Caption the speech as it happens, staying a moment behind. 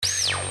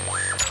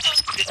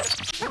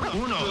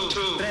You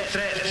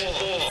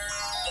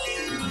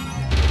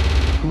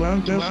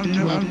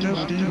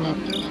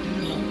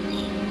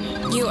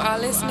are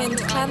listening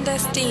to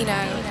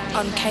Clandestino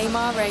on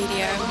Kmart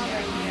Radio.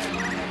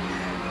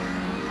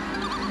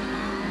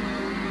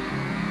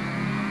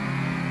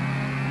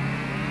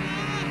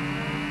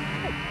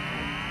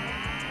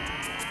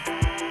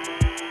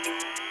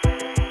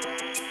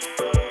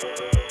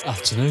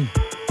 Afternoon.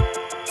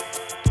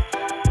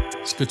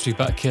 It's good to be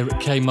back here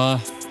at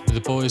Kmart with the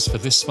boys for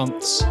this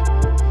month's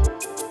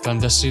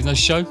Clandestino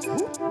show.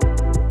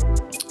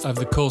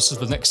 Over the course of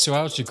the next 2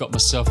 hours, you've got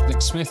myself,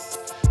 Nick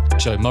Smith,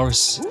 Joe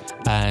Morris,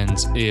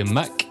 and Ian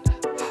Mack.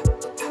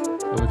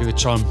 And we're going to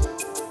try and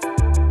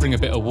bring a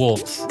bit of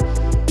warmth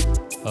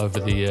over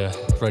the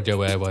radio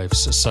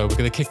airwaves. So we're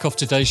going to kick off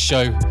today's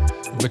show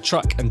with a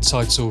track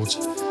entitled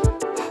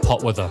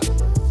Hot Weather.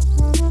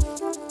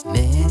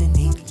 Many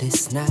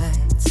needless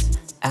nights,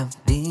 I'm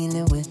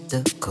dealing with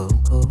the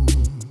cold.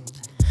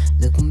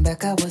 Looking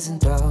back, I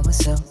wasn't throwing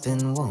myself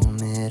and warm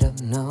it up,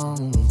 no.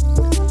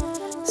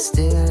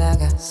 Still, I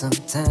got some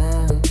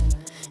time,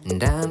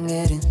 and I'm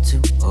getting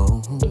too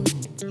old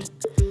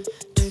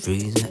to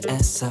freeze my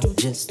ass off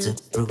just to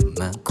prove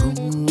my cool.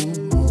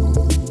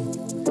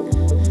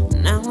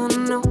 Now I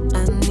know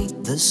I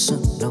need the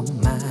sun on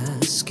my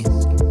skin.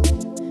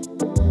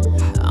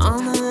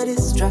 All of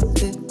this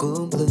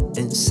tropical blood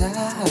inside.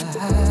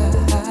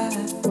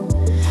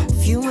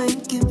 If you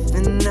ain't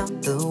giving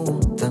out the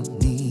warmth I'm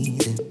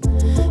needing,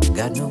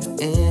 got no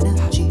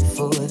energy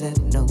for that,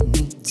 no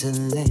need to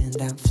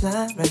land, I'm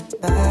flying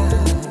right by.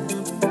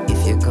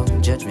 If you're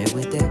gon' judge me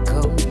with that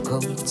cold,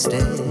 cold stare,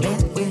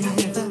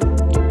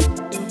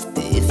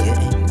 if you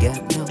ain't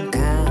got no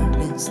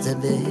kindness to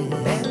bear,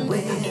 bad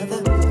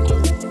weather.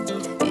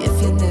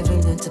 If you never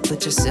learn to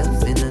put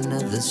yourself in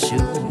another's shoe,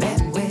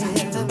 bad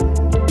weather,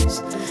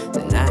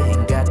 then I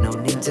ain't got no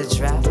need to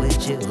try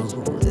with you,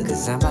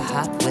 cause I'm a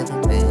hot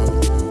weather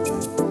man.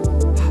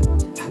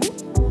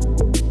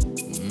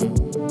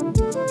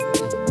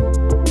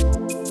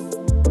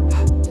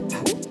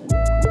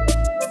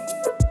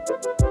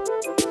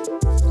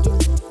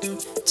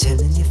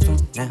 Telling you from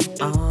now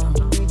on,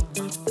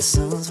 the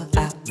sun's where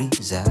I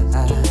reside.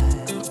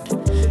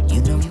 You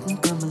know you can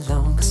come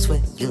along, I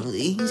swear you'll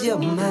ease your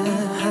mind.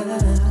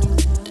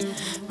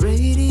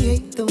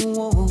 Radiate the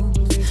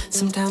warmth.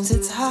 Sometimes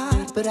it's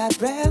hard, but I'd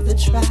rather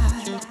try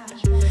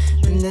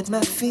than let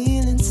my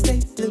feelings stay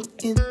blue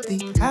in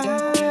the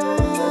eye.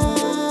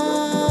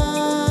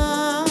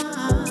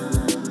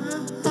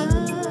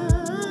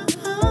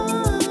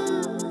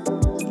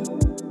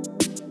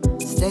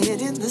 Stay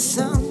it in the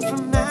sun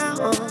from now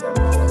on,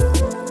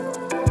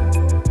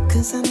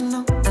 cause I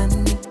know I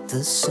need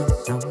the sun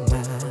on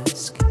my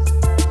skin.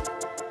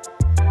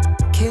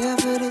 Care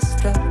for this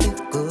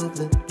tropical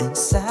blood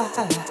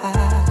inside.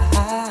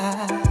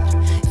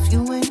 If you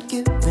ain't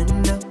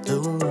giving up the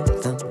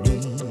warmth I'm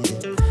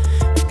needing,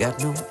 got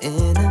no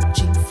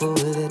energy for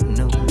that,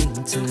 no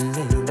need to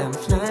land, I'm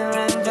flying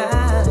right by.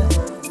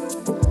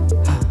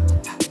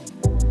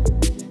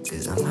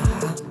 Cause I'm a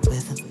hot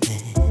weather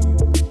man.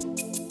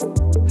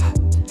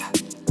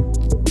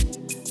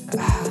 A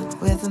hot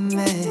weather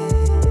man.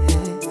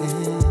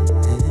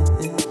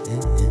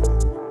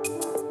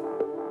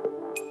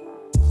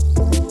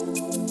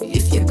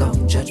 If you're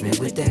gon' judge me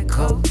with that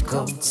cold,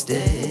 cold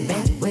stare,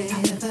 bad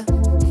weather.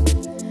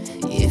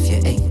 If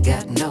you ain't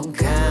got no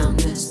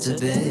kindness to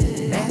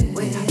bear, bad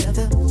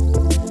weather.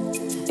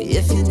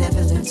 If you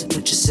never learn to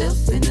put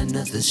yourself in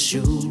another's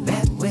shoe,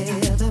 bad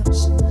weather,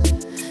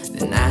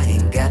 then I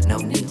ain't got no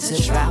need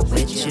to try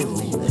with you,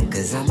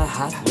 cause I'm a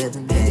hot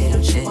weather man.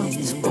 Don't you want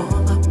to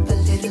warm up a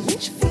little?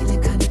 Ain't you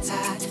feeling kinda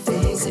tired?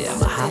 See,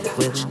 I'm a hot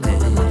weather man.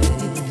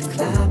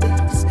 Climbing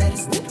is better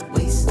instead of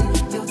wasting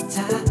your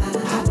time.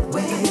 Hot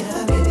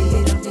weather, baby,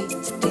 you don't need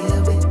to deal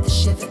with the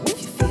shiver if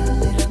you feel a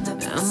little numb.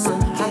 I'm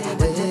a hot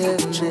weather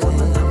man. Come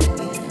along with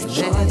me,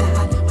 enjoy the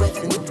hot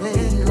weather and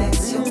relax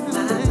your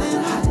mind.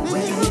 Hot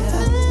weather.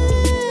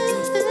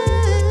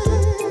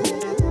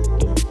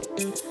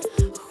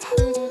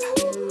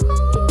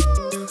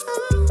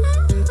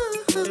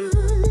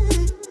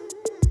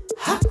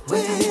 Hot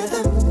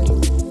weather.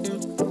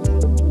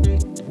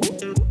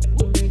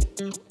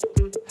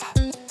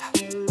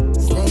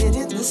 Staying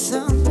in the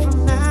sun from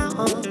now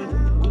on.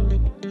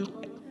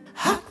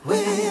 Hot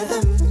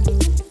weather.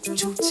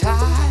 Too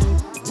tired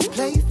to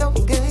play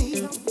those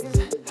games.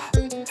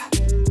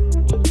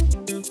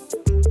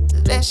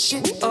 That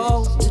shit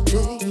all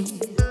today.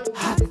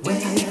 Hot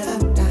weather.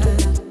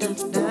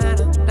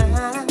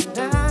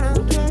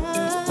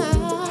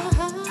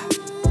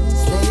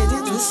 Staying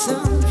in the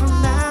sun from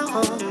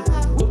now on.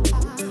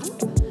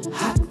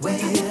 Hot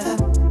weather.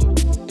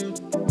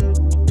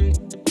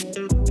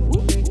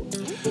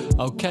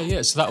 Okay,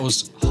 yeah, so that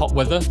was Hot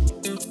Weather.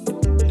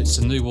 It's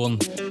a new one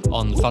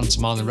on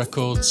Phantom Island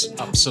Records.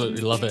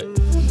 Absolutely love it.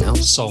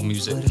 Soul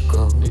music.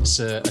 It's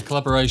a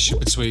collaboration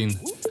between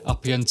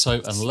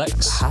Appiento and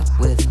Lex,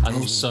 and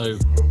also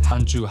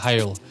Andrew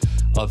Hale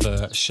of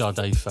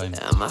Sade fame.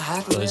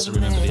 Those who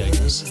remember the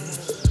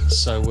 80s.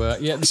 So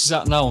yeah, this is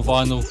out now on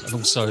vinyl, and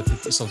also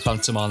it's on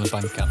Phantom Island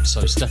Bandcamp,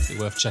 so it's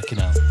definitely worth checking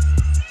out.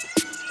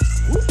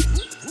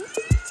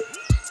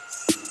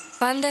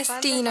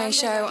 Clandestino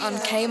Show on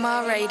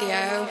KMAR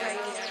Radio.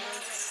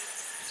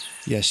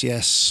 Yes,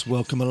 yes.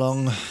 Welcome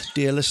along,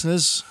 dear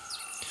listeners.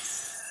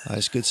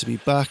 It's good to be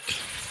back.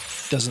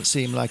 Doesn't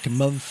seem like a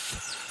month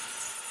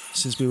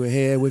since we were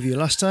here with you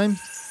last time.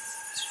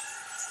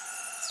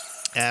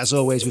 As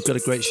always, we've got a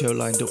great show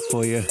lined up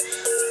for you,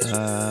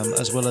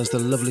 as well as the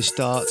lovely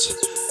start.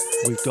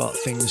 We've got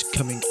things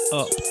coming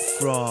up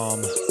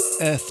from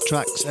Earth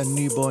Tracks and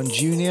Newborn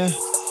Jr.,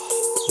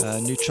 a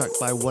new track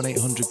by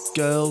 1-800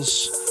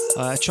 Girls,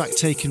 a track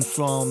taken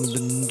from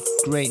the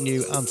great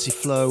new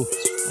Anti-Flow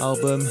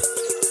album.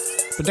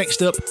 But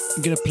next up,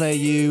 I'm going to play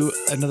you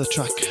another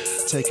track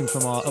taken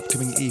from our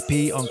upcoming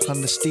EP on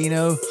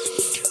Clandestino.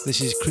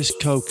 This is Chris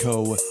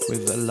Coco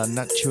with La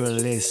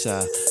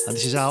Naturaleza, and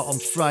this is out on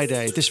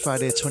Friday, this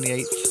Friday,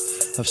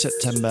 28th of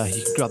September.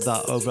 You can grab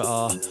that over at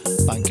our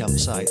Bandcamp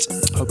site.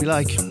 Hope you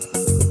like.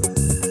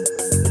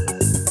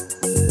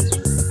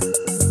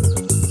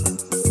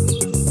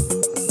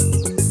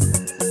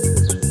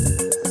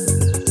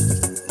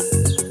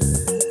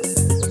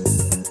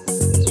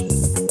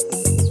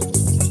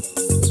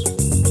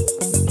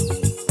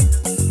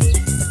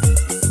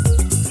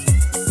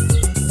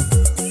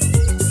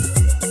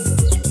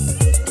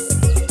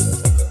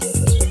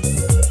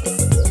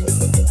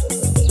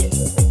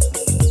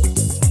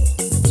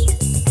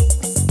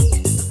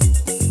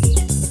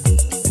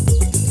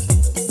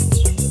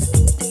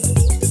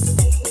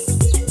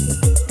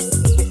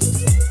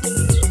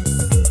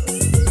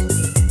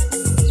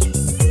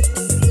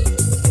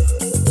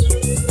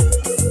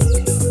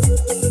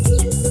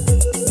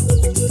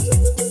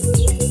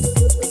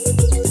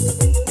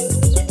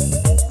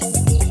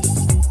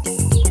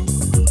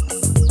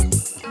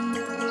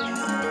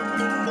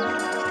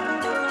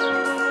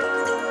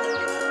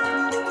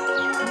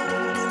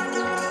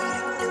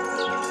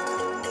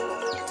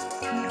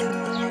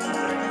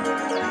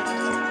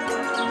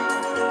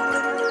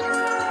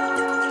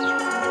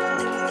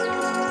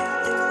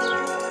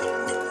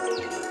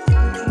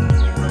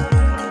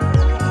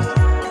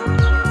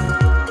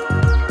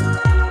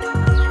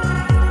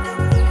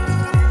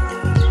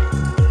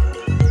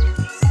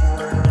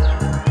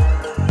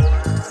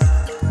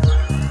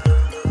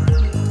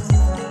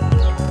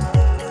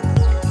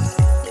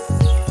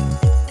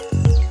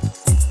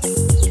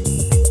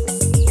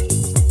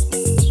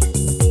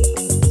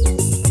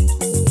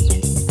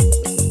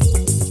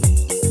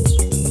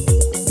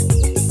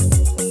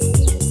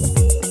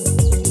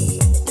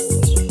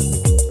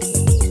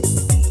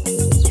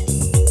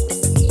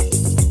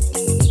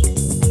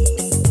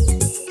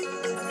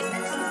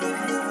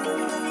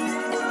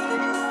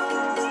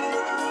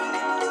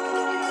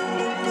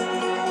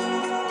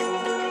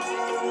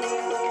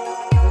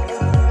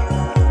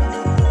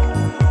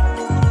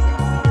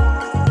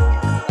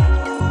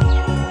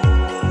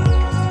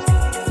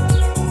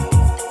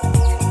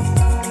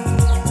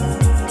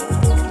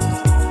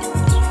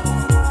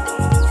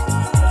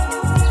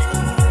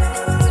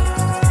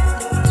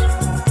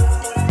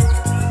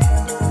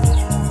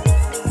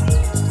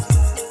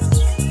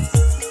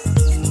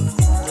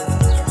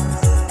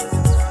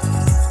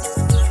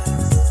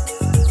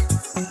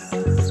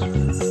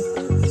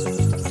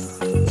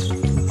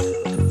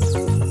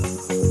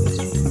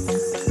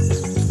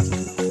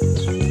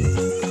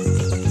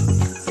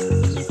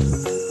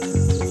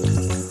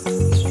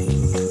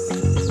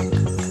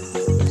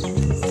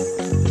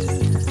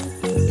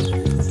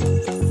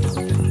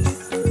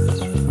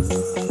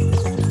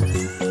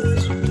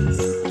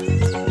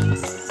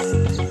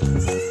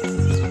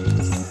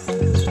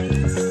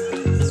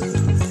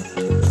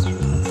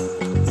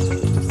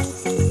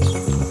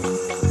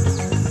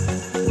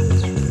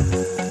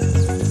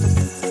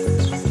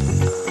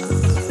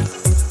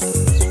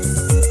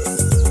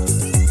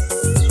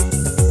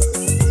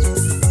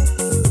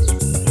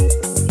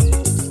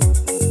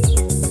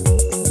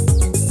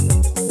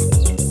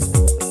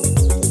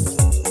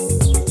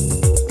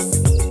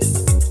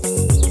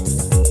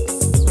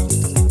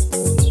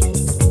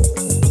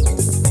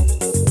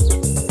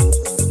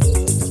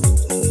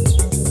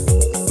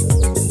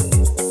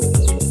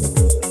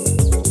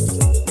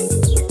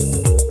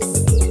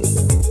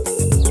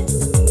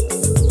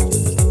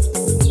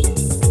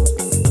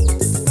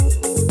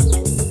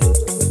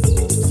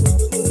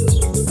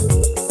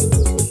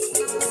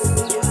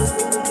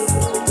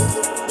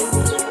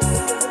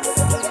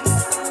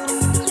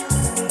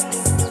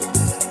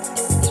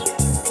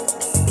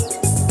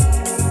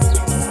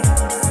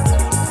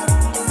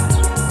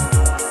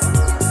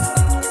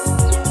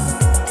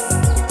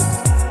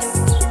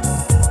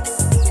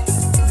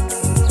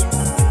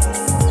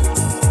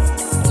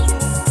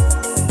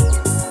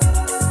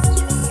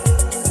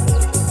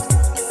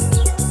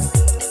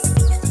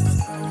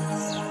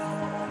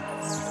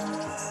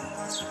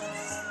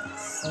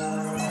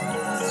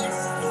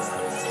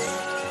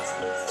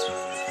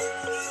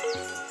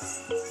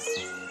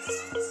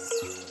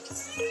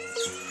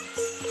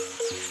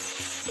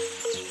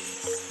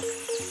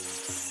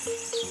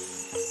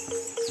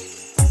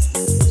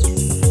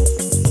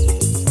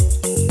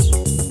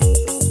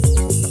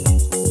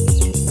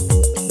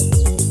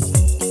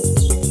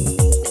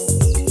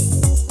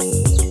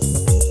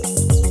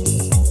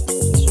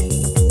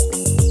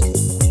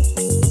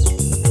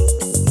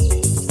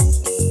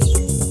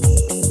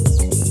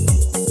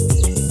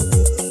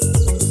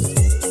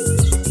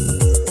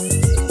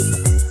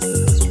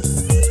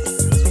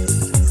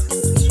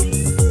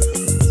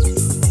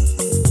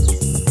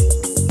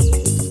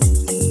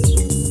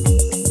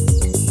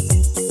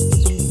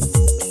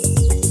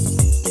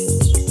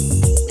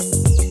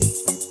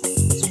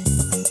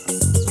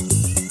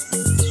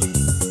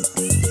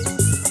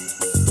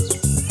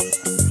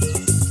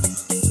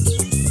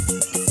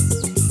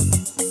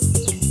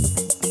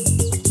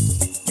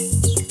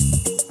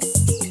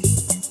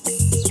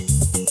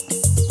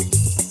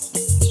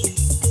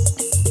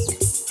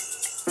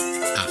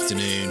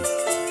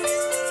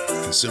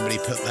 somebody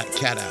put that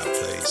cat out,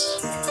 please.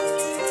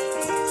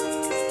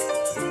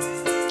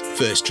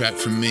 First track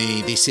from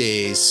me, this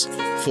is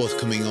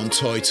forthcoming on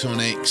Toy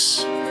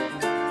Tonics.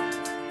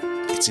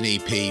 It's an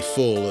EP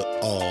full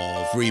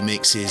of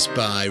remixes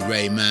by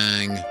Ray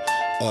Mang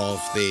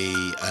of the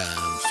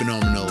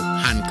phenomenal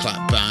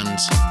Handclap Band.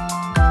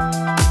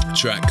 A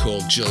track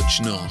called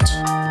Judge Not.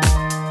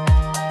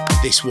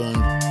 This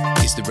one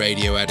is the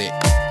radio edit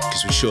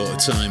because we're short of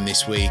time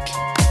this week,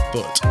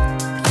 but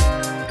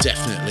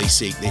definitely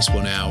seek this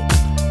one out.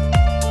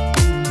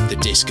 The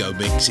disco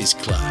mix is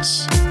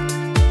class.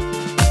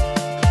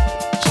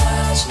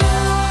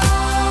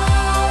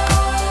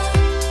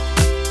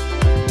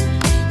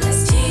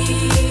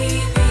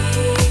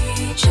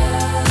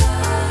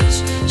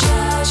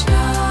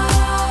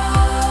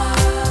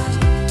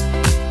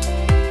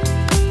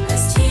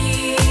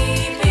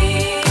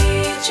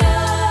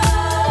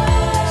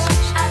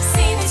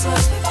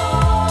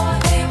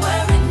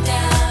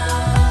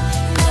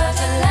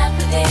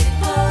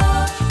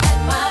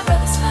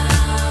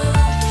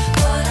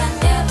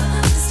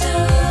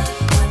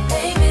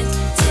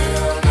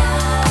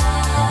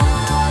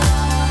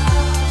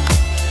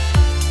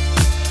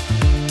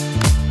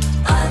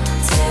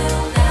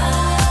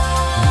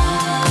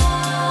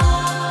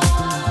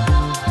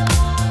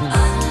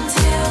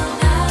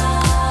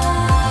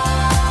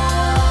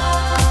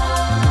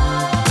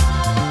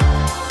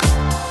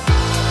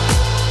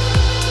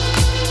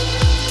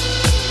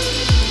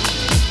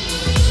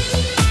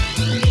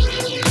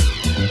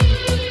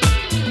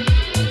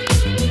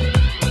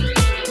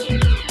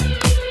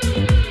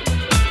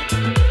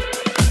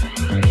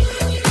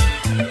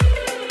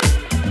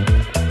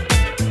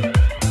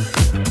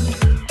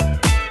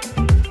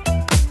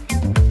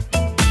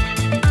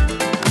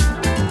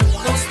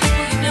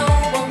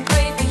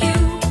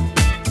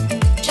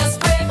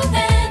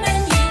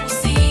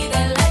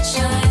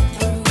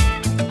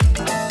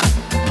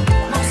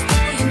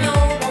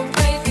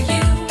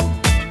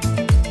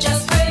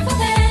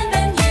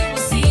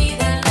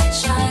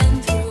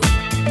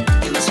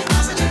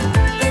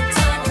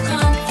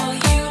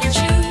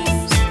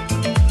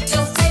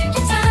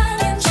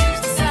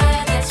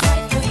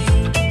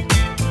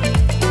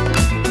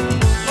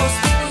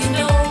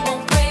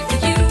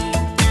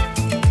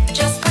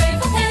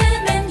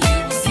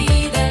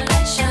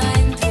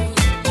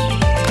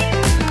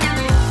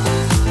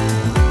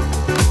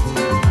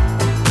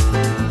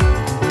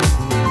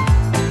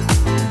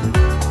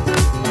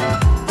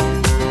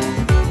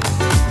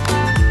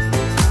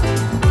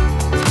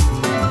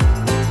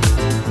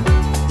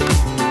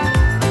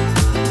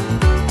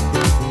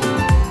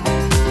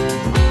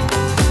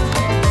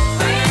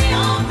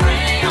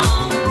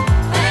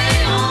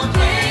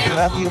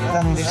 Radio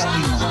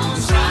Clandestino.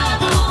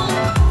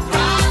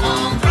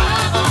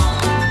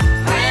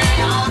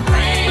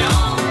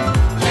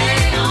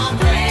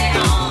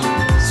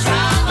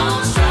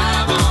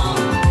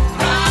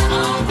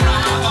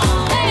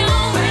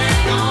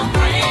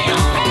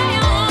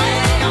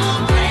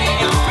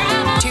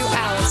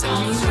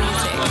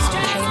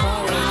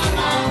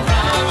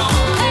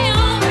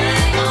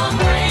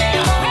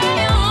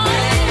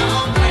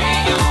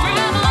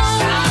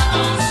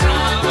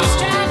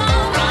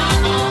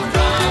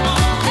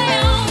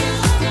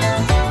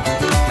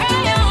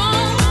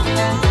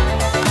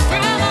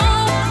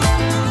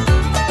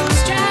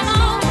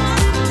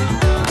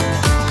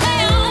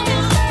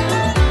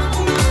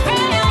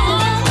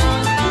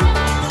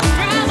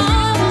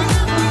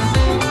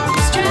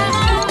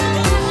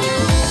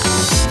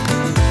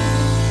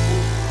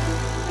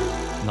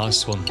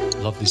 Nice one,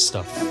 lovely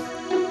stuff.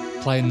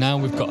 Playing now,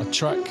 we've got a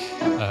track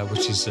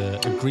which is a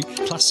Greek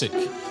classic,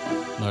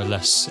 no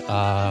less.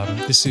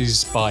 This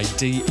is by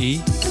DE,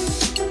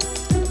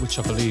 which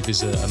I believe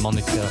is a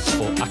moniker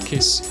for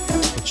Akis.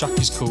 The track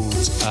is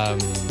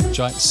called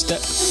Giant Step.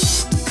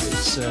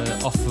 It's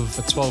off of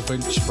a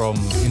 12-inch from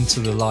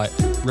Into the Light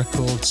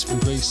Records from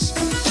Greece.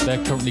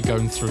 They're currently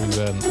going through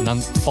an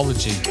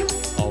anthology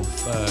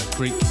of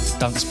Greek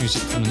dance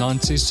music from the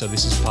 90s, so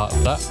this is part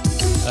of that.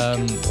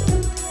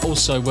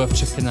 Also worth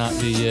checking out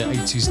the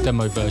 80s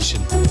demo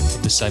version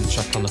of the same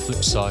track on the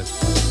flip side.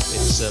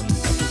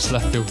 It's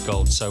left field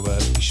gold, so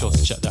be sure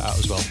to check that out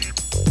as well.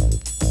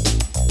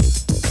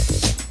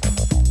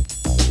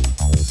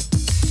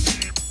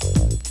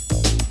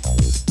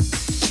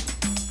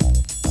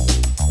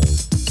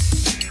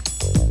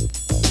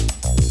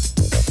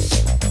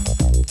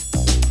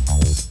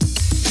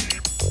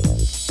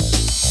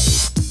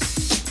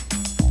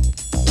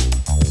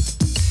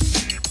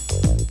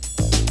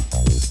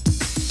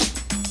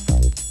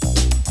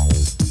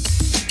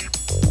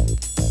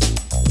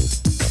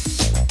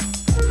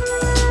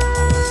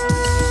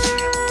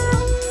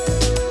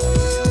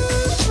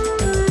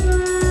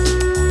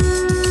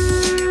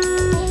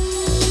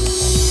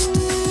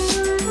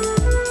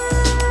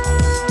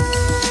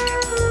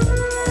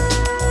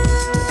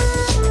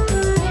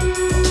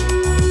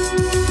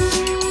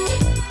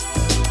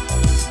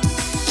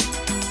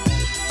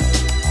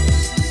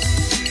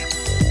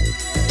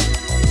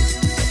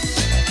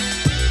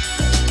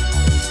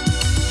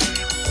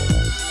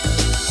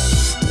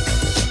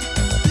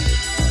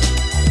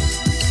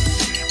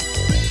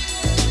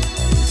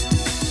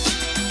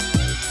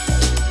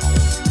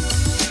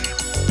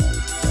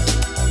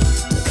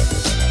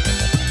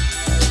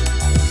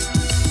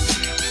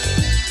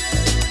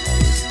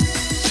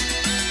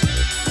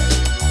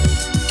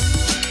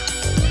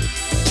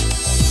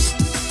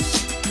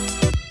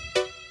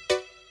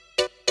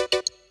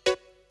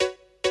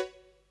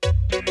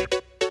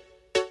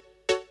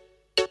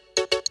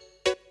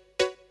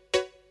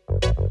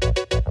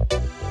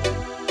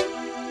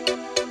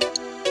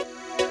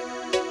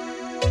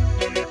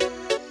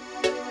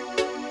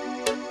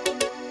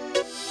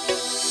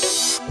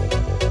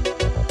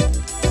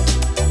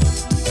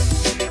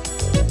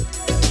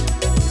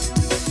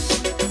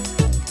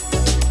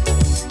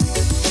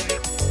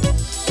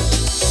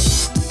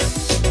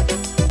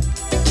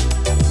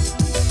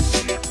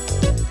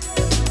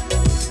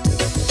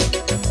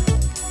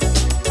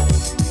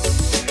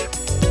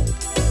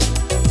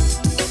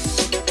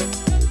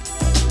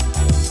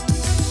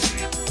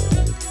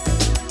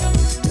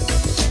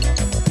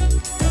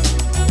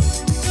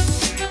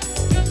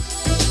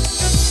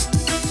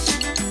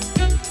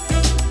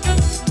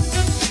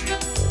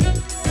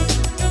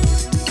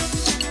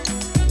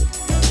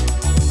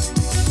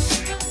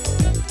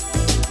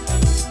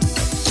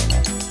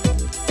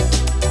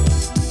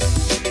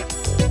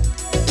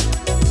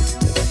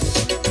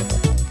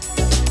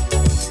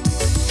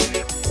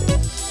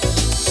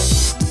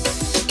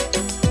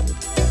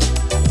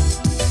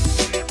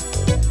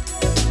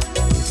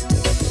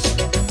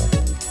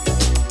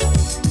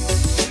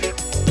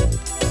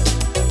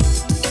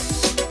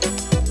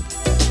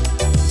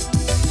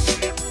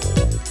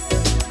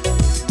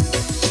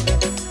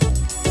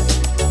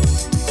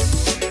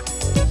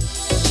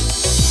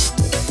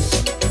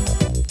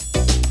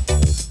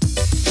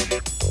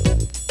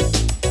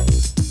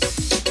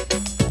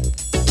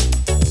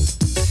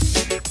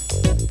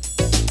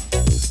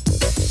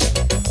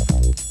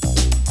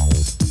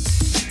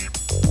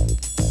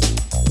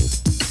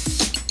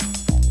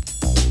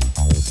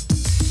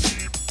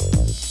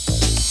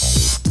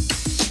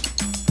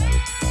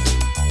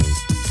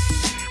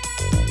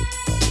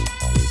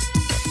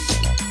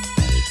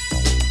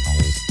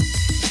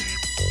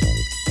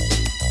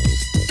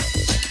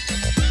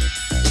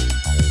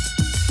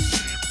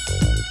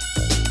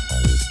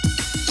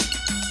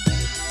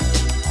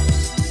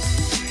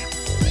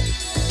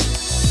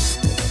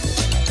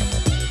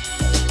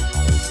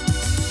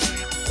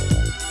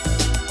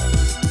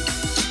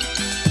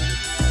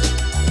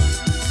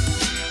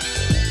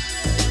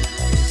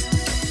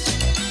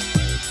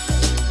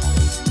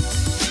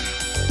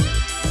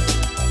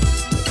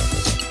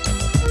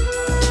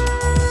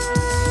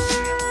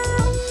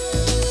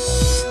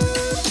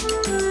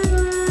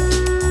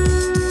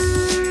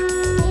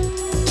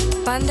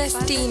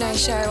 Clandestino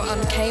show on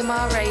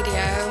KMAR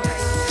Radio.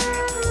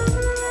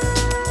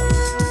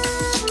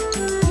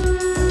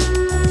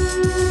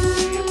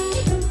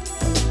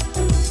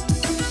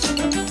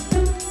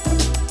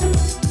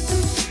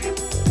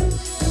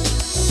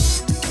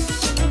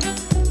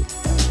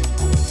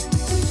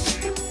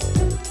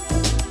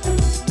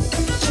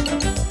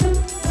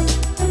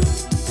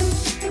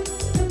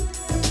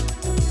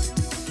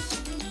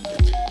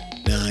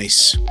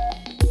 Nice.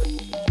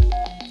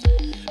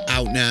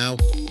 Out now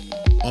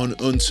on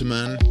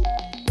Unterman.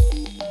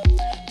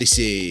 This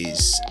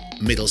is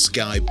Middle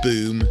Sky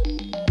Boom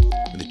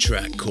with a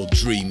track called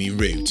Dreamy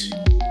Route.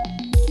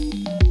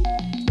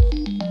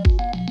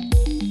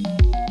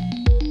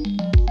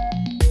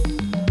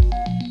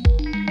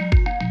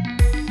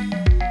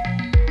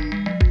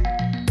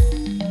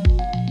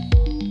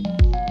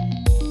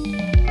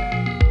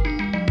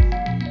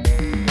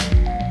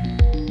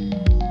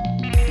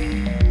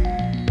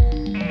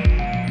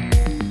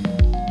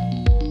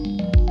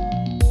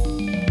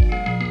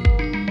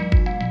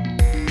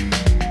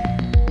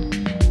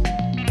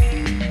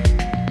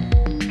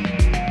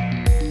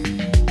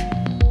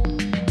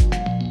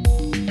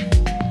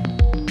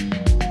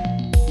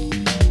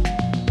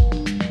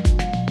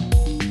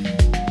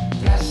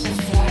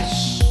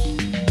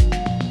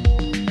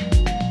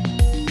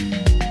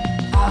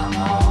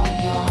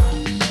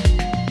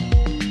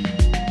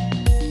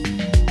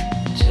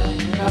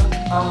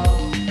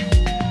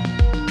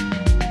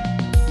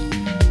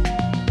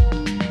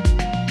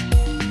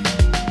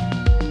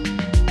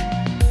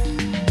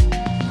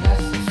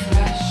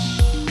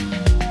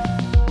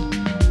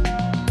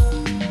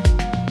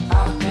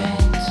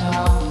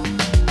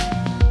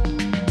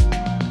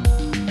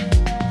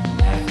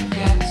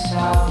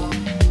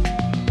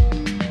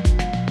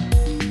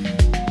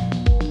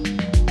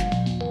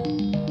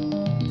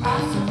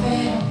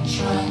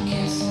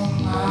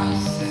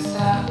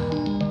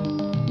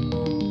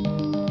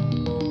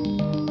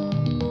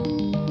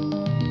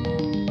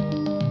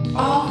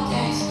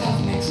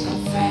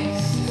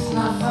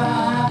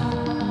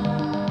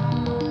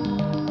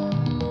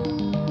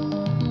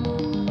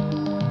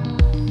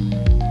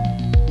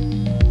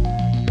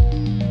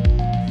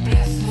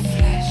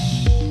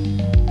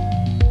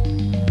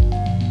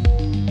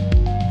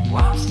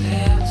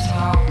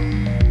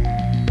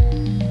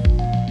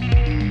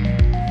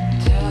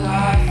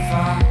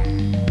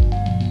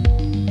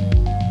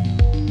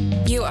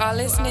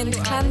 Listening to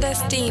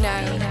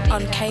Clandestino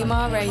on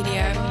KMAR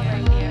Radio.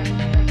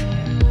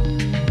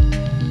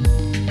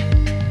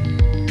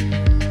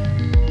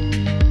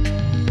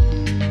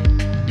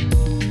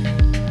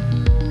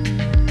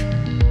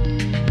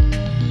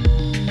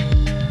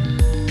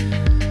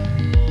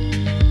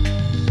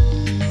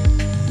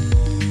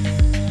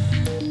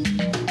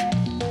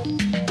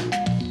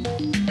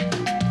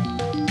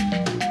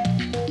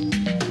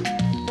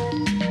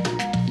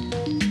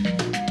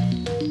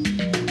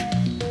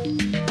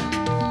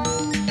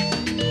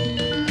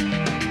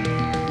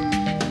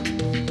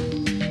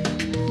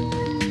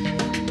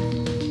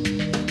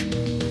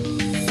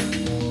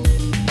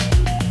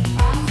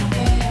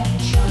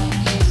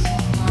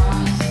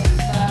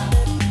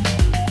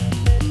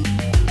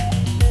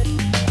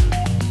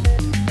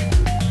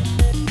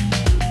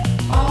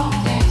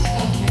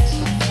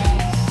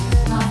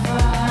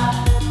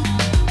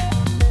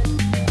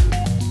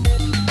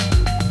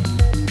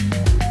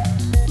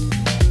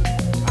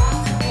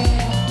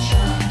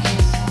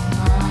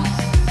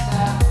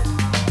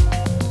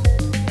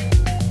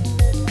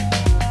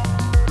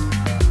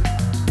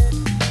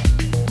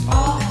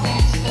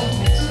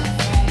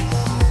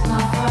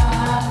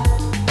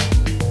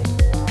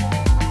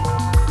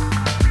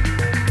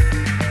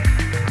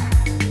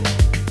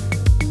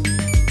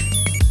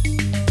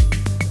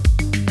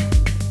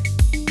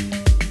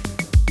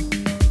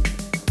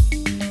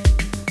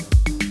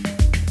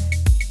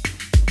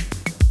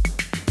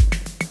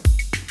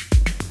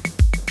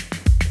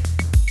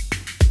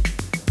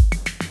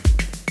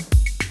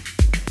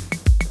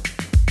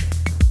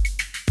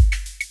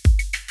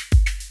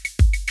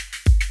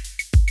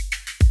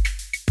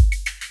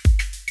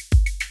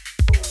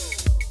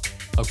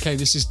 Okay,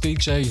 this is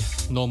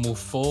DJ Normal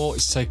 4.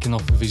 It's taken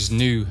off of his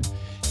new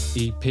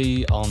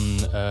EP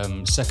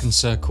on Second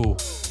Circle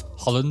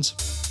Holland.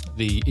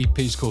 The EP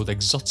is called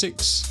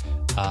Exotics.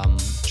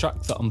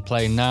 Track that I'm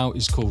playing now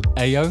is called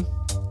Ayo.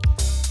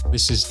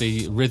 This is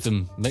the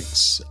rhythm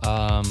mix.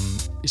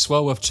 It's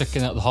well worth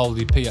checking out the whole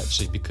EP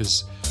actually,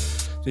 because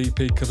the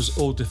EP covers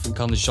all different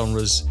kind of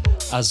genres,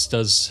 as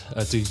does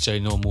a DJ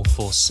Normal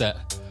 4 set.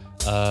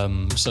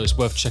 So it's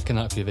worth checking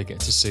out if you ever get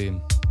to see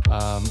him.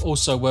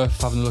 Also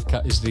worth having a look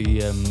at is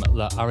the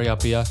La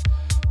Arabia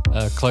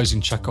closing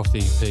track off the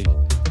EP.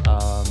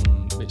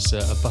 It's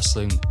a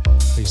bustling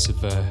piece of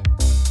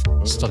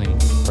stunning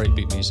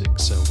breakbeat music.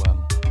 So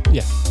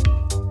yeah.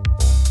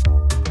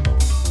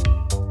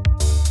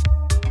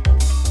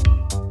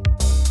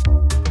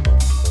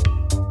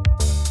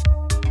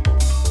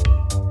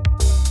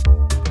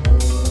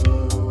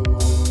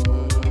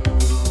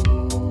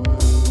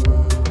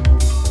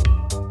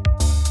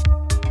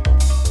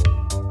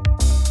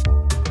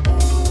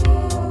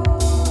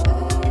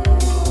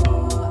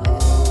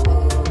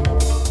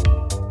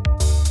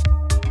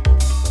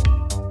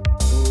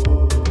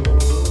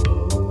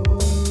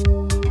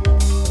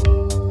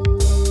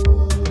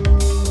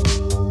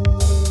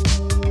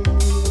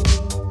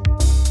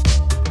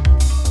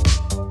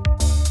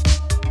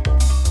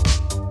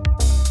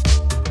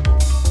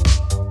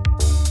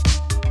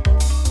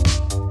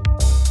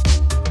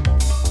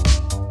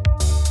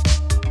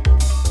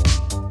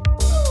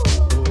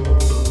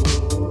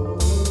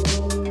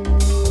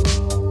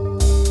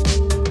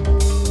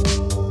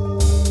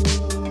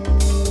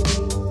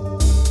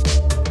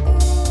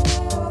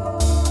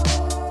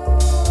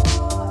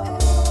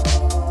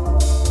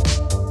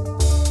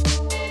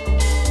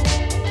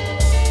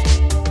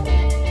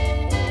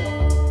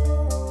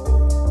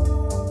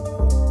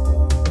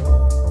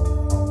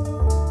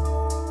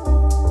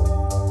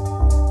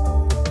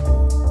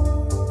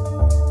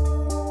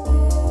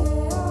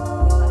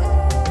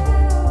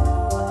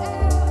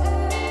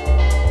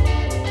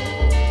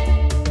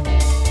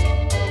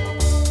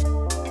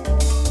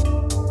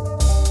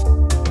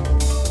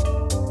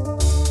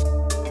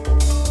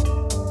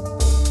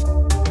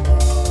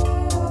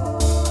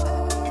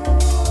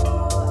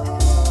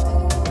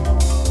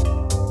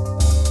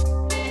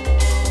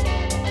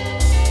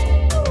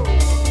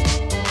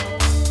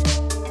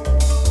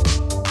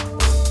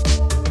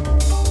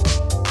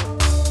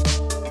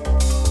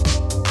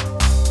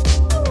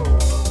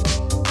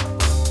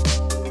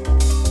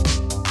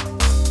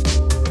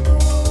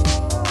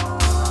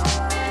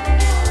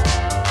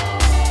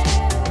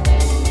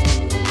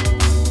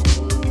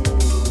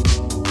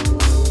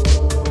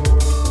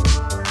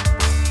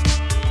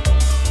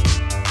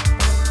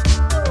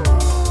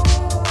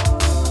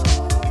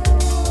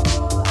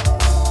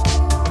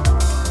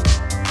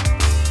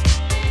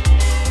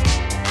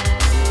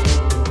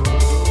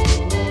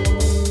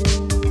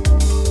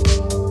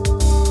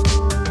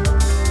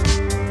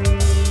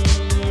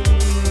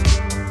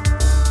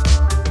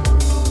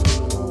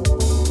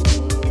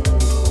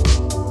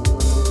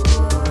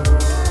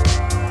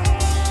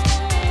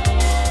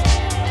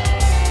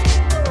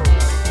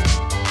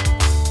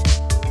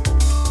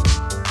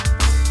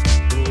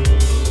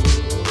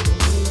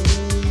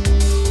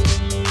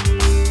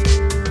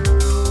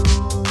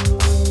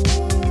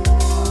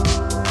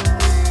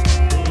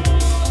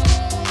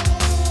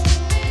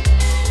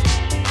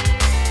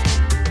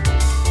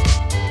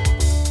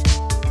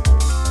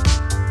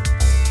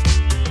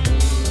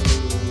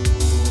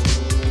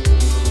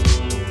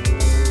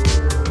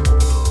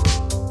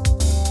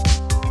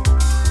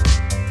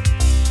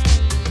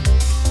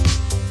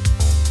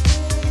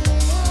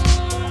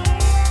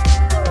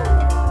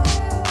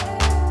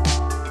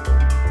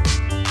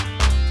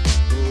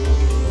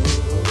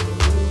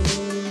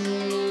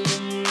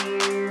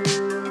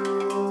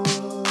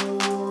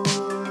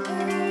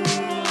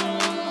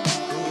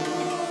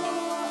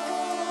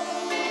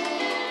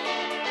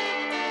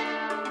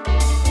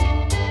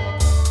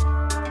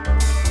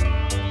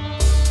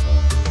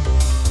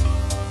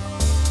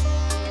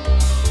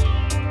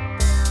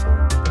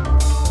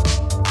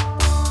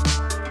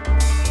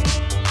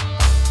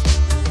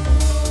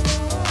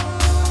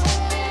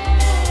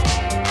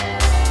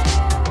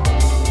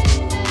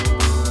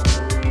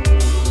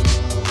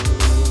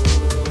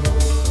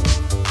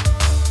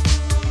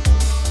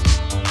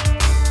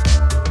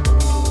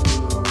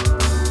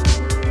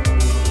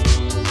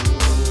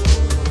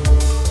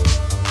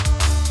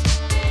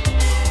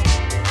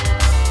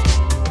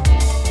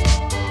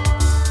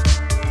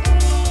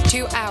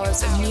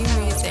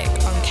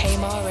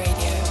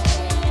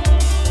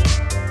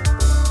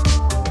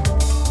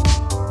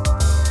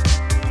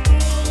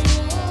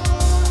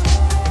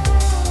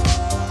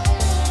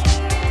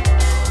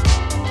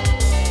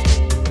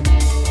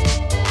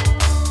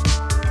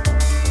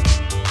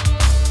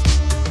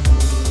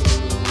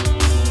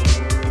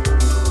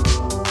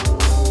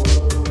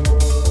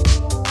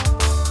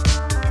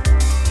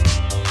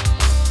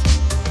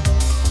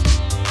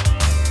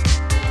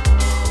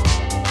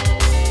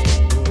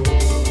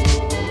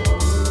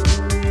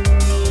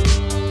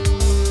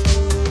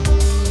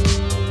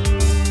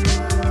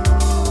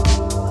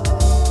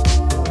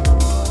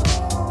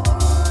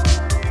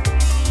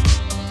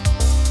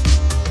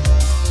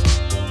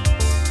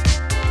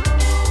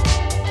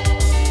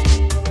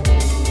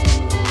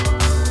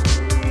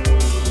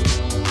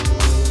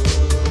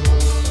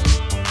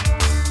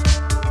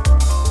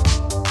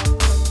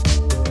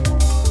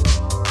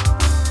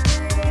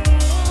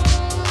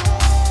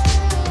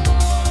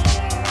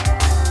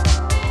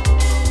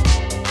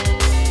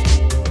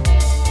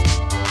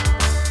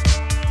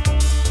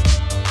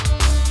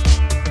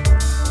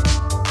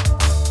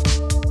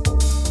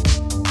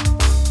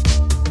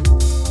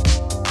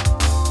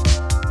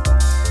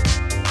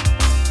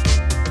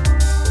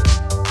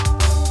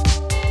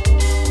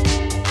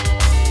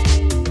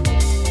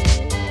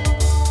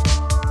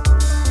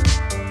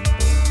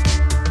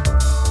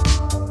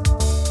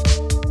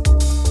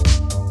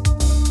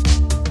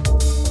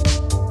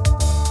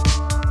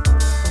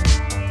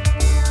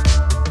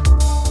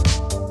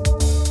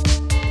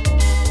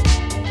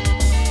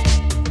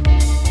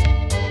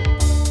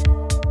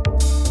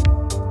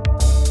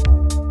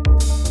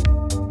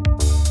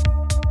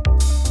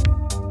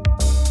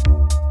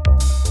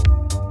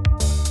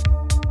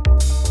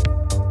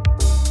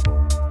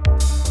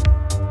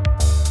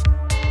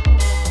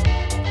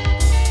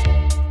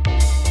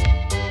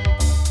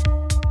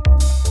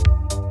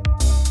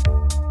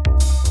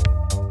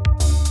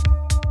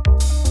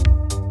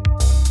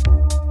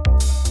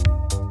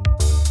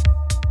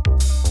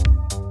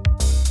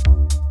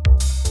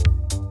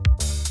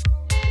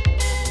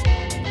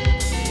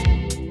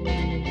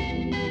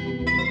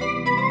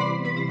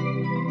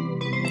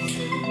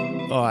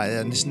 Alright,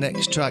 and this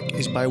next track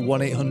is by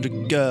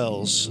 1-800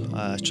 Girls.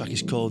 This track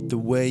is called The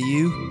Way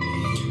You.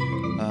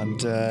 And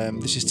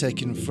this is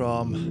taken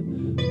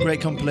from a great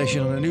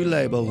compilation on a new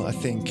label, I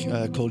think,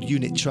 called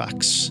Unit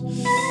Tracks.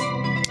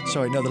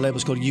 Sorry, no, the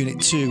label's called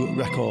Unit 2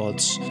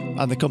 Records.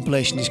 And the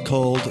compilation is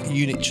called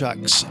Unit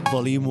Tracks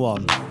Volume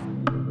 1.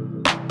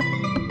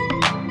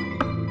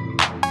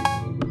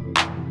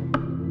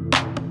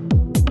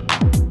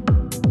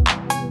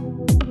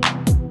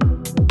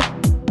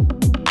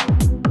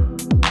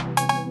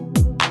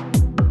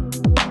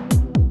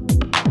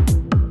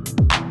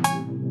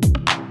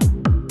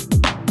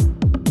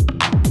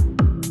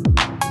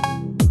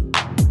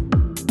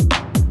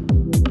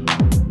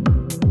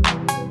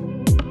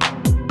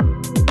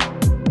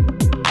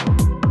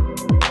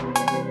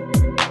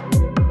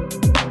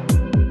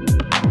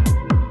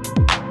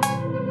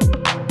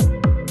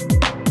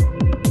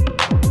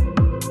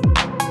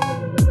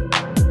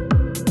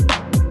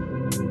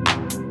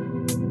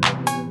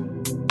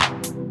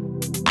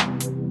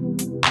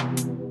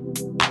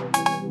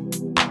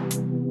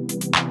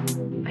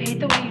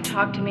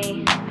 talk to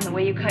me and the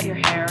way you cut your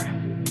hair.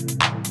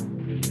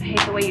 I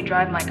hate the way you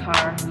drive my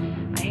car.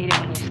 I hate it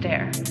when you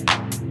stare.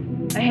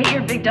 I hate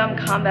your big dumb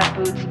combat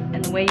boots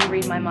and the way you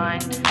read my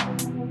mind.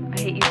 I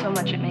hate you so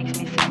much it makes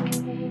me sick.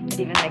 It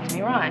even makes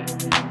me rhyme.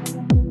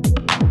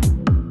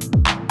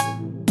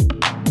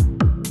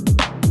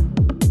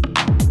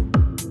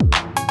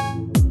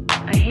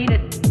 I hate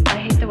it. I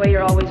hate the way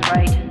you're always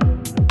right.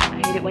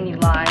 I hate it when you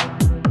lie.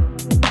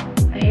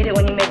 I hate it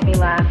when you make me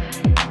laugh.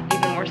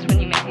 Even worse when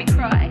you make me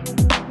cry.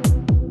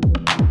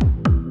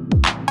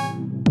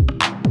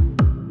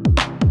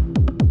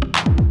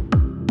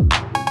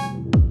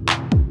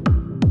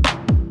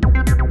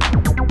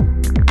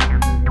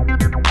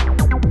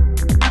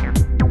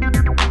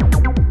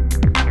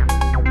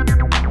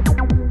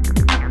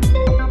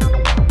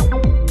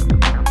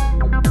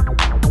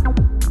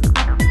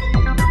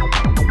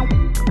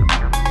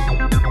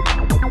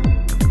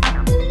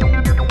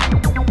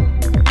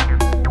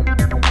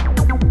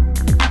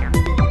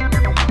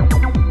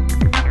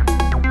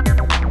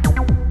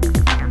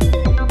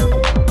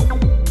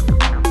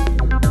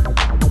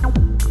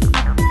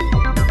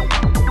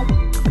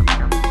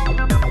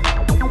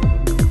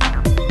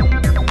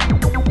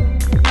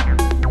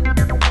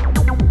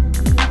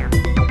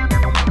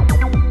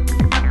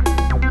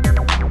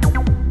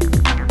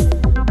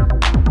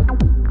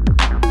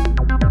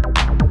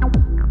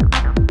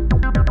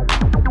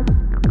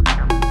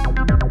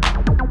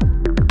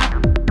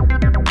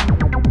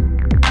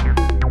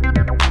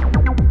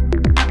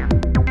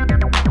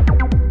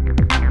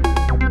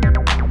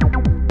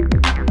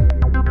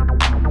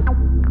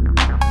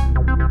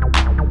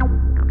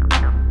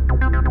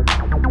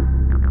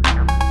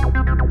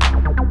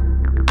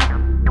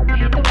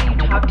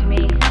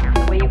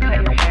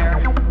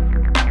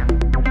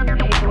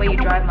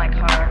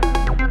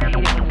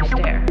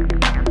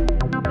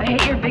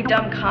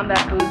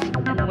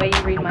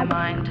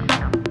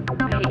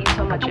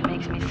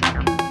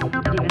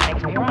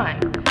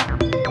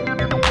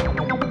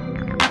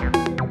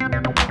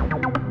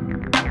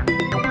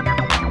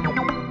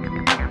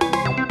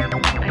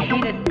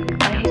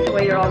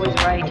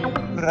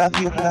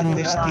 Radio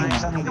Clandestina.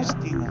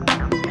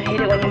 I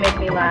hate it when you make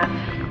me laugh.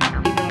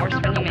 Even worse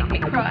when you make me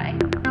cry.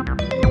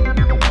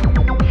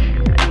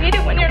 I hate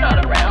it when you're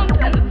not around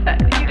and the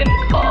fact that you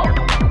didn't call.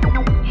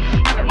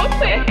 But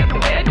mostly I hate the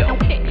way I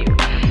don't hate you.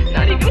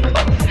 Not even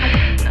close.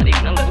 Not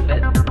even a little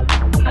bit.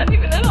 Not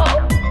even at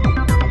all.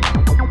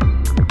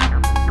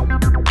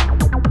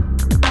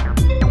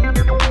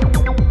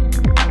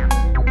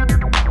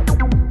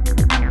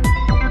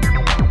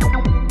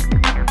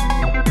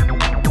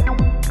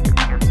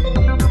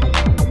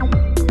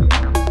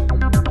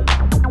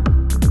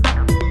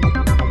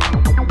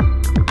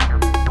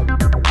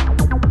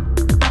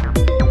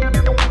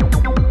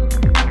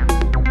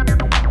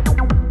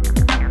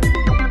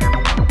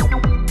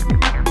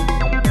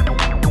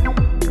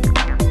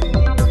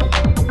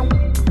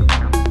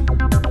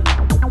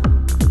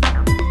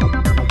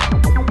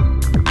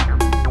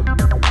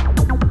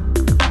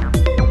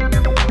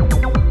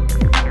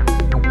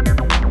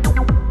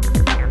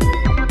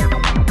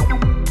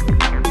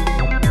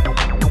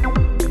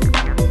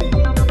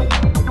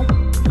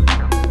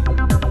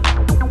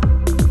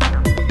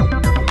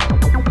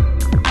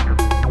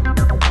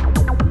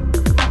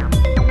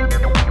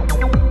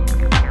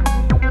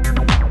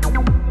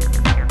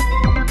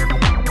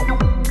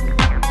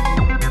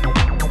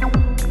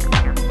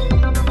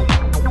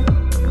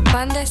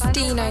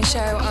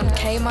 Show on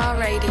KMAR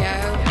Radio.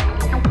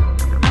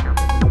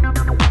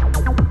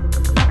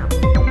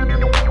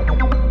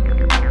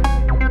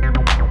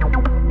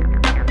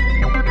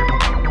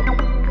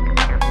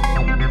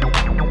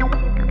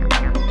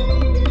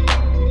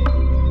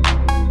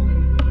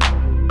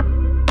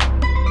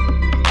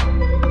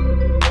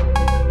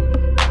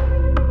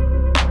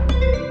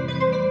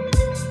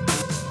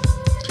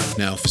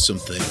 Now for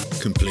something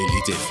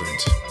completely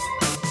different.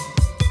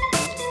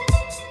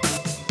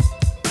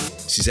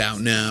 This is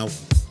out now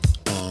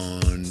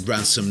on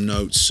Ransom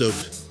Note Sub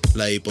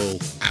label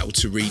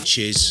Outer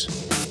Reaches.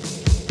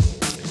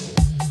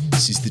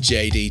 This is the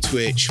JD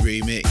Twitch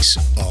remix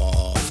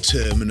of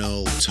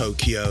Terminal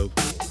Tokyo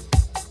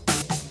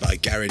by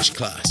Garage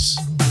Class.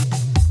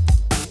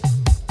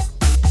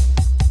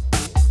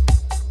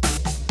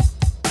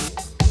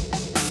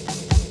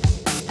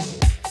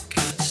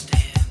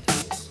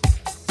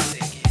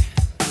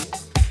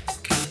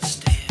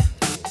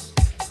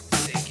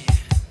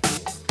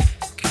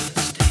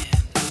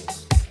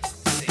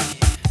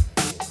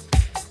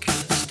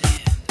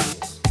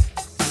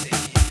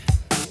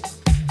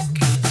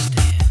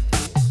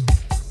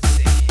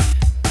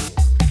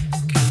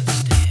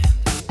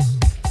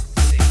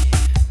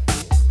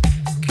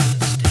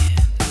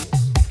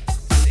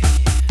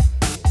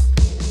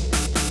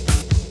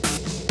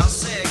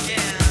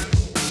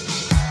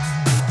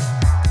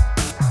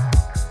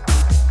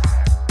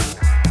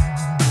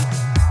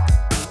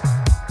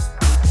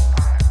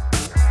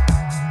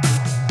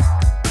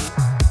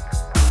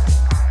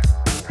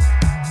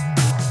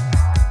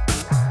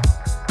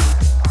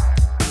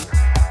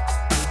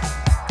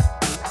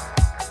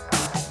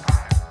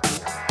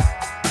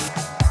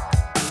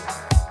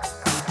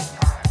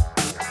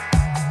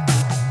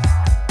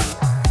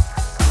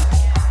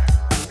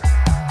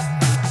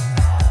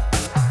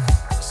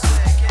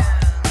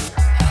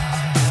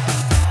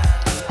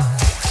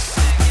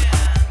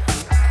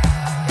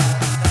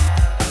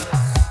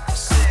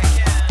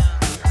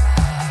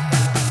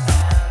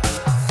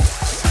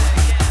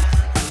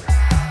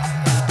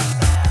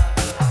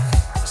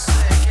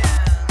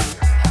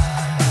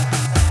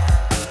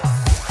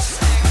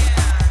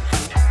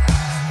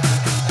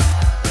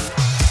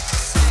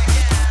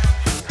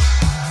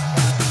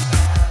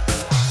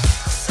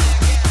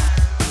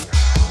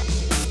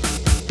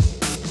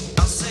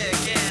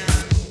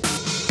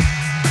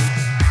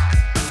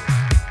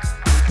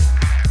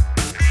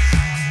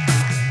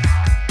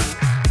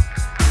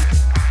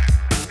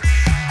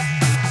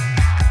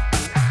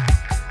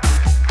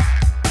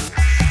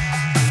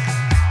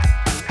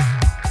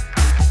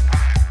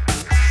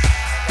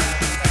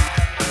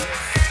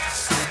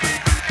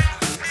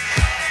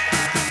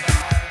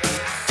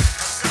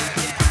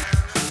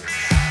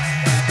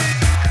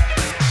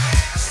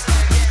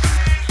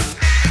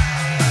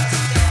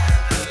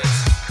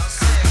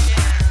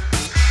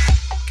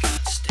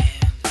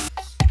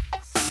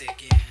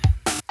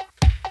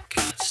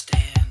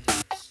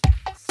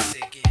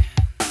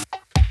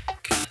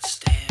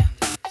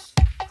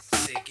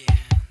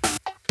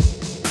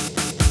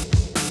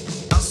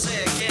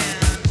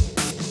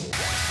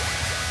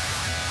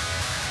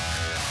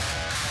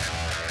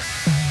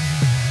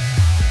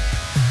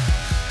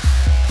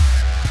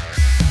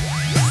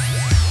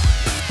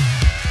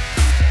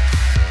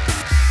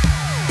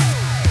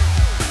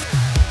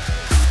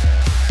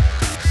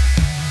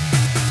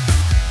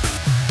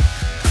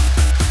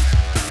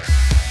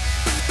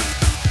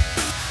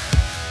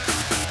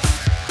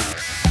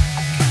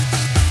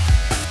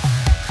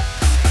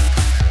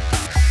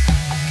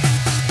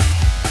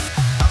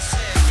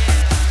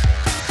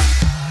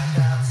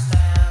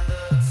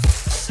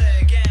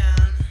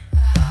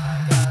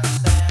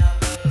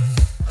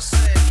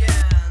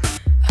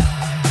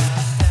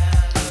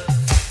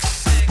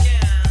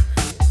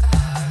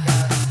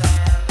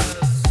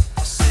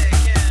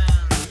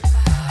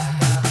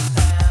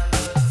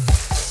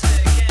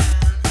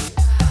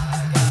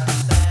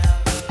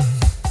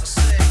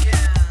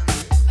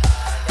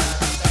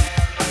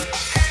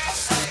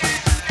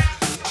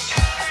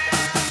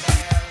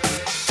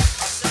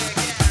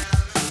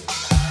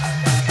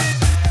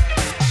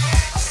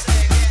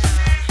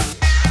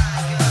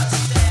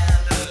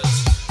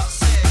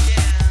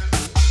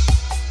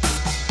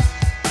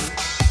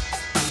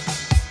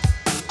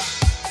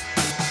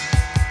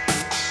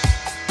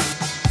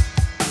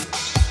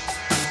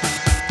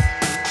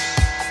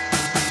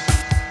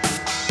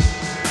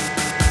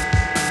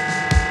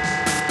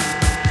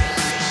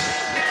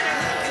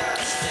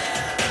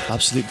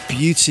 Absolute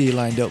beauty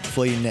lined up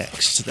for you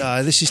next.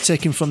 This is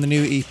taken from the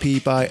new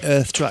EP by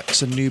Earth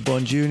Tracks and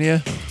Newborn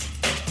Jr.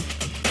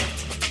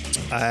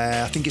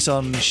 I think it's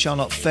on Shall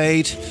Not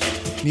Fade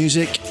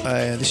music.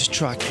 This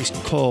track is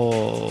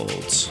called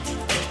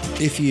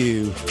If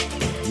You.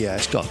 Yeah,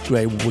 it's got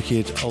great,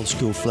 wicked, old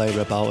school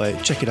flavour about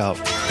it. Check it out.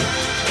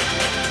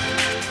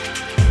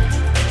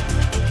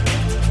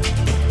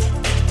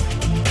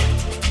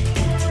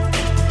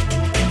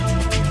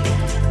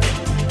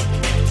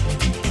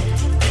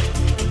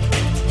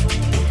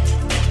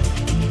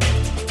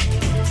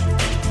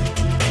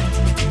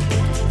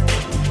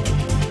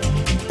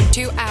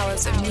 2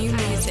 hours of new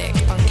music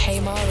on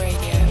Kmart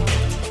Radio.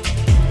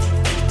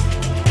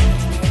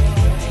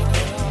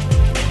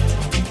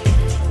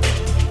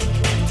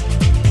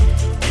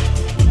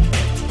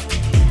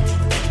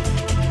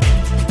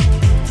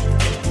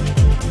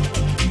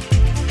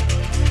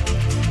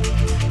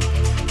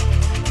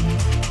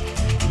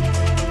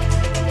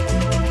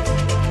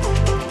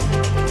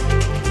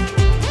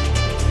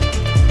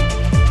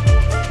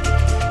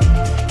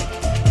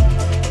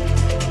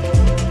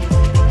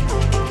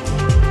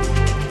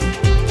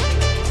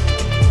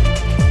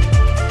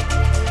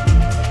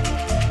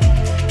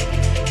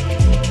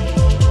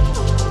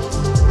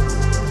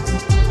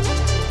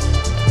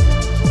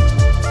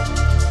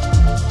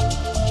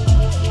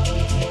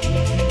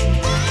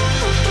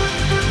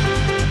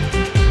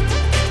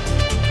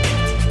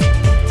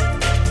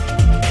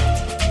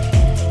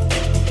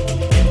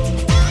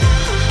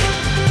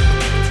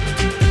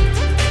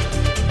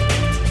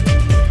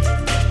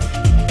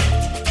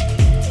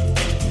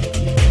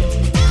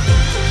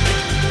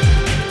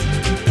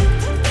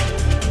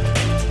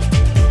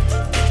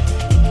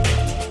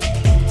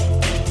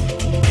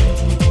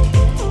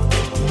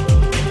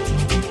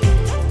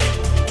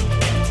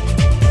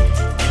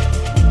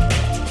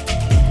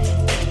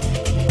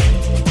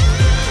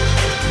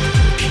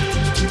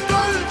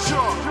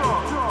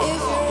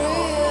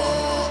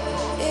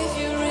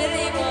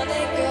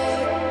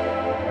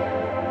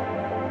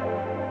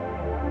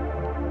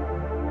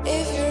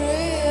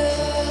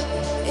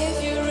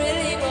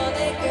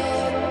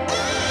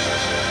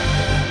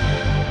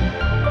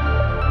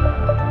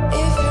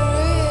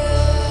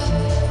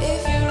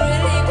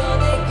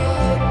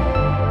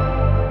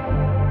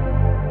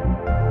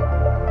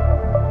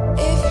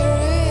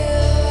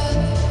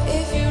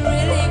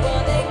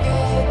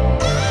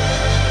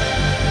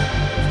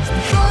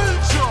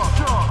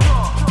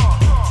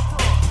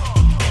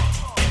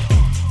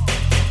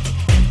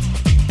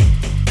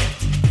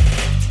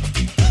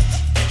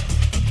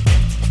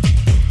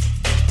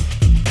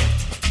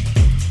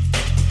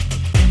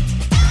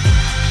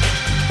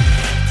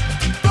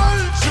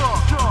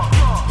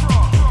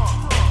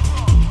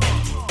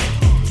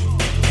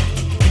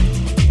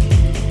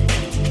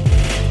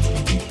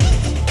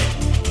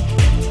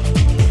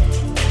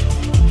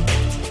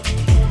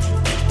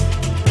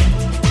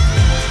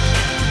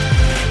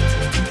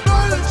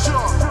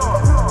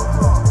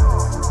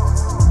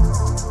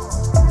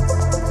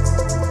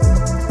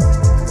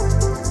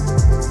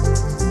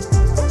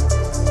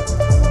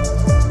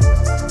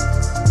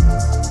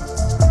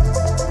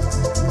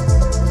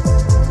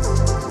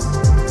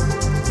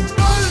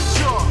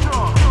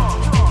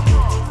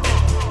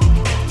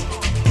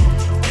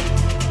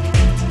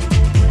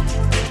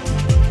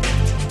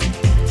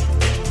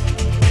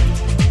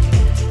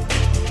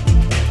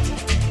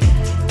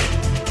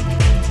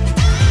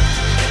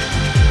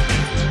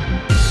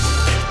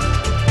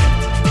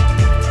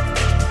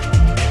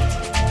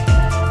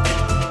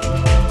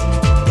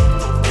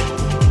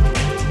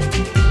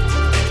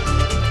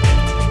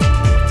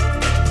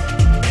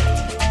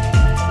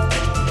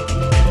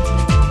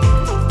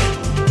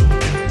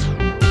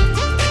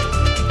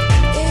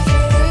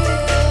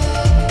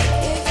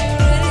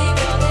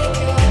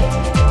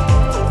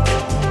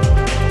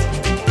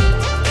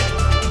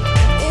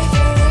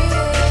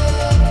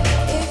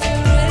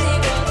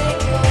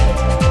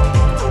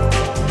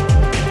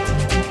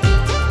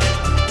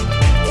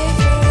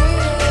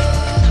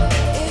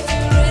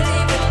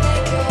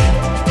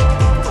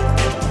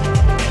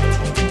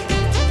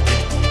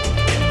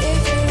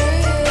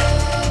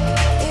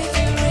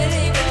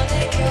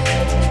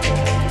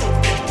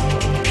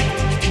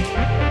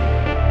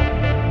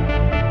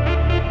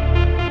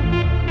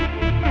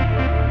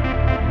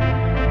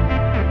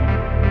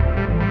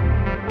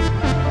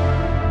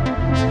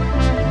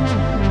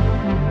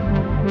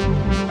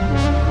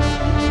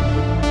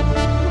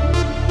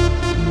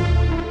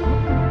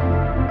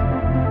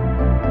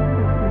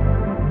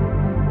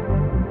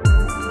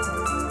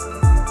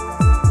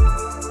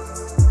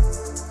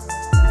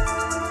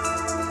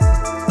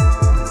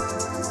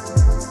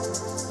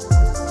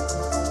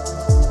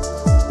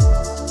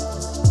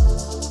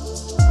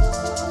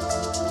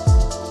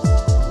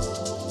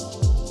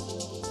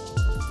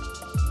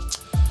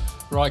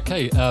 Right,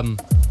 okay.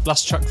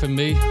 Last track from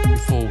me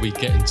before we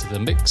get into the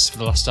mix for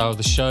the last hour of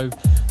the show.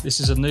 This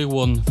is a new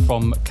one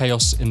from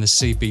Chaos in the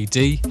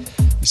CBD.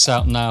 It's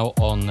out now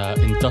on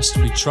In Dust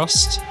We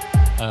Trust.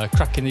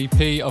 Cracking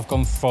EP. I've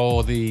gone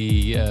for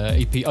the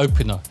EP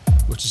opener,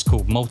 which is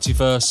called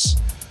Multiverse.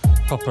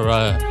 Proper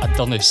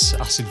Adonis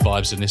acid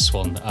vibes in this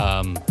one.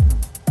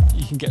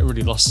 You can get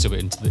really lost to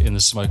it in the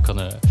smoke on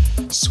a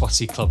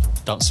sweaty club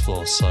dance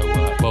floor. So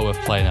well worth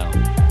playing out.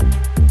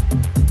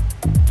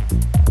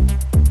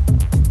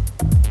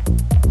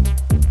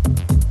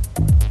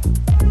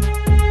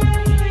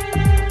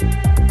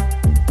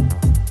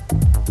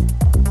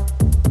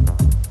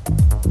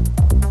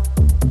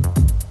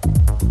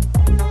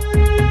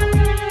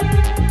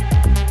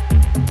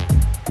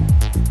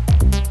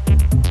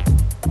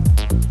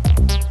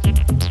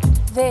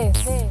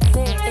 This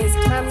is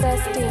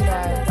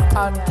Clandestino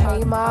on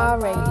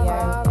Kmart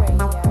Radio.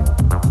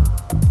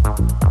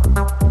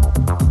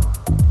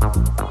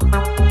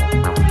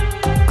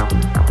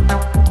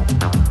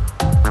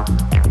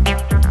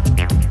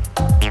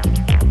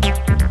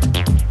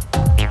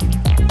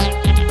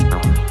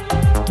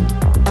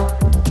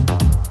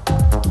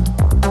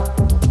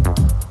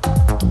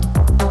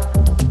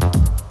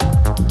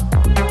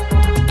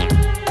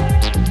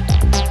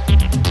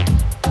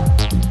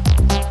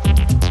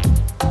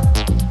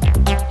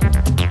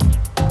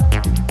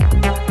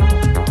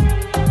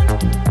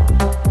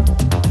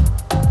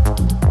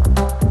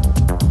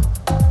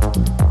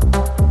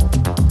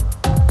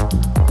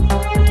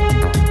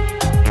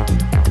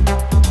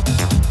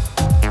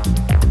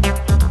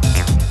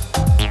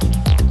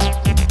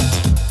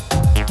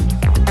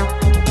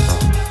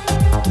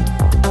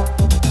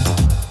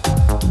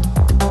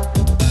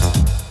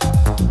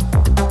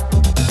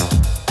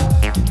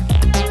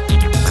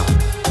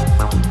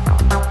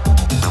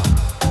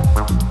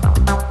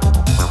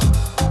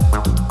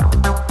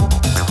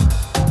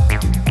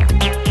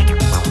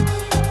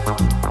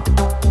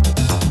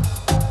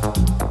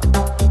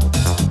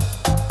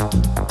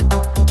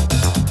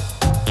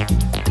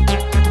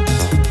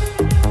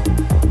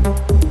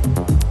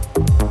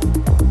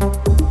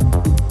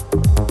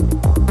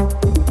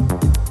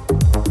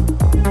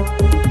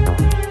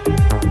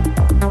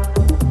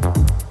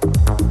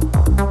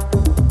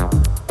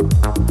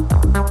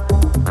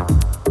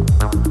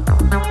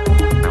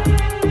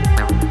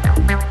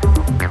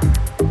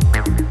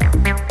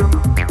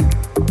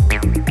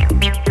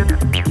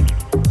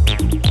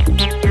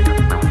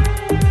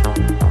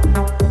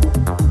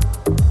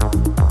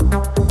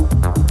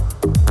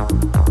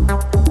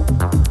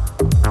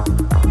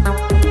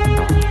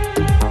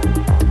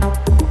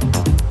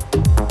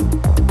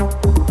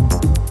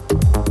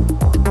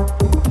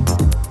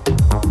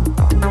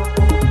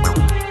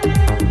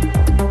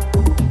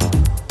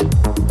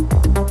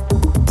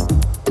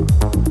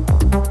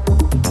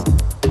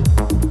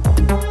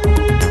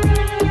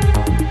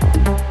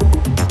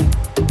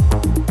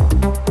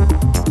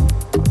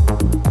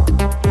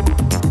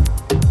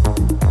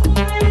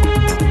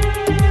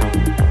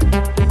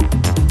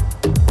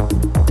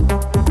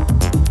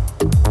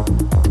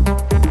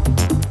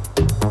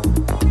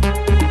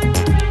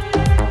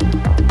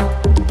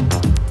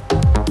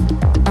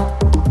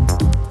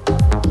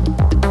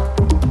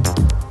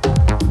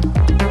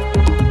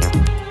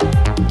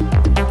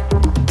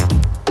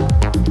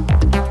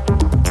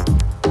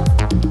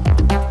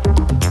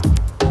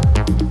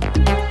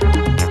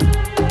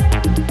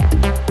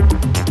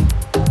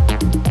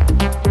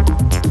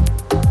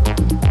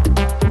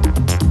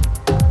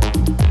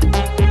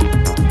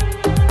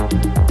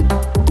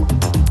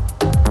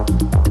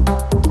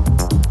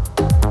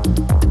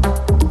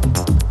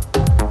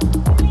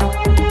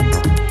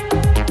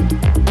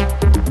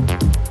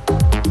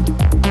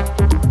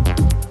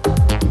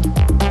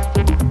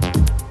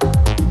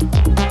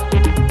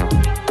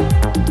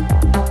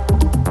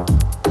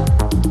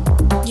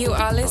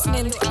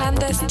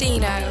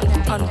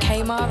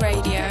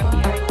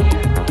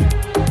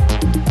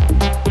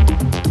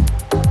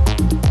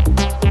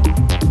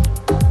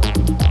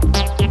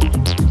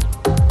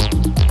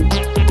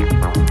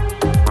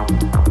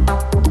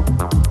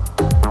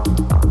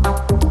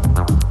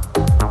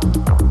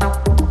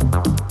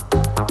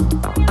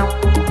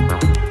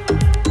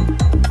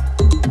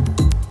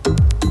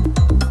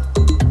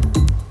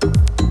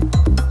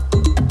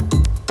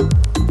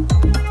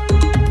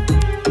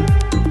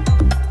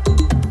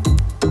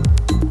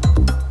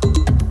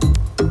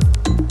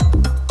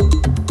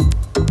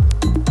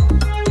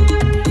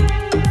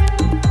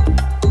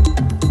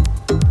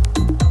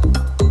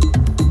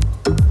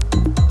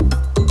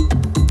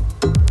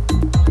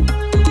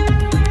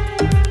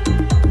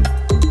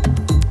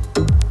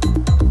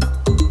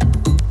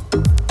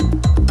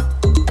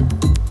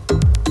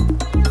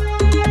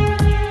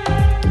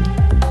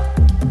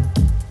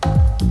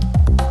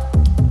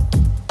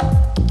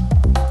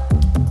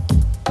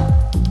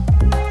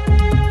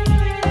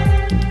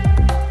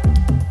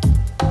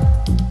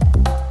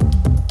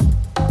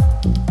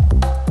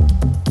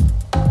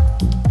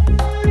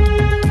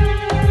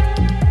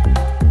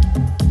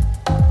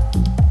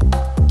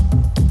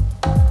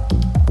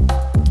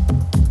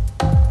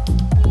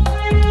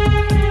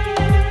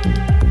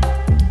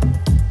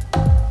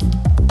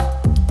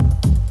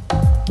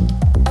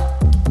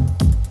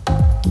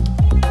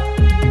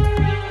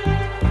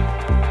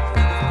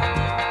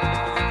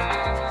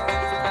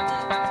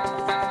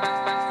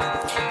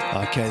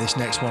 Okay, this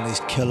next one is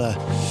killer.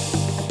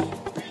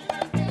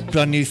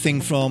 Brand new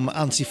thing from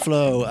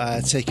Anti-Flow,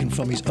 taken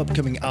from his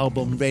upcoming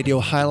album Radio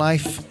High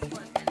Life.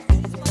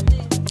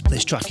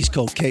 This track is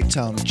called Cape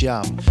Town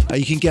Jam.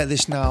 You can get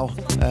this now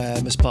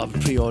as part of a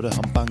pre-order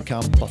on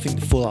Bandcamp. I think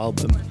the full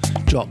album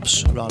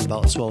drops around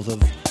about 12th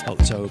of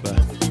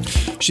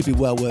October. Should be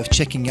well worth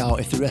checking out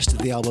if the rest of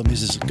the album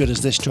is as good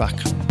as this track.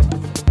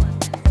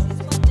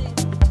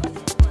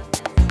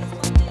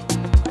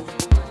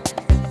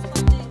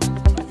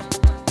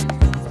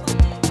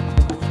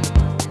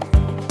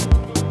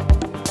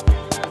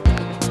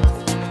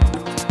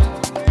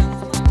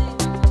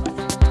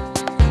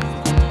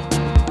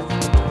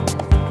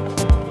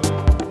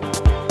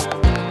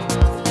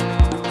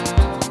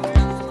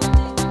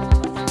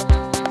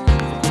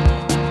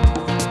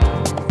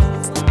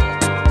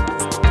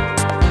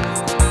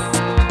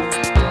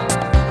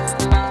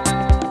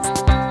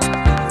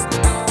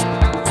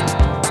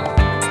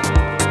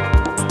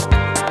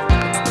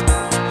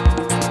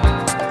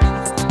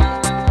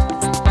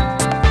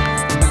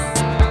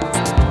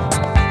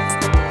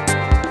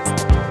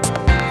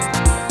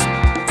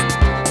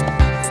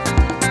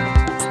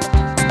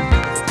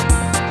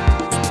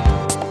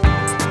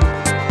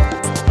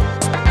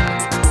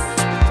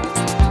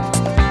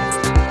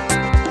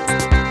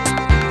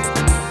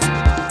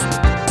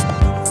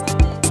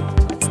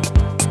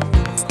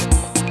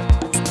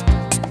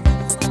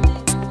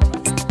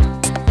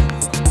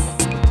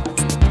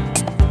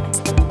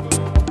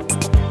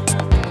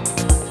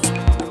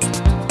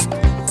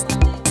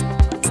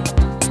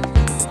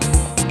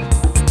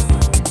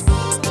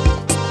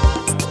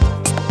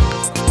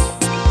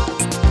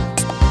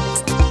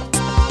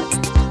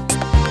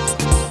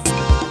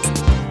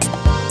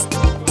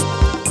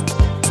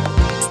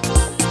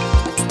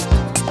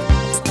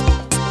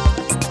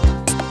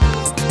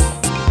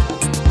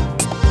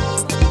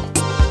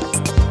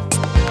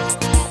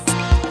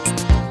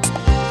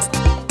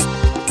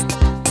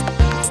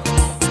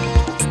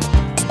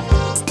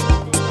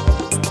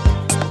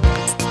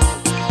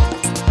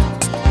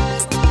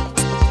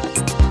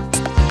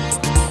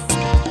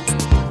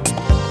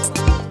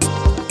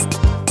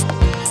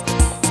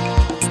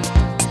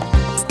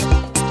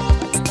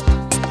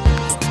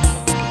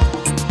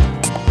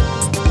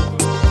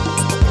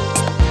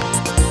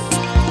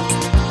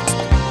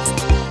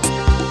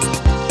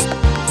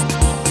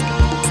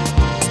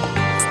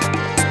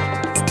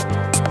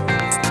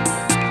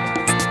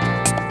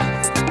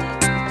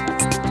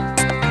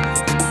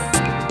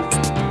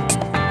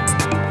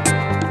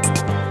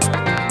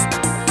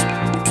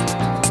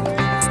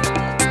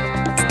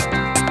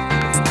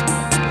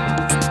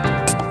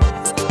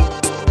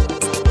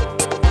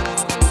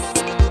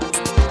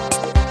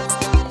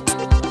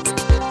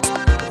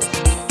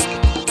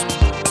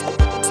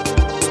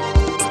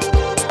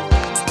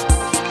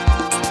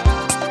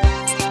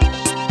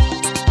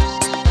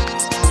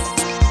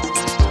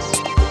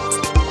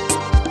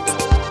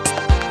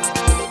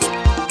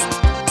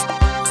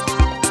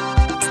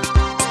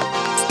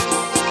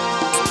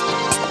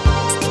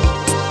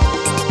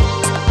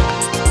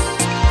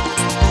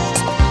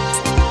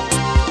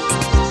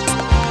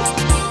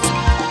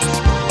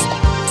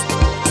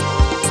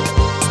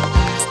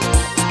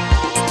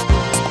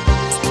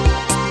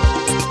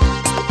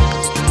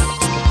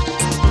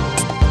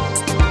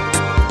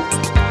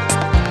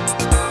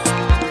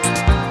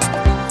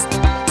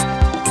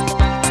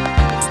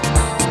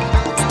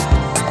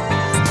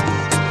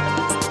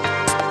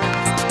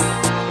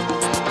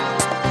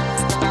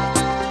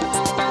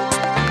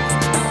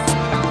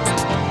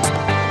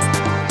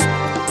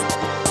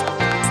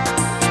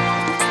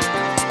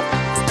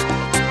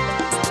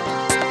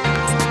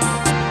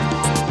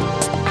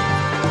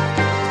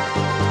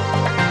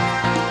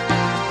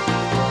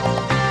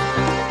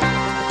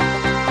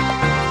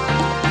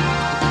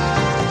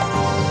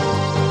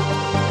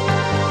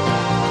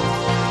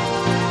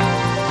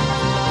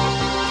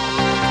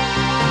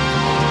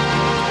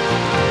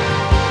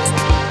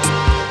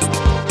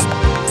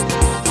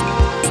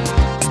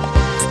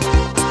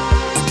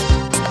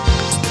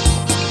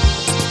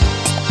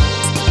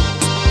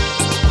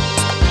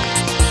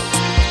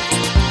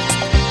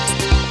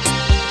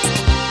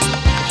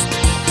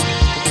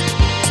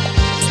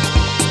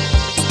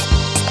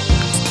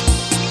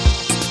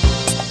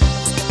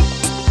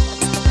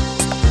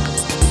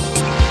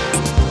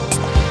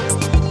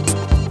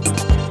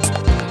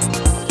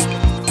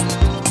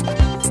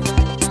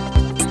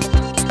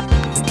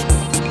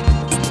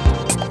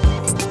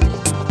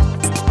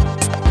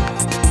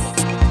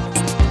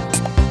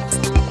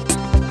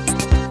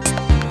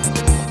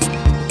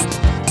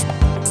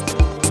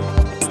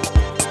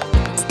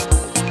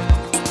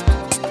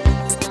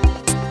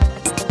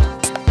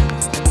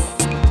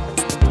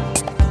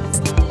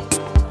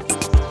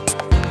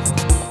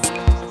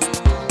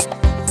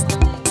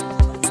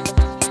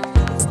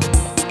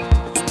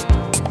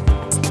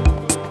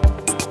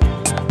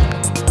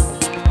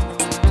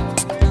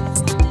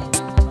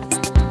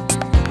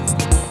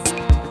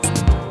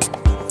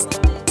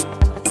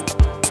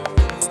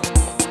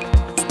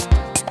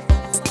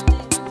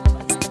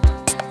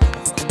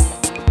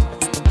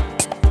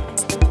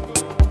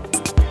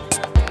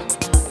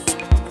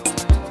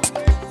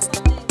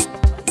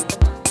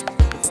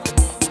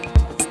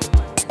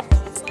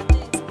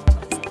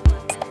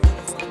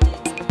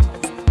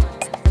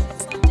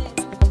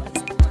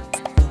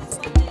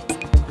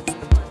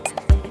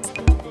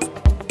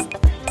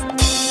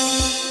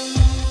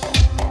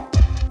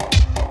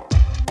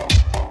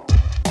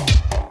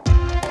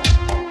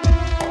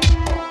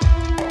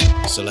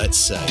 let's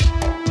say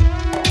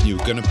you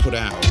were going to put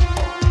out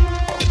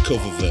a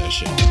cover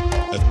version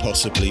of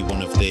possibly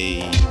one of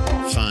the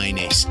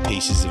finest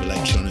pieces of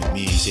electronic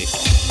music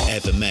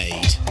ever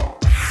made,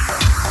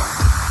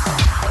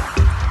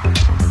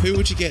 who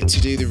would you get to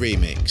do the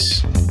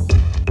remix?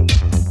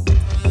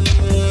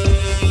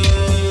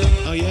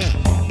 Oh yeah,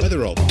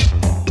 Weatherall.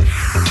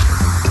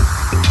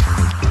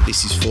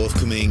 This is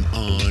forthcoming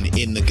on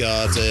In the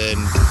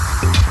Garden,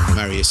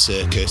 Marius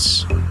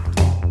Circus,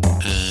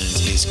 and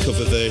his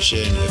cover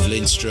version of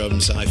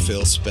Lindstrom's I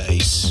Feel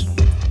Space.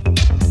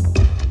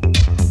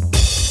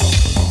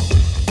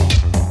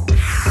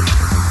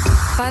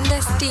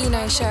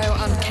 Clandestino show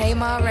on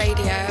Kmart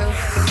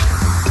Radio.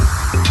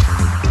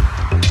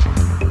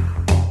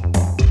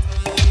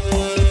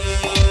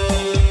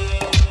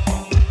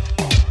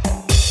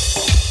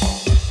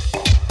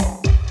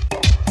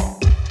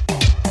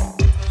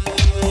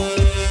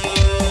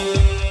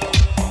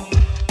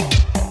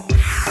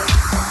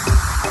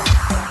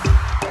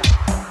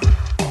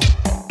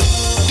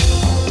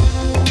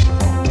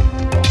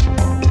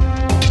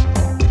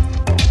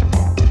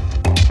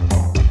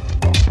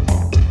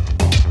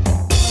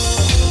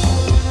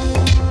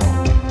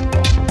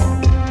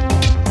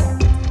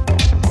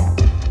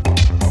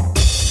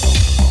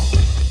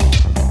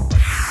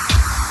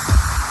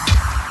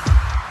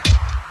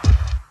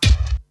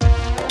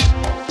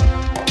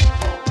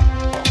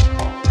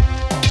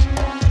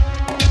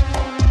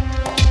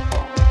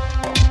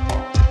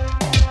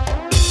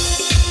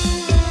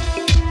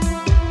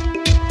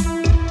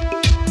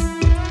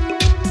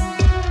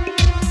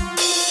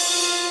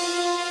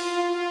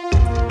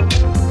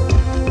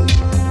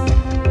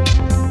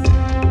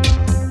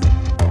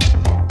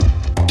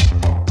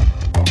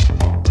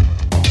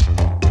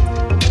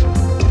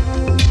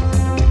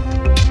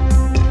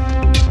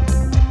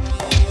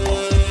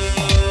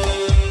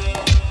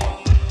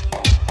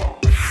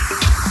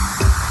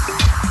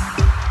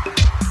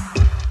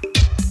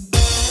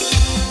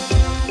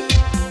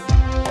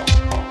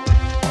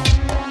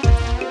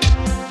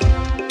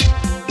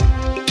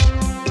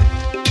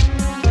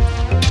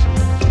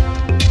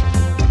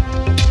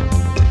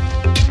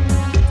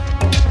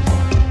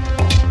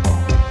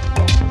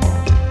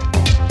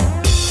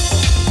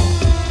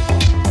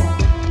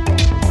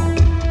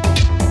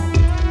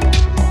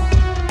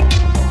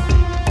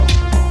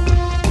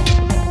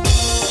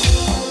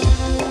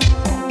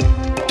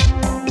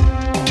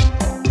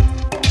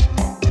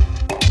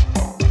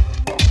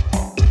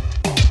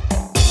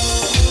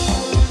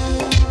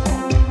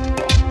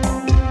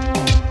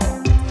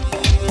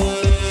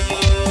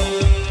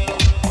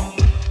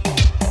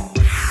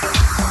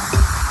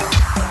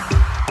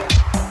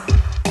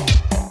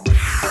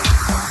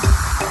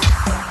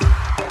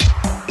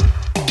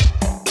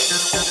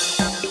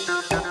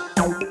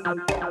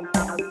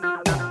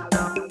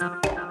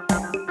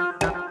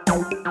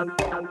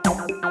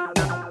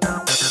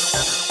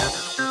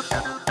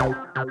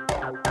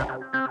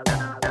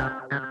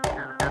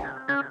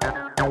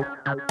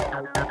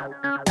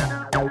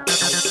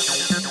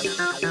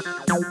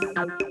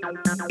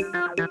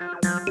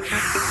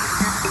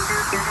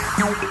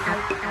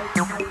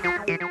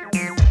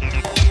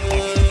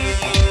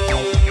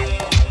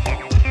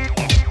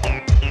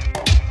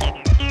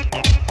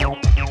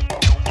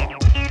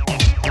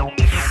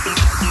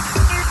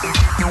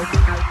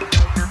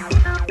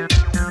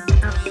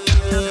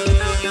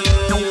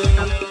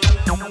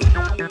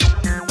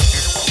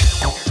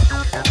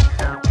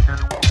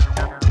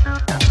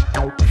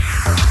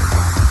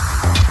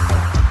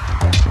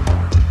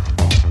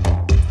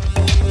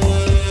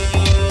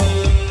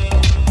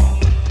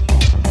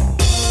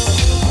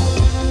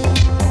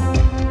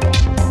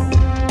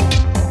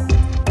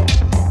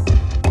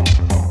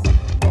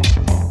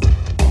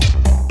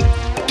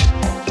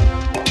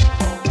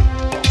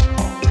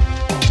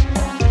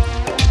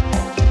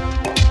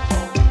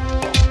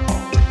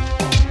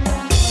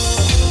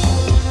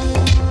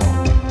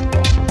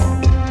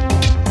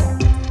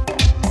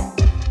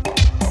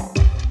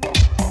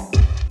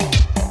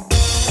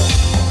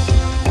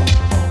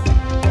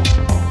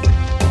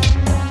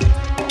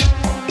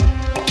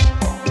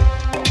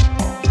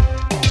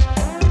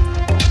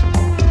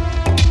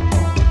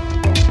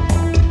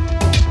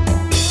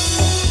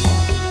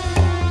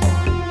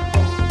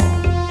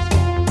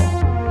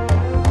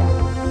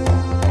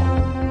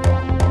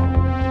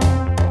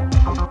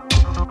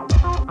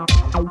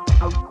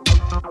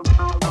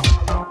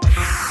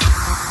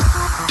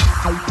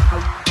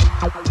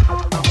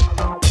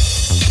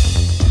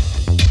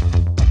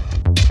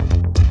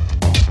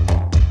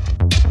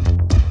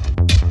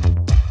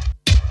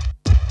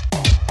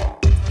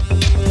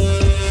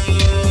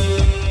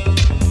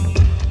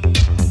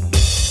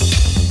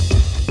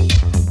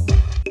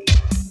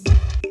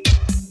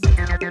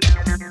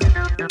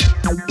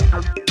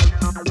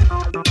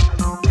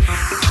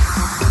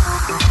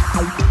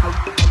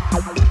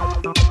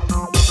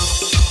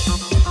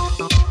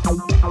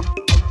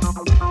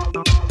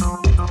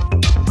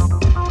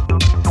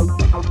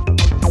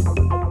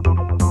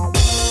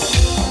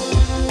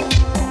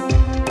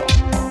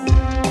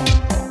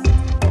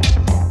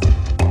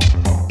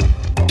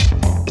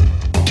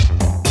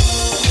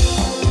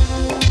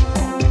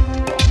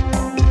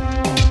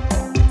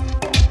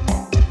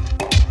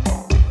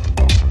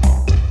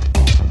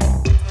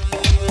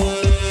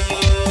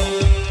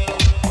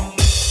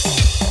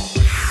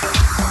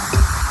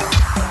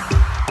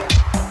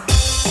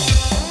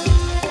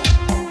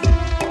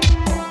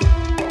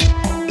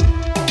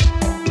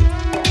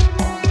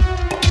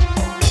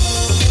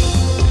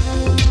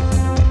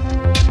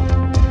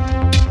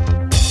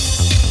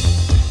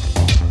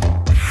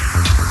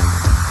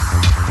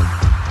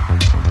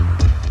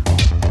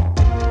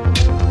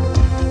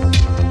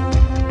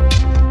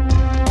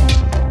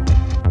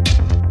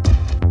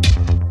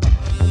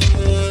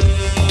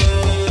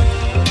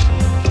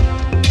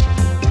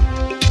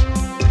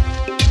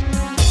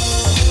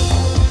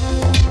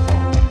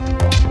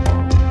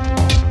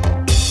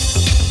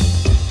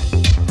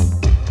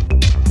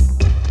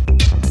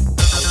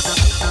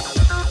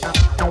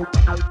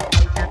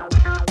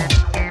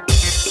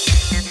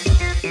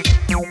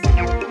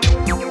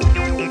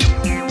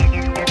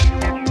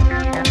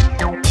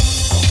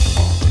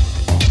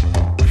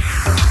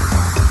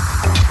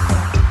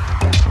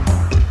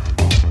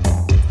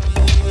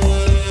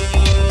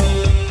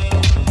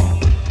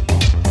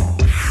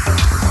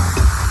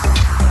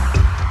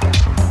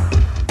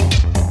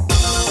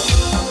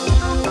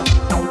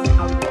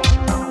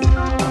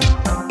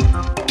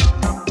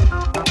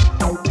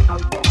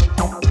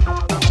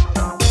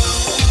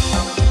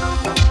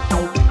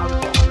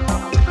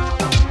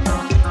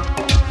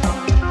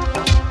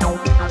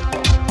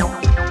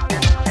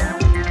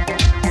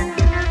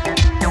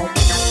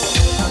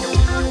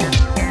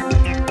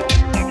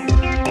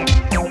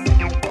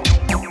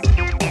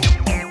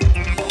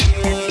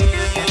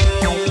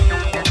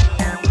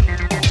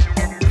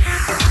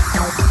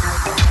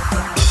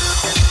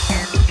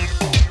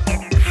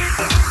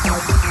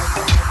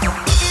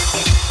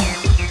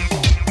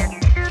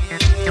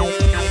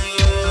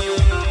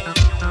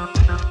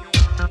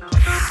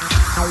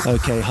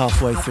 Okay,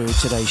 halfway through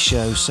today's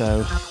show,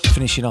 so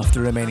finishing off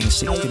the remaining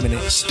 60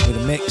 minutes with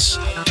a mix.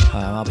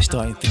 I'll be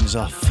starting things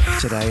off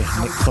today,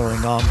 Nick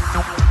following on,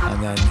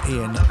 and then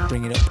Ian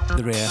bringing up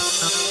the rear.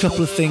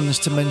 Couple of things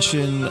to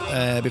mention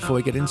before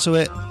we get into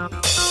it.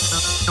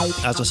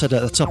 As I said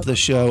at the top of the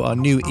show, our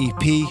new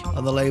EP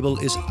on the label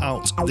is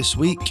out this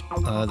week.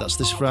 That's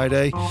this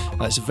Friday.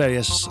 It's a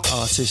various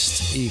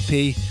artist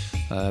EP.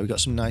 We've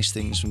got some nice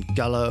things from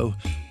Gallo,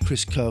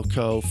 Chris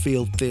Coco,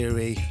 Field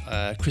Theory,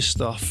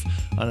 Christoph,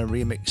 and a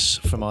remix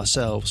from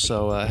ourselves.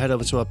 So head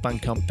over to our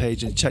Bandcamp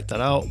page and check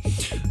that out.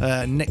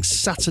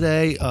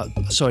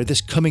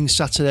 This coming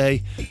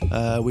Saturday,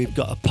 we've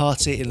got a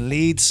party in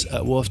Leeds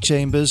at Wharf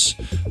Chambers,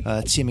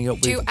 teaming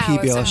up with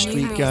PBR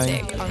Street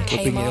Gang.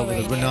 We're bringing over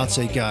the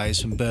Renate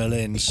guys from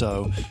Berlin,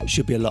 so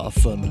should be a lot of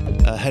fun.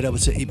 Head over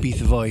to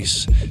Ibiza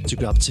Voice to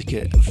grab a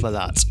ticket for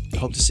that.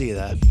 Hope to see you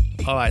there.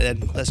 All right then,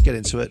 let's get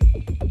into it.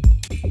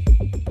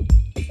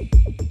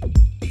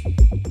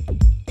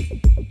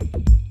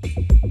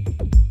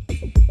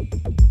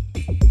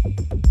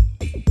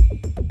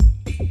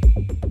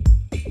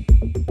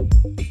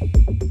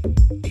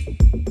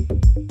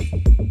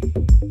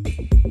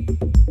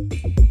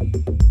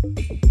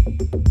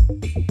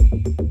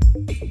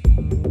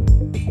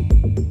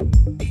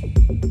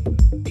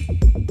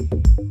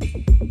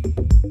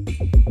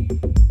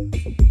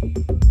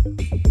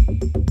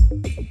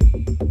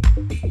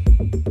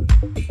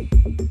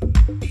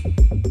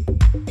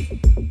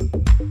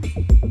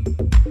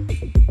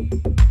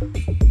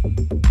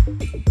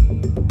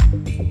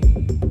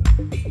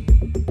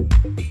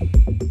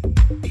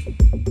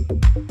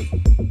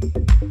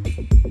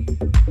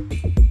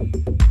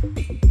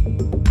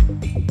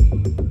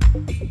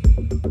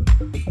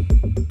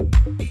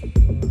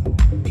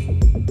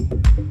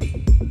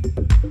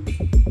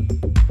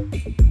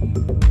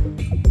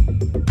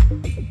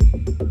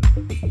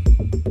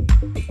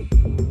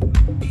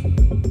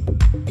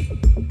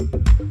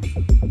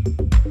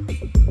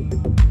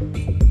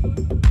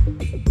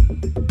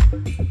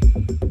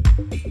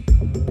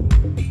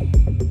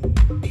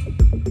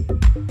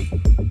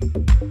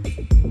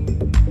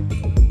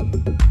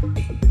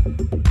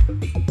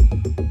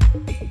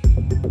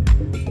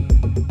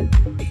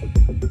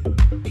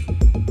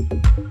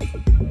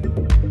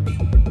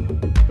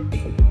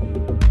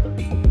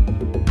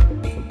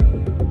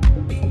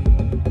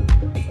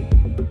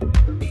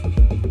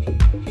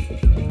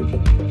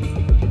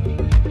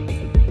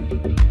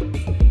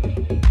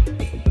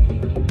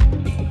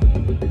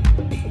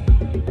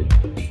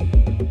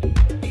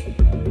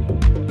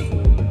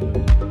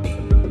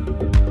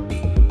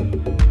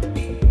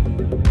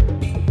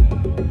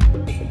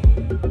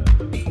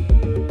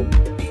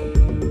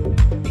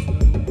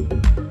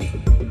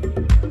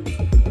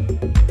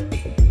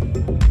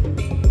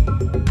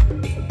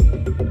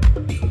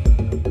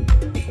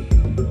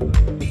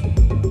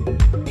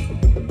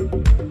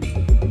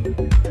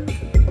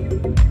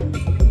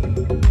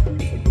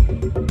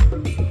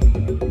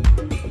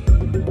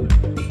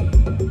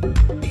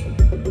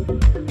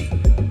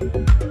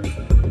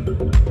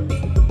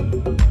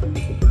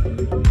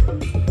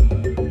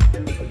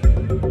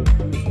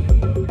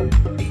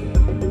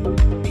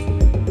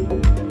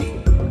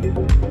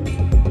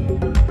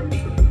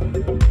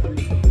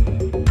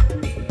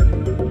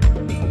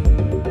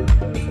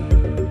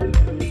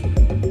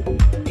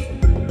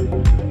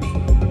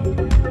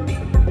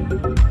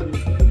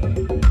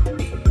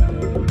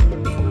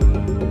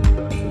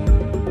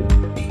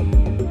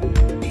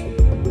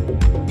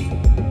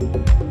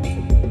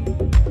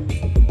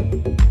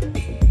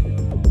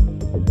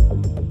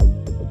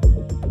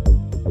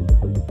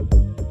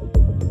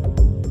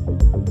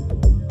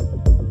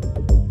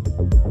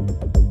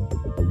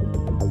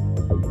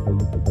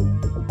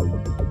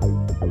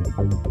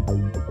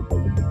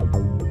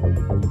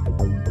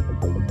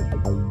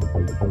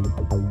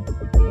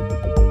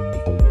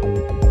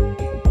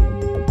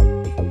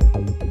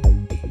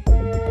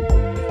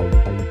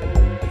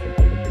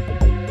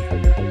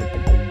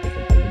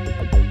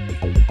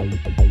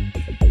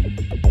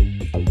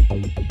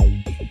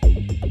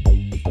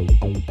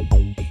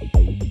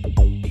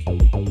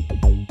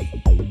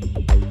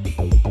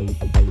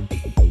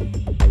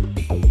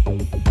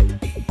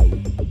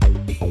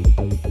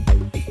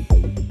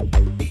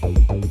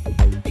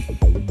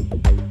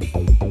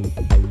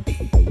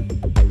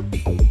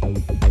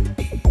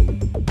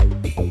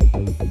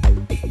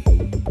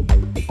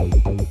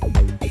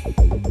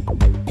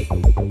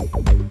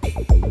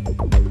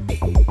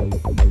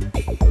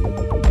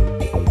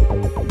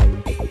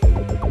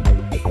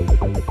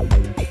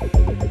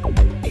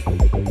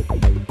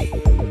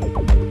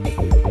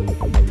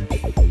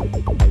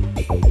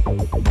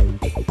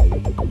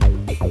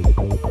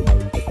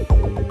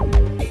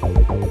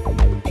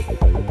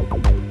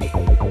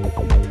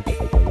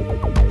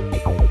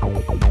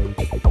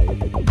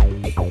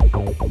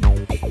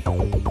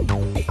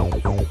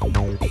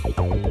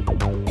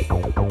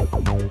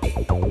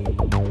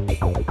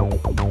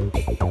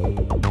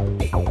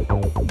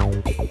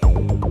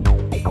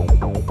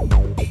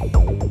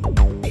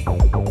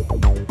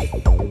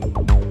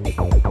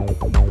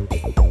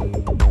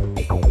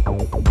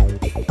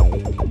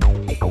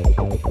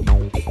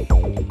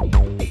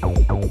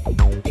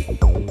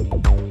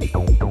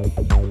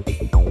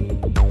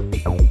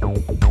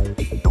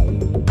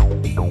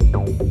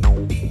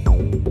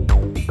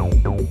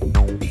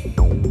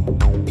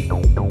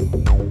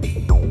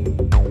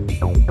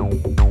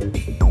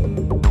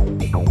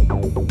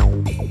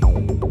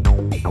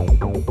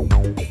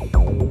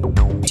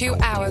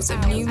 hours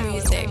of new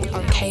music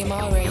on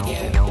KMR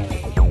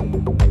Radio.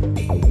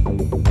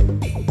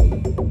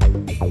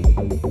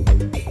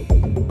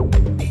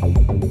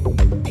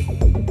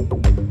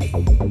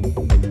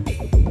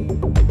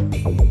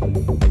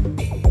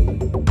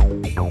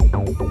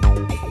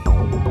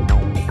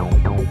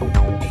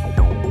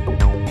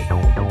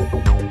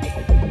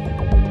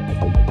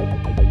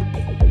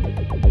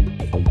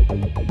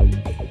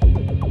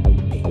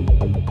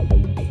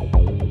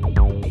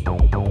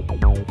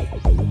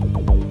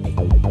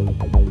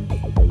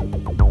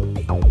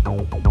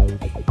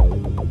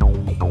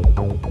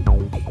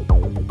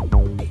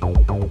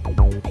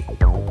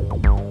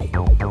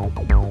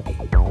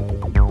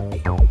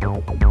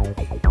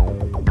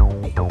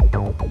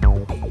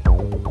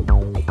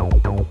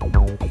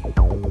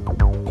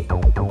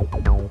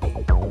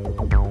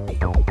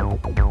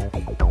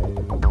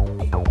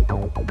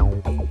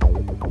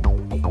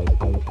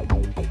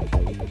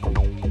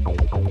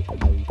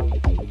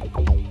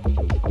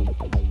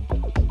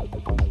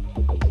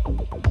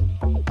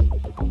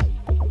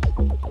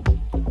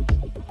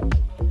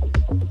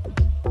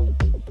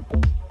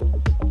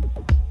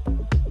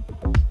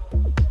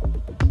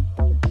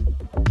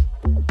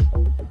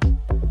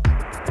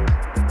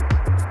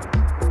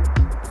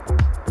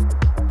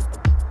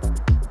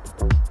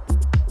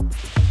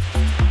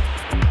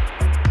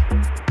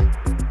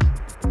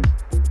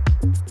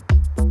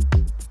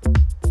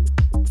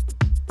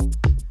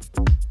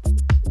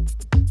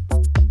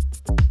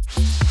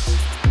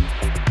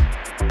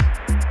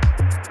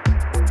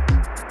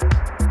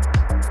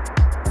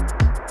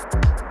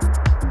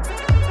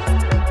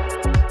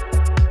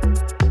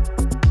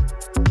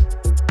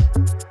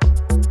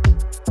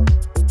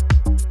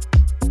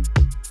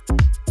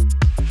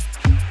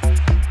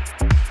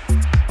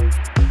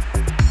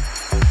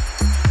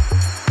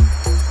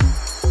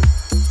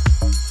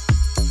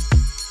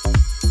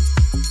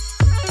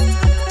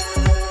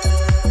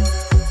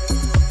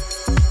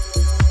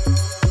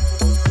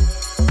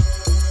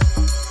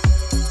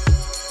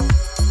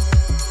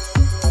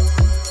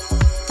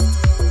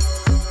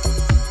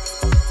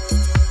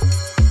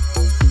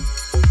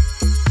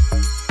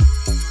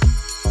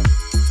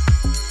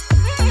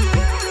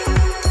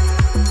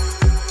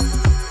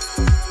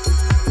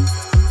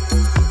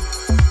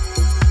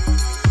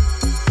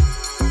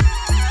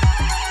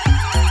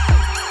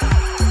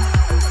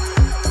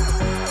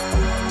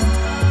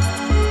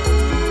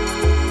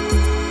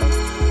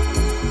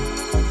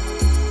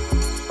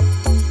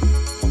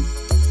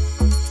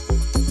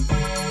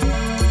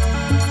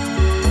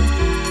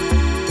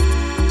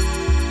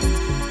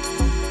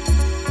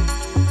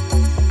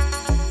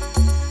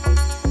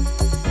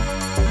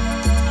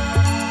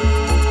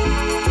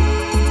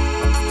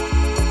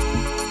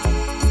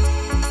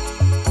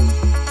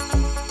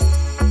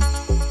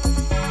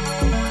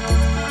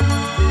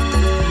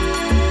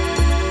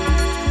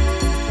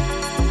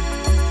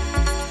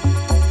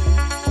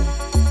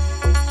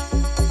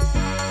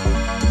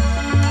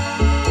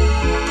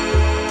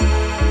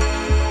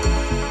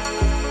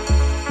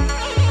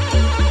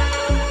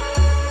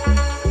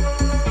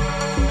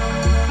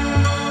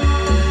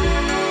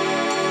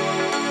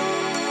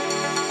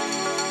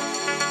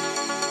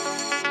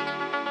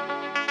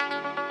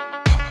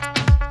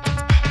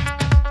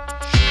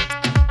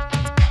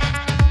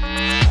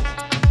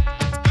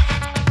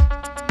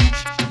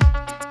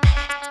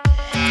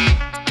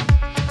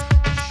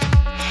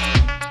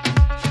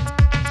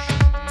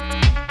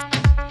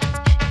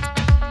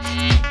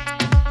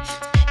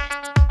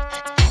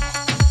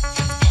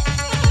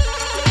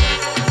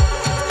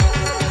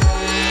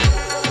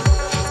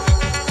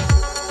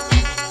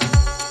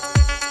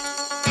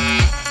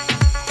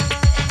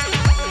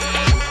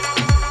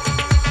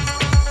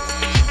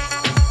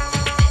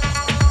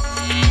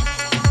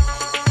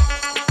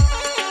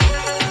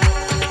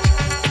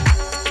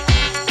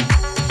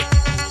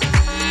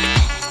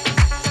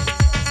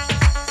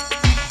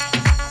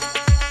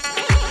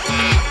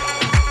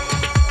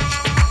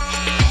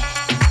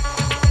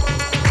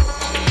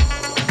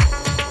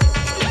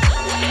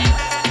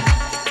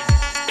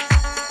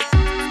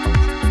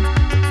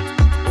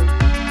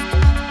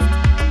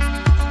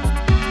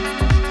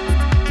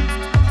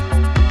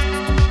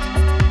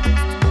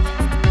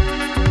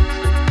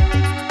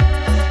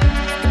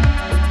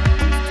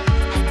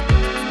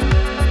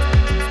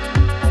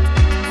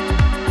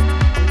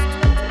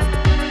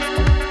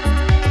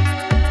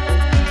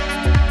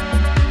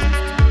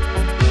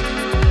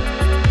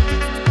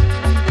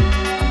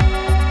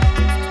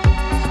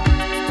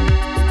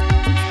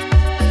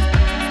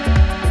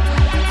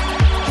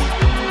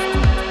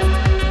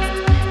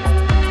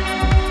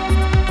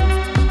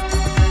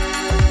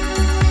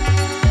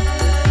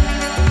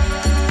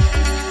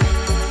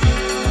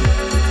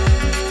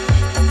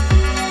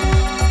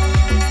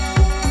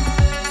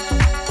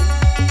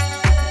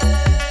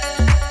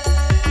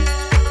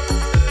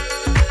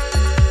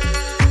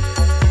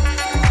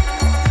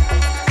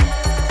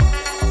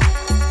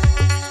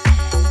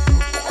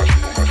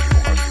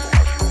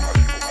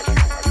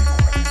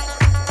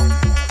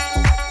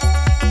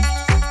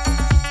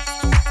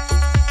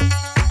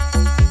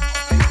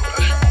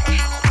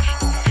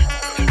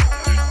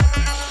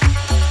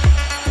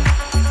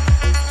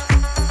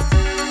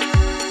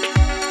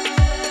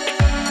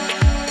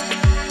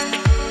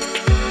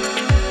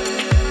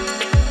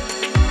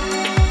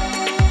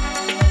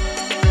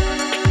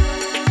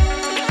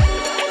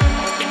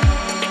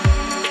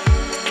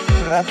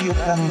 Radio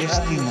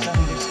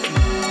Clandestina.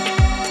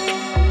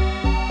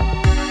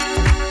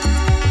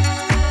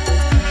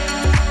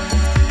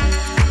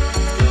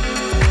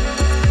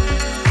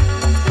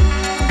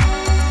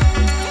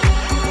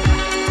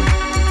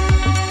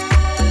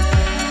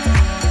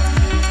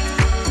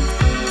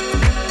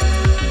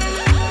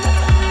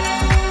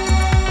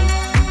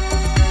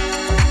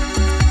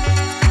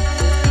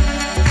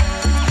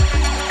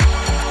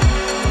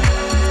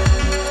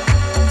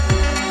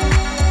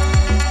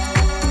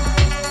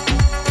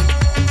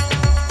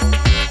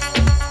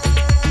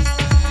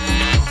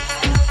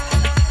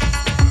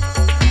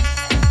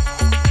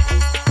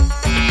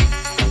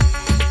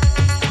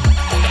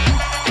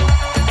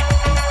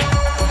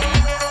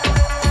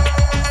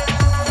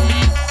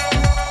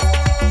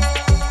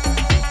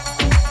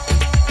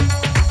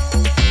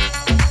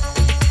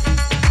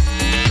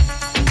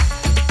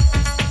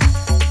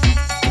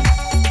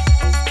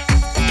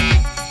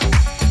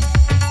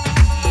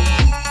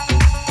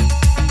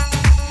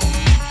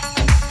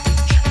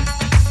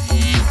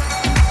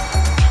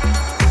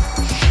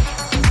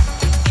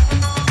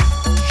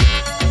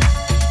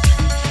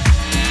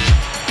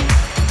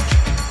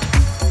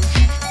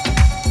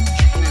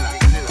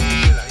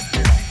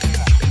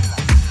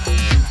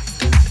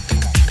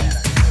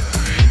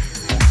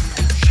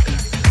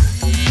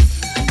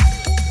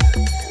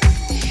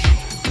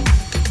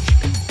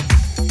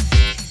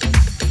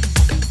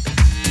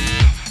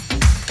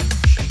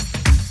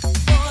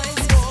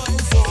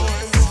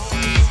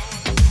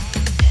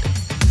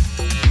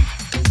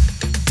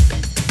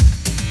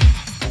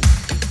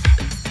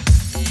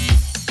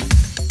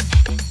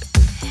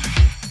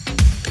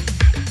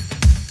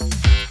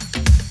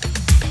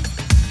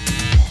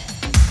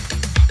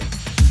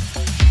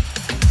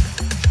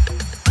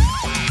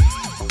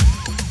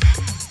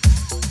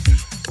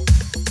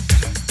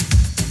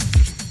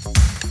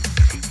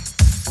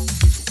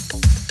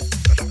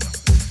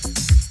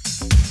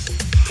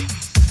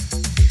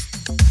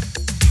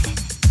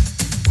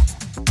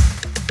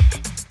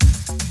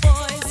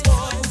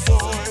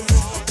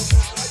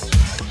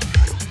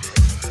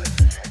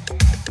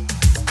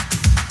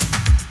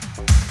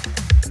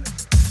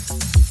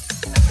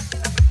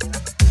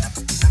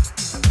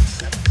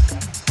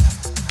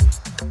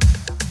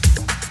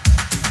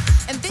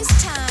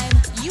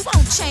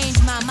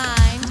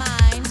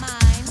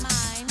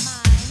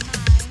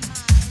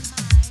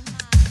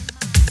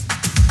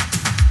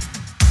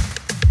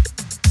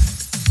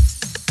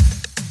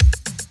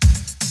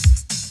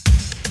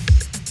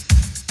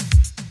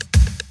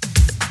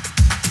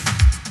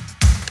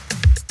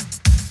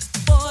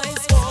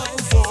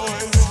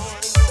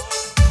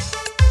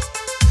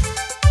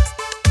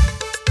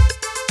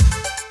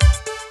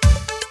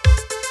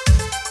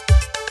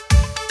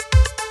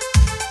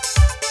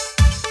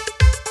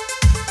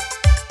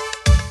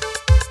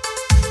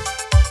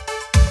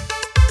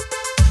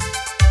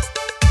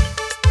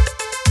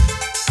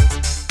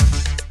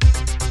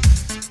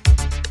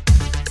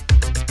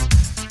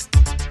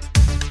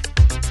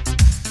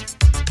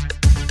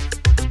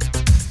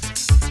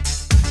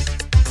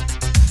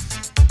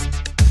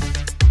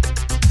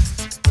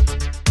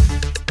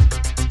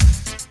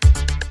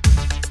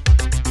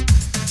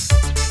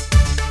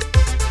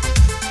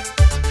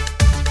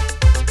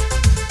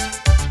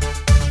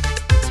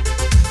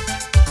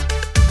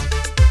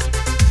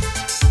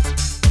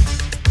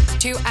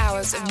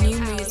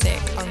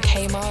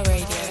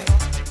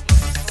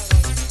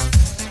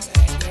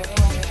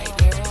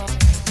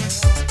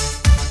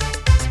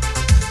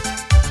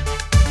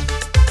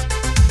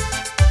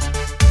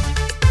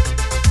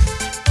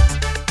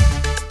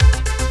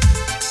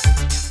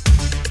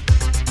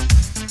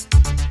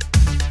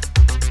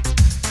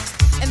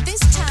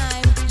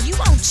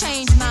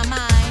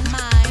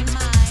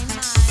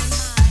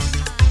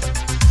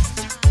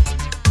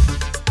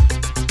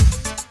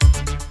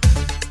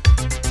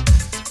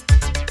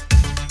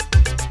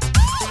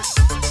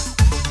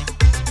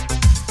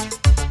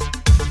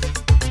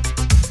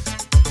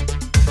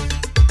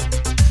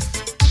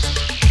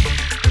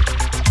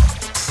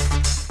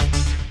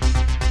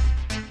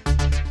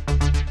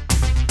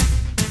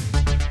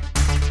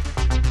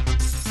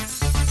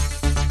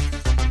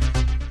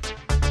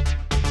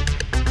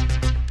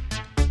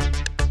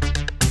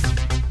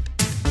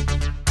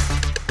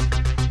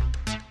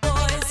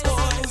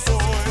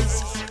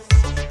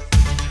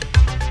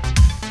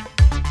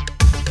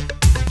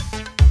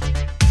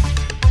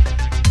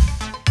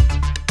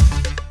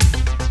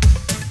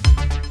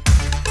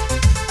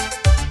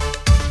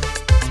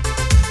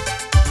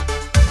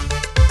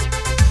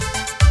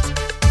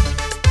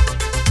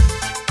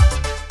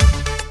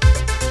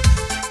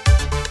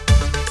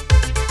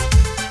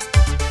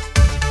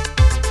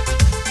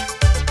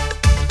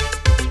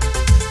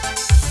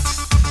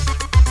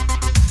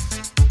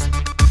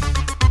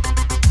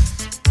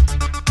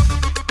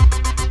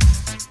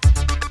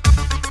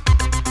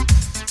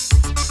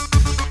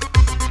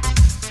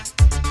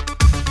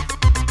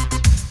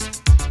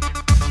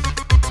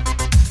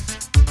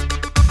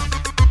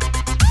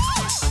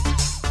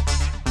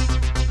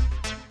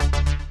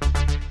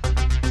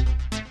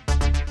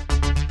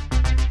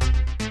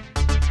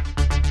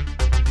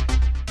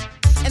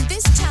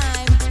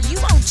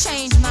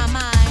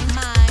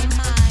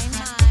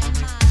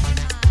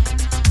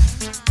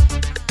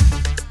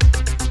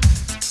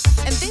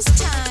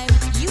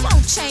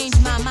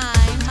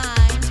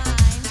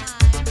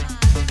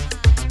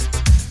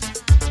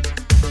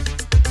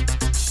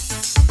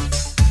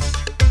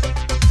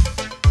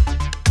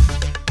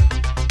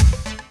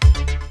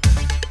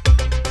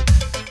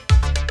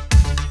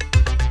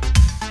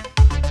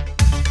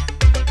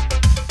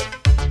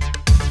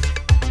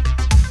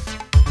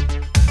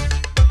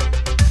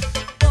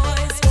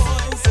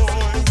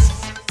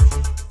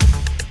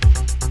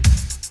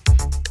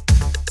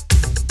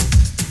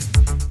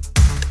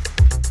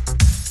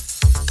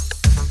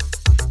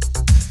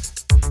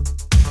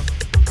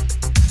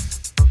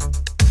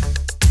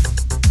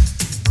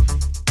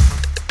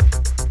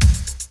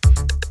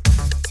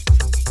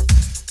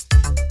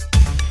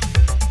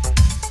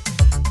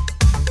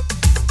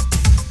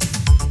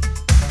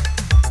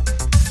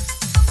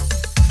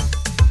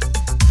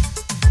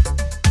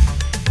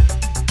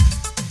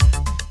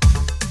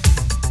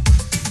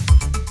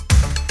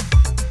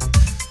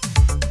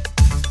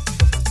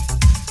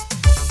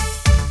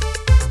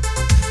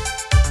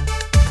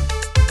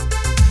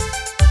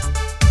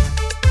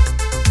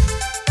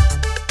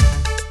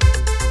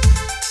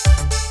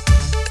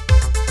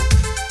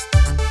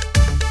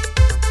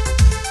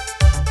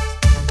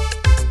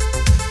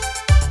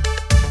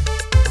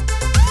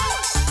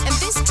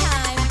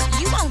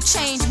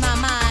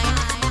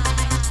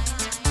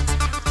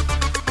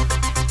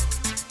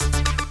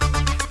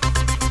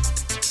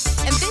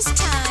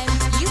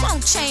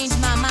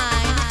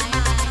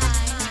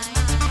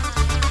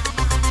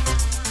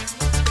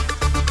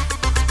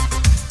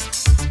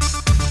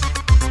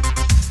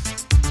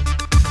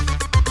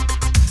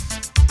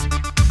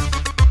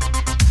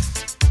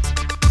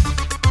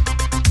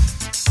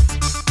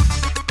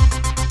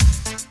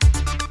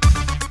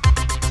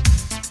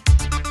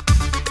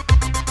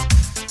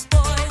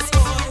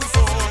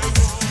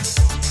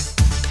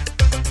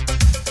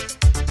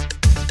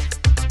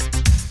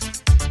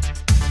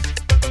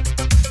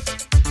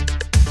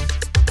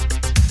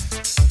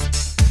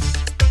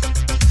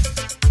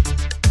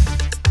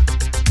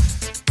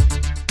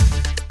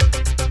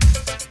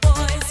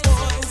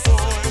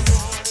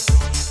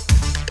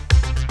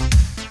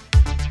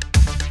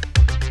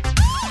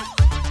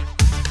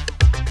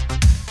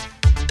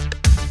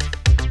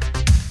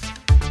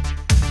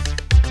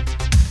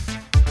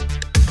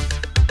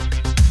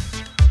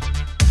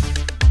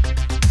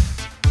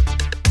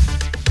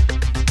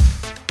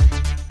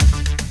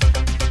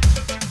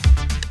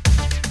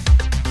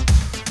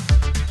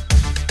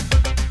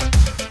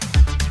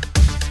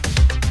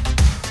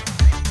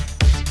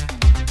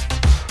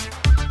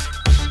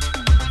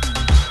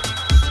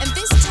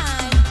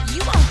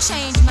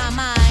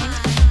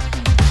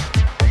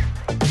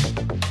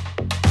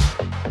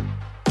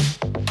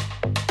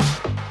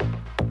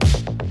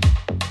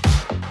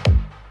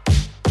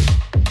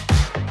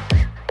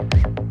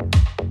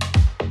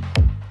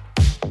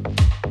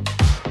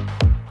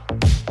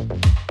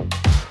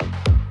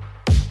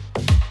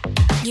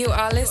 You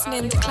are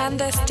listening to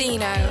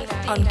Clandestino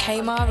on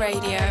Kmart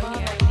Radio.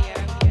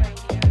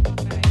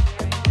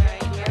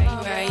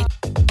 Right.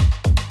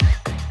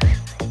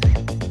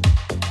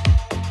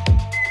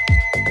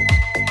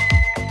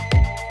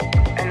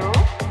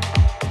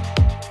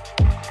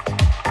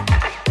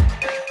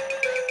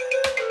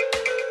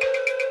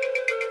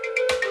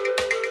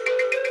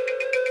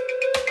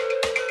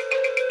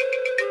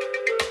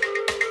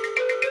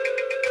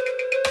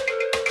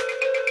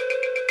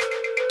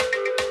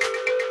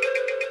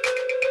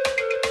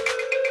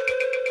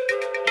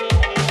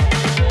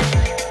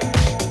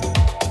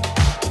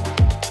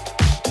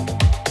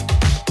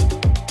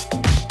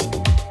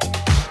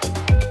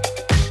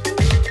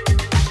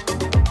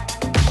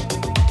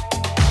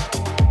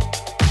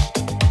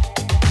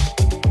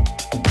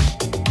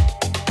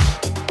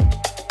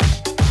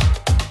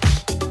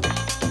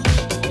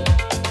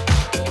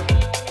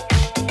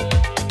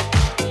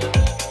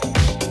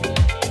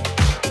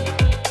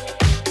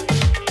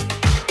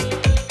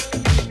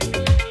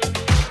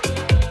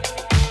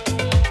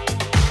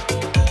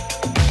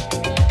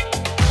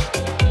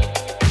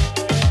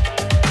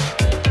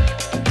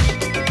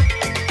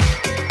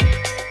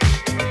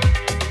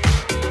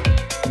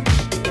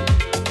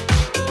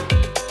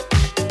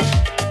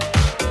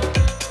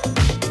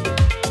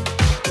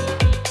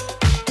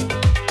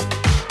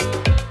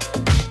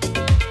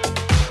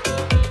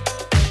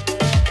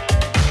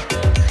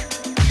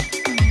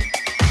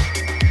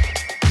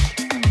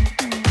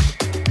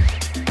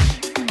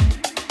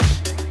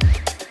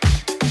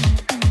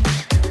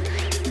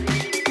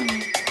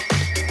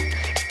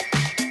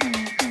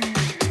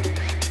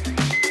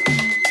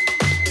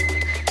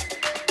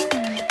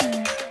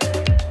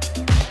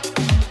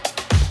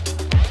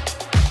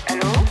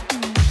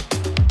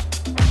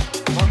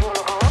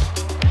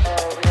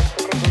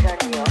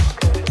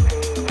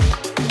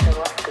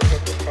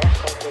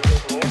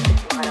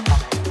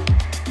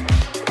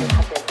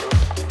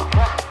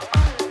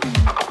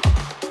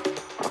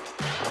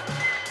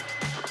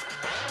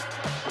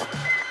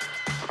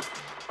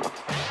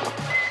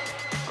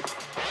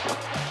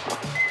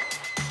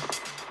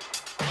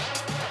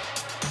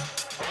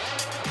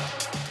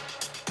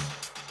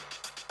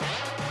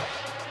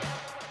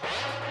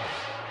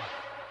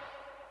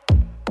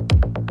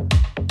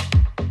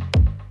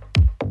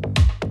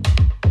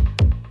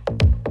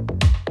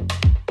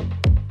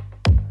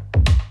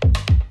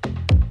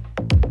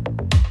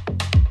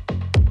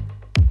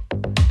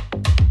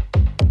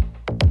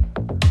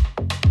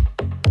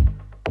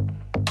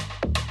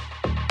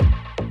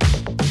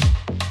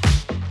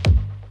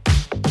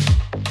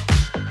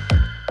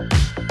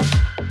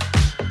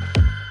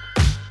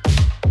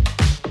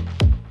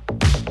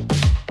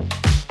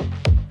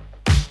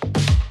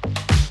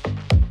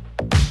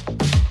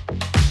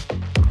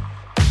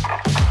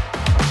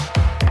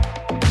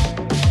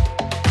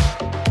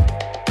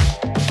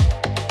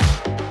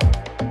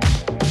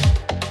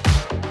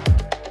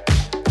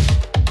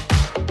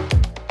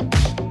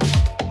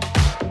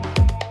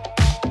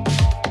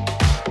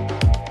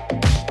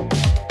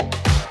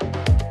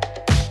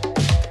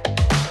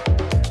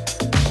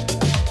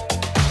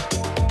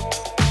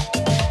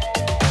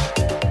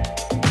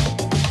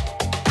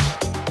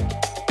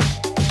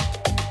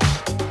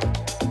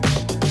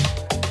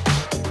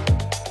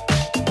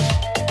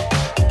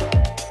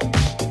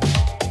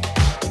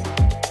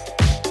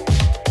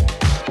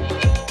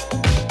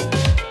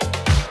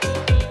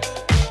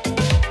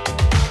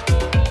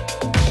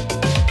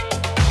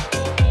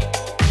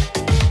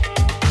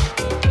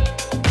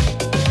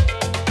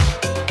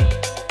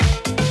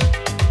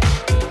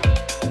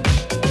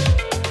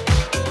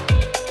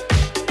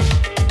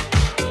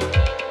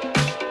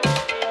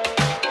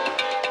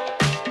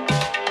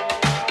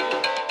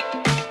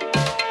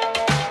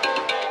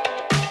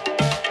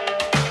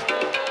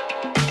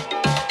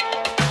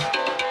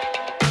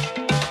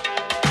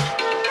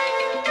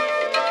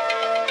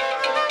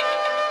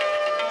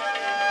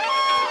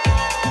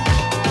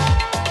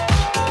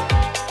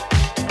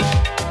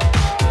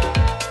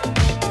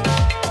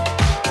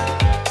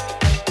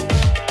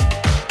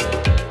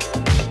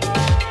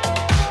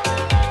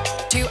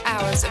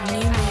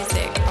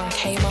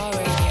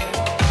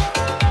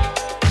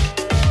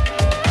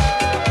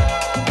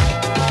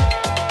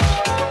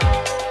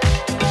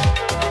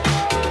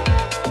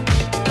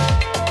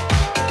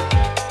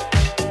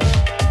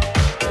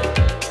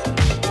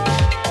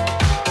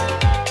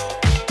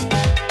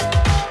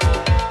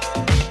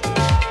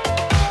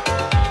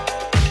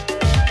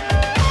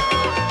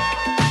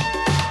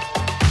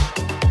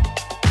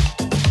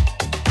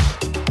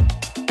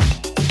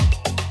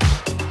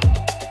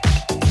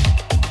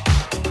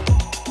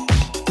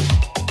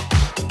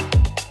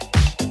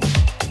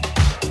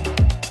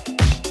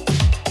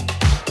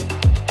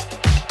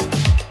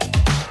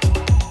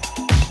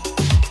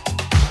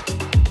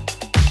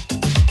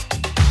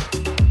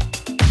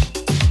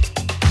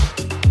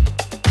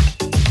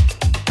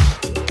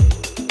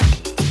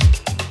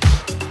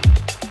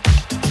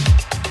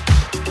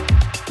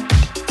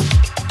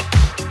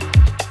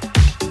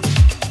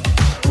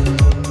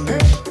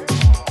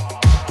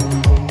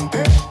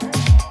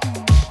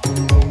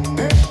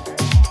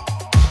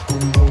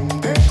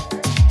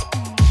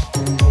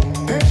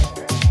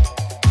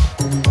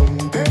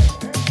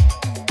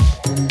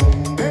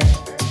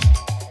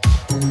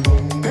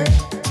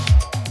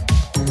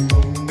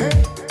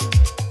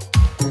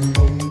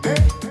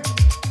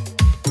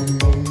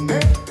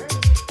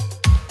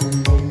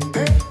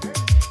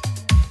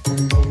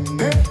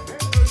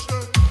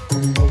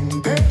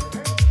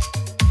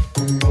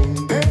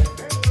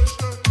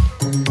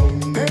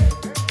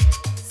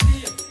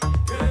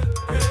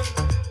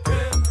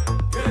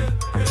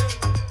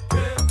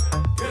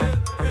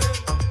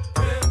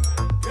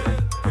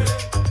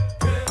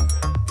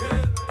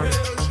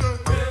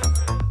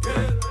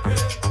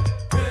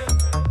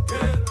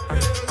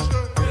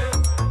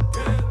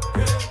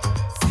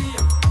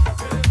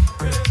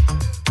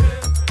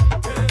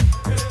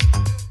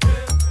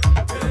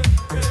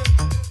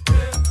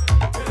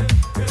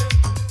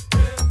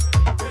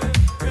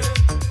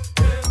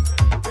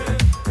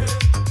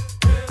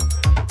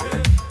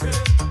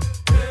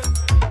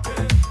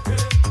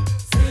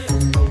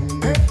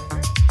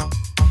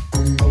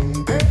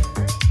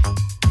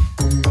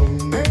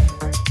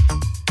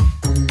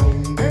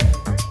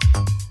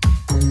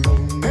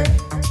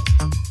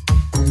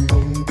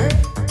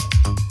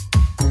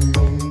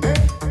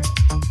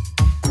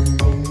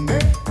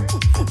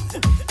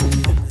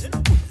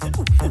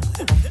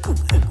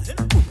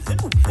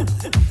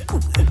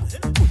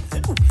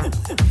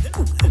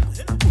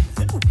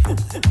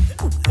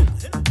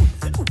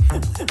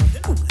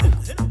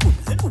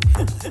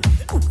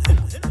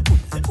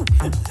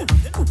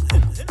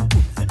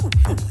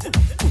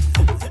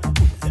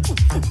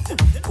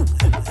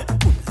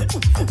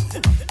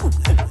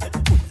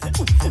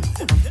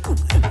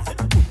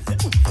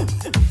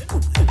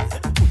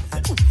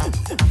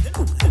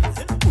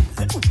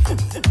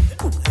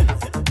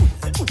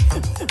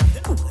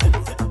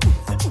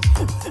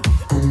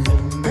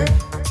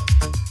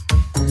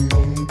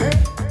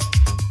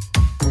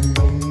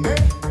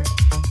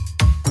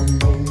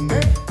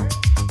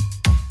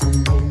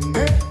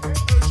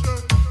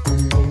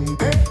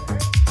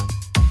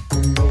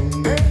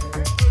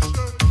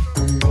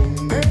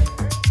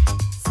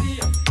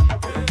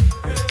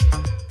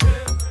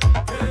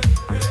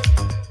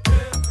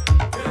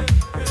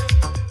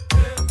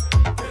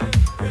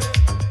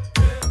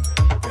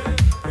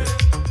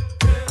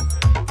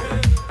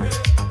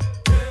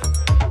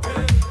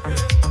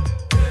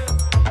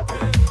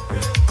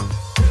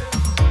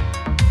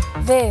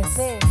 This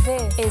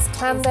is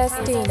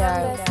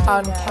Clandestino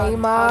on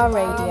Kmart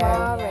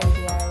Radio.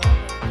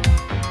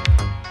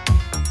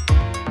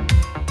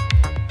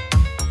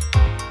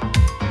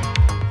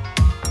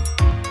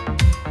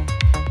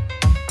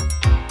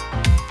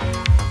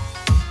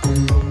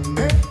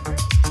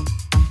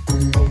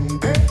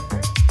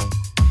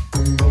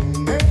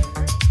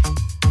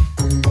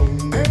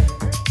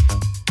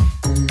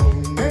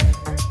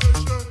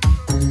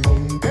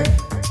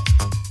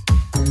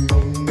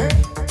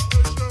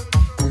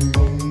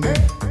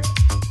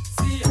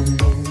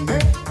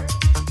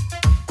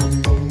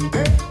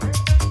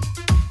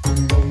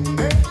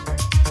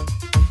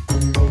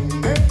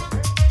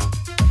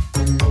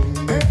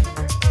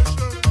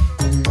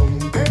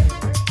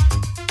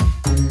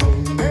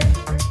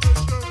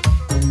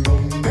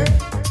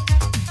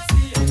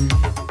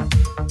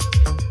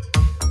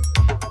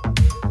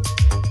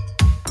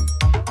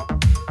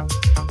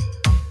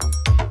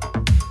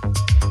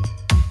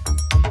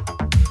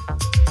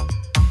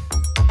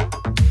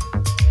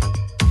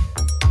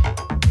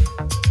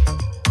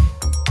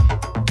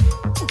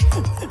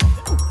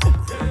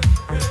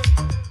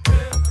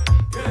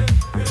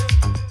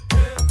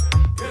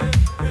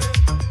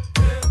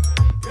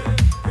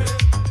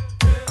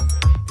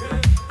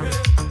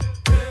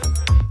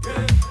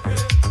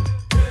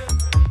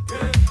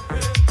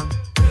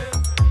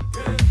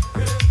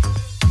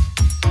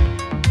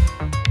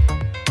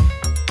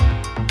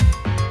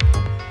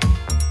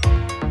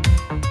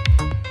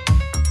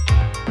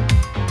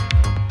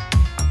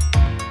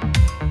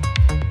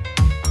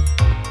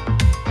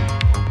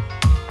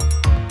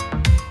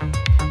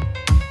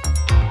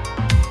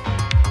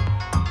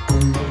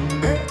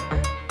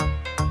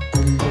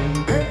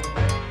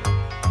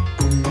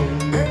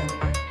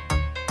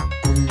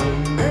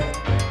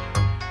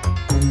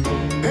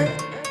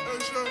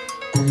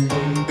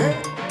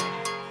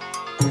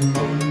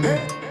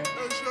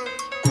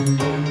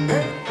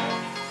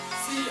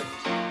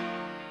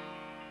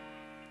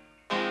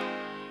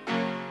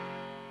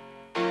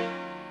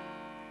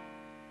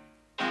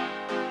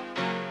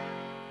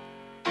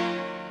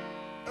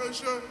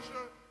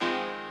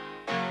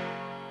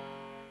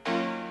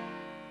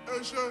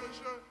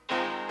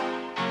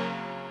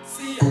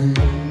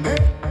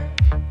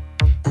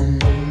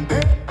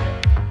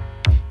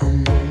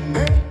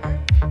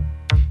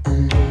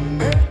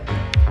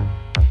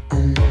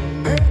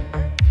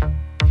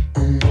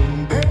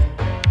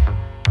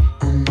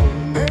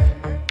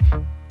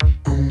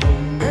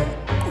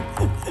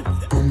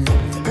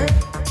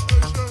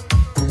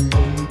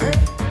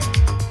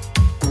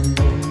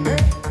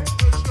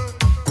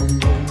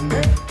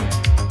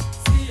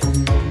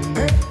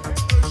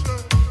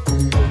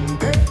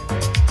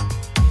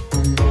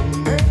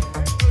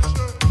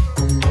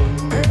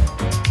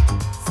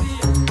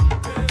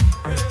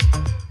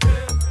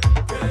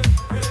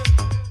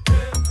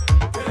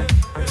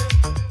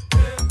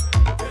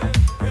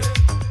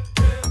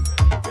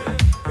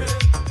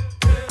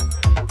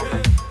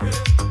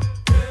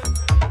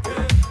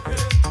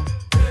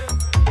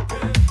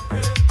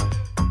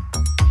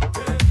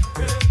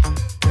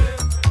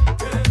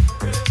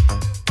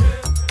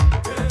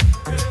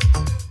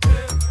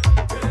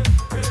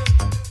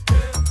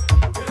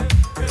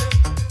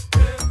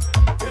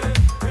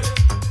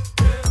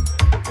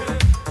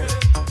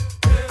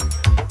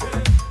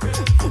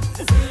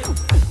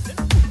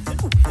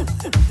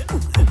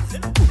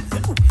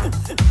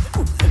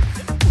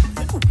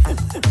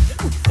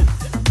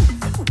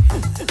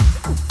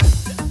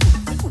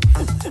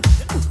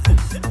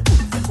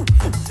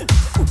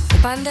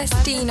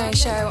 Clandestino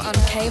show on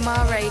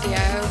Kmart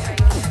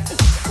Radio.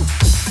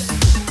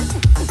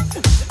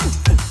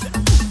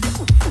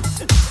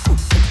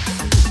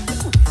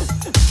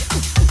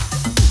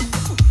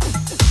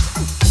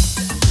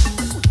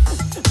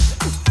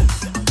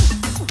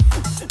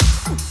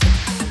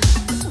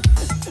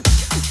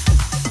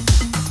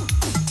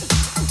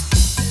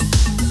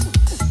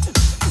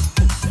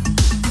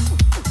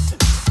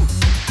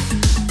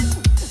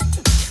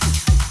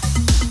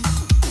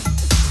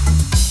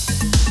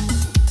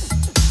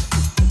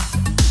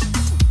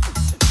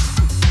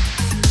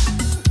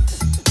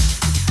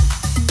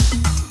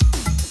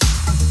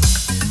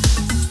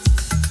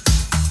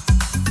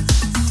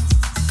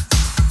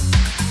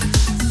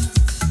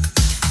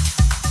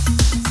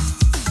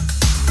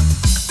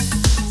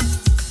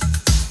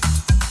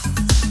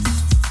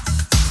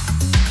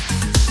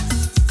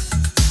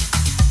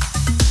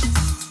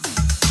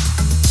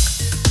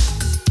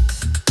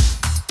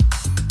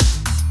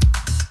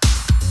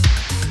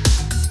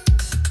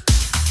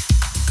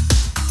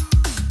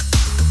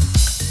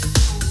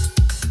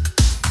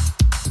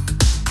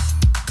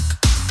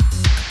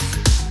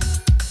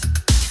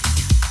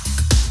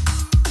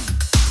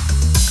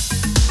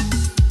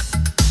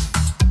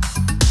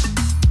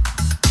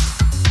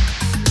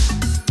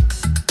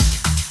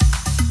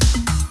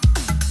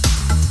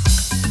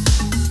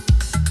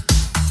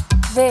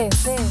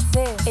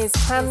 This is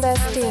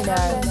Clandestino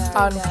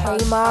on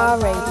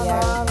Kmart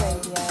Radio.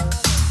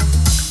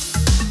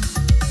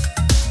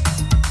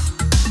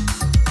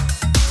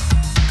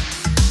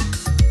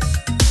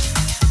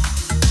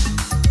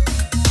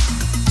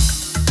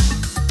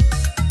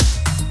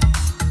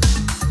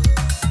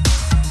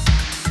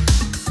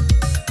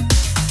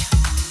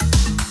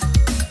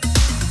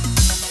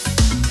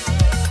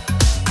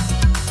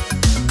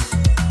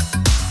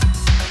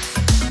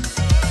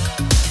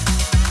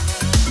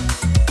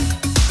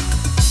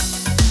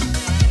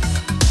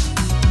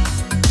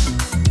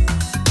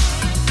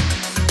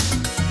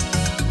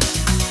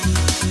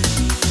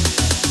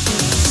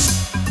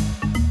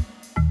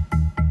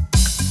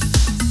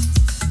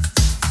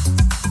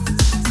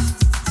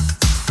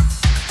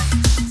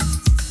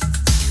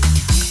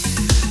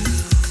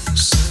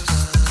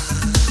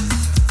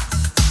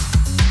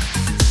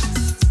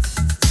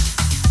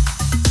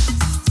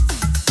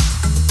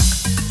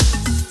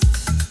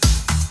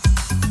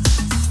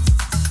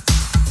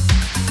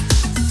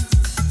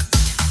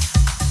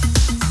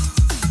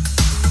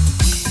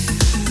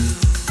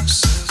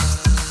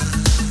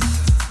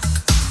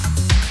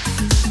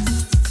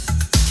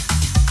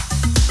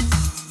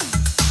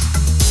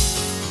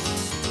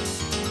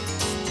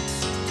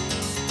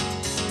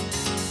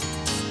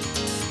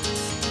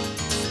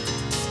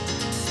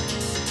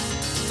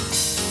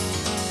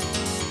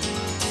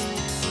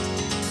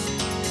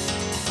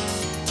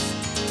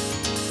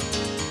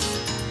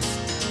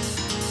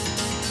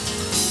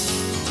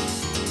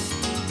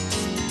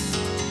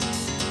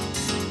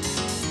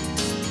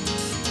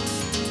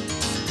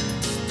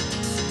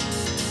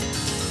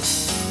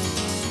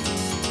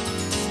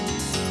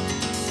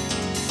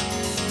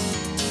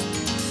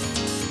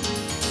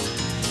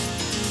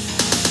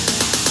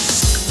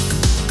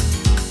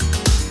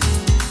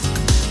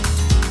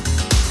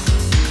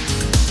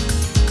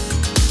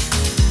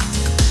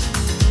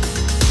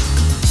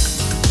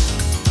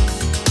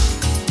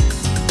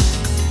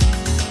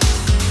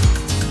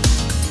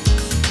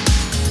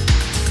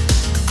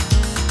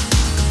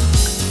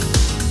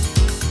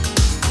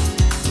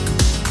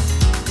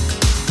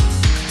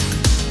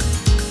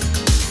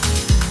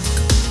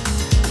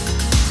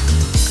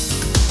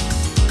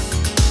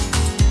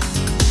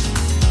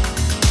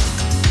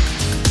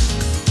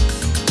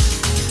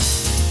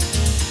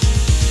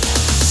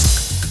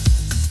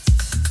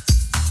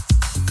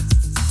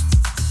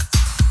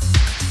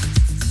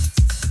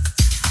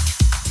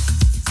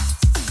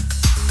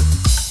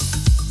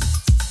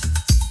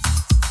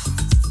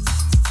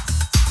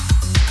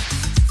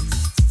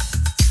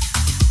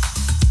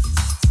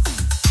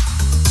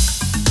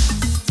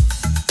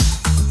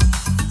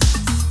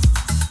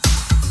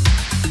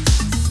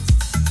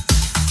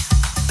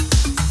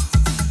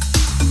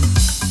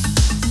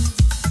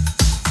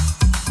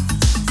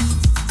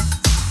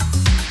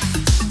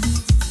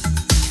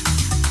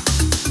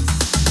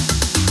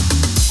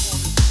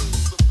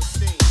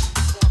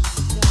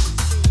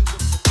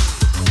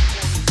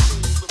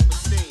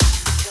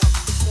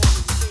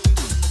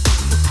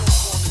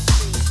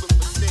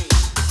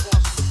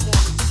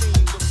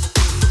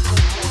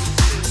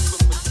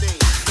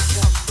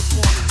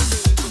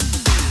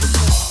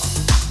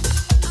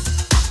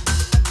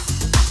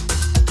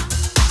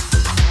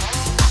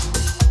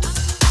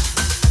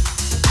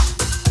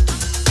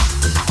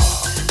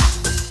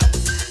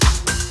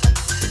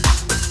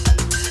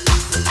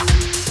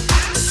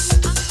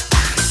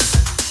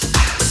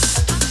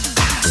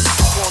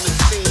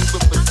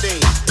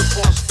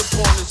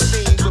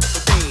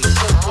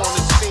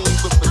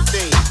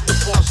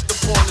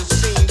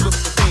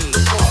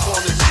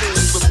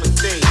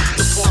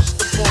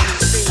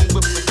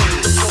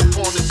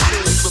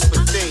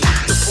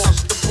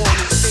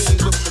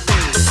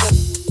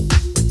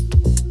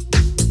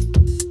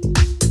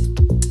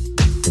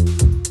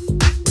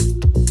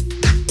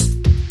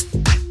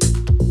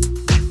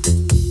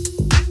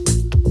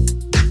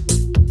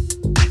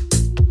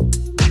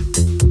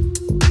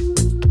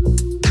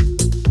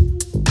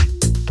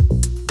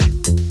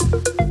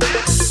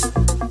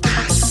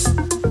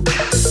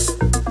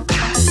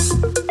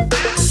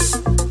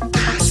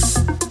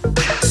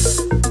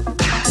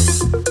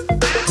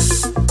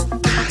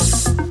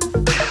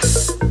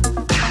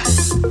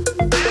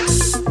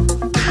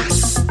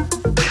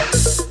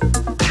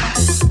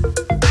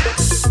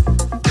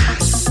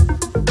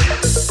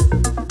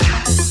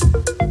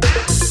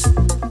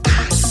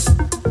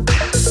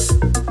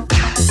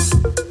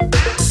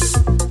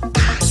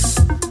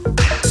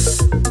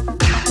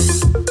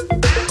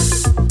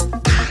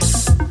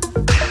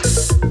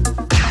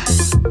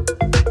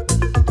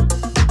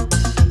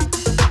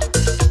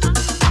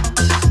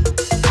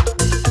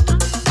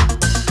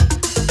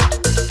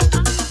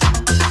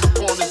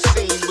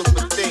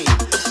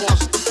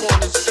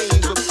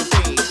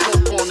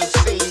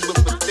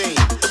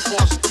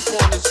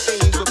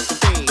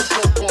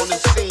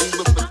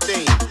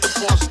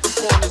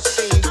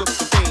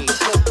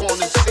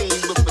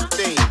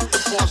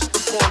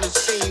 upon the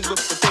scene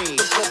with the theme.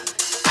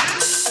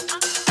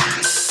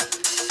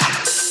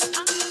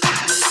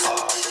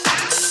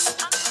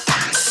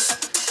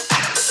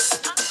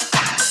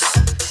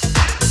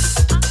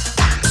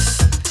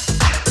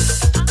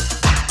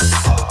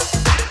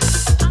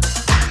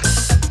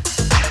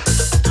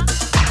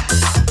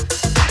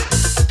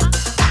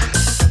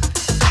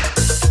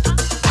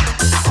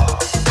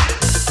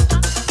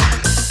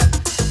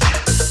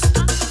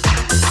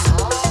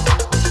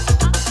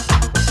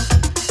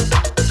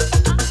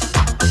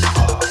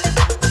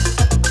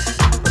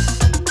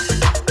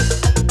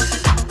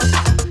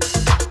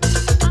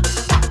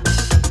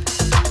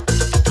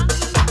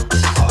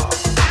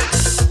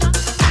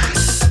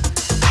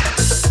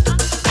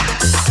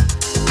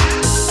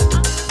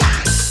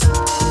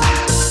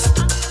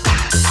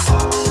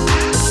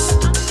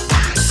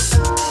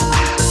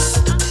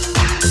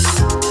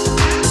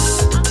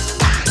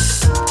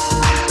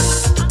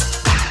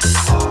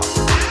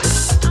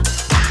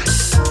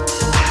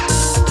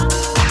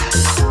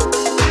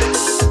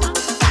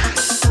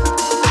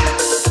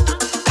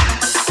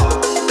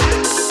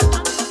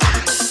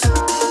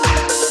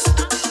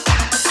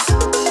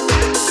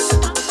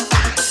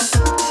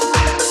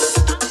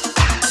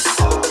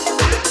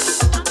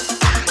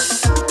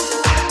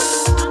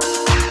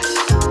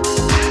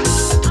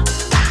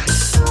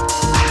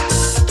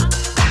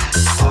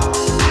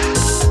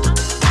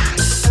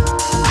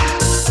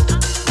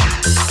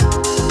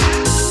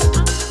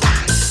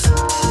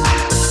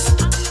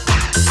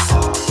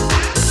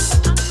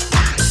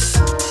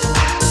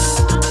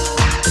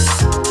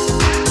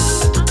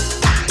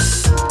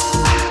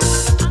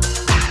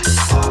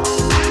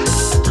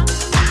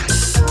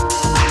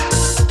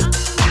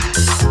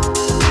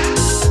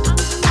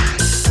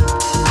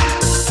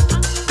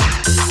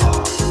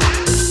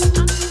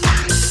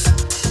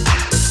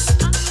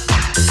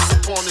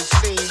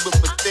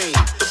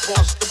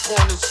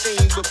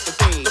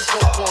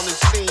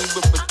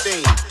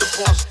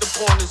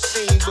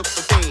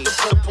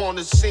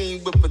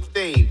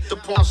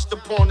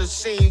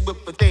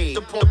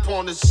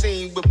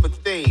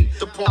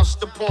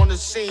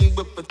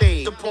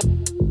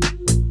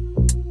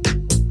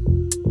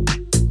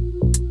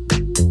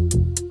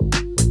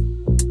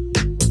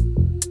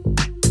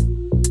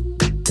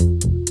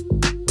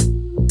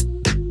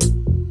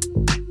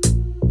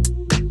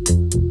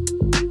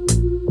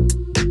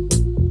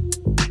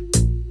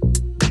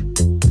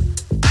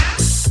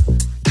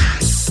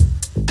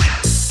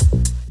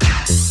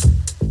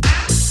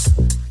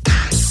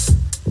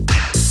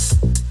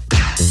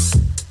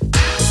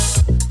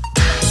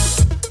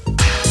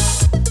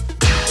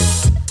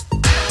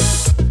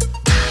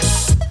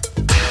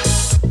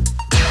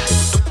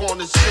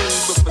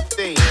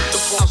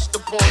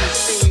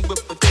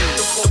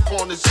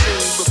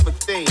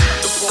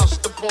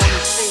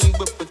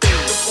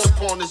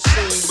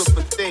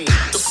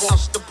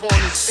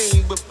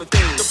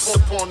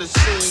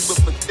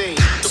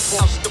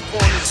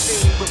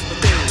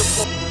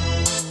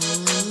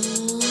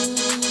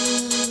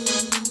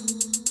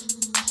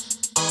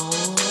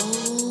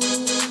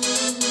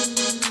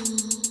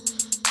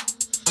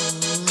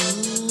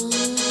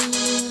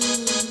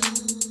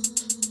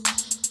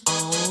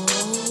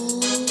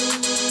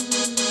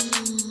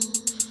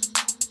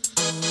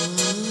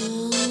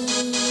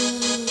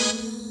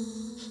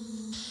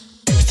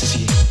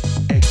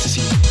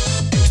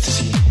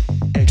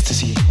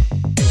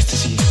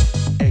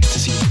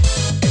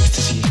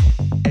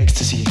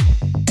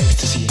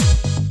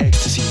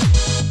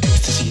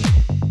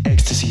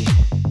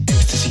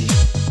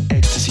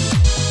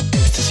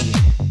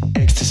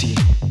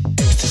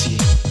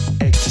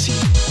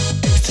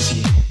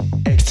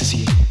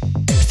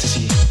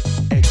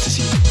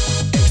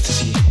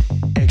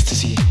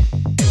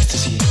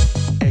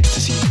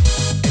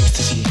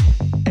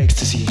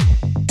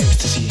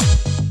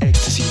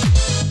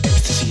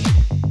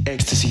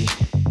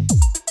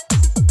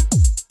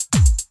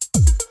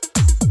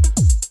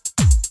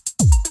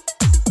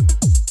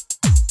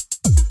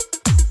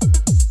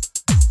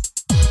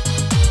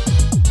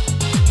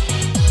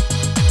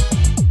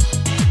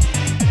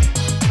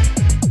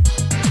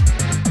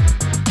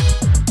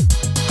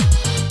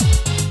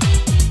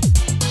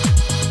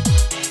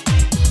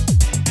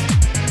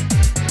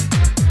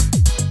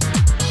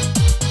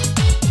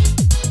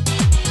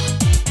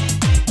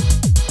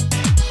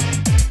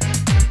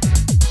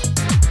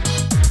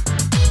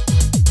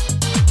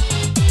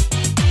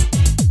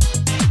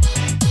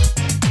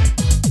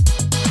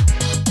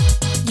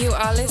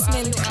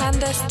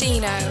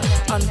 Clandestino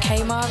on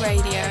Kmart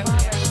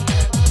Radio.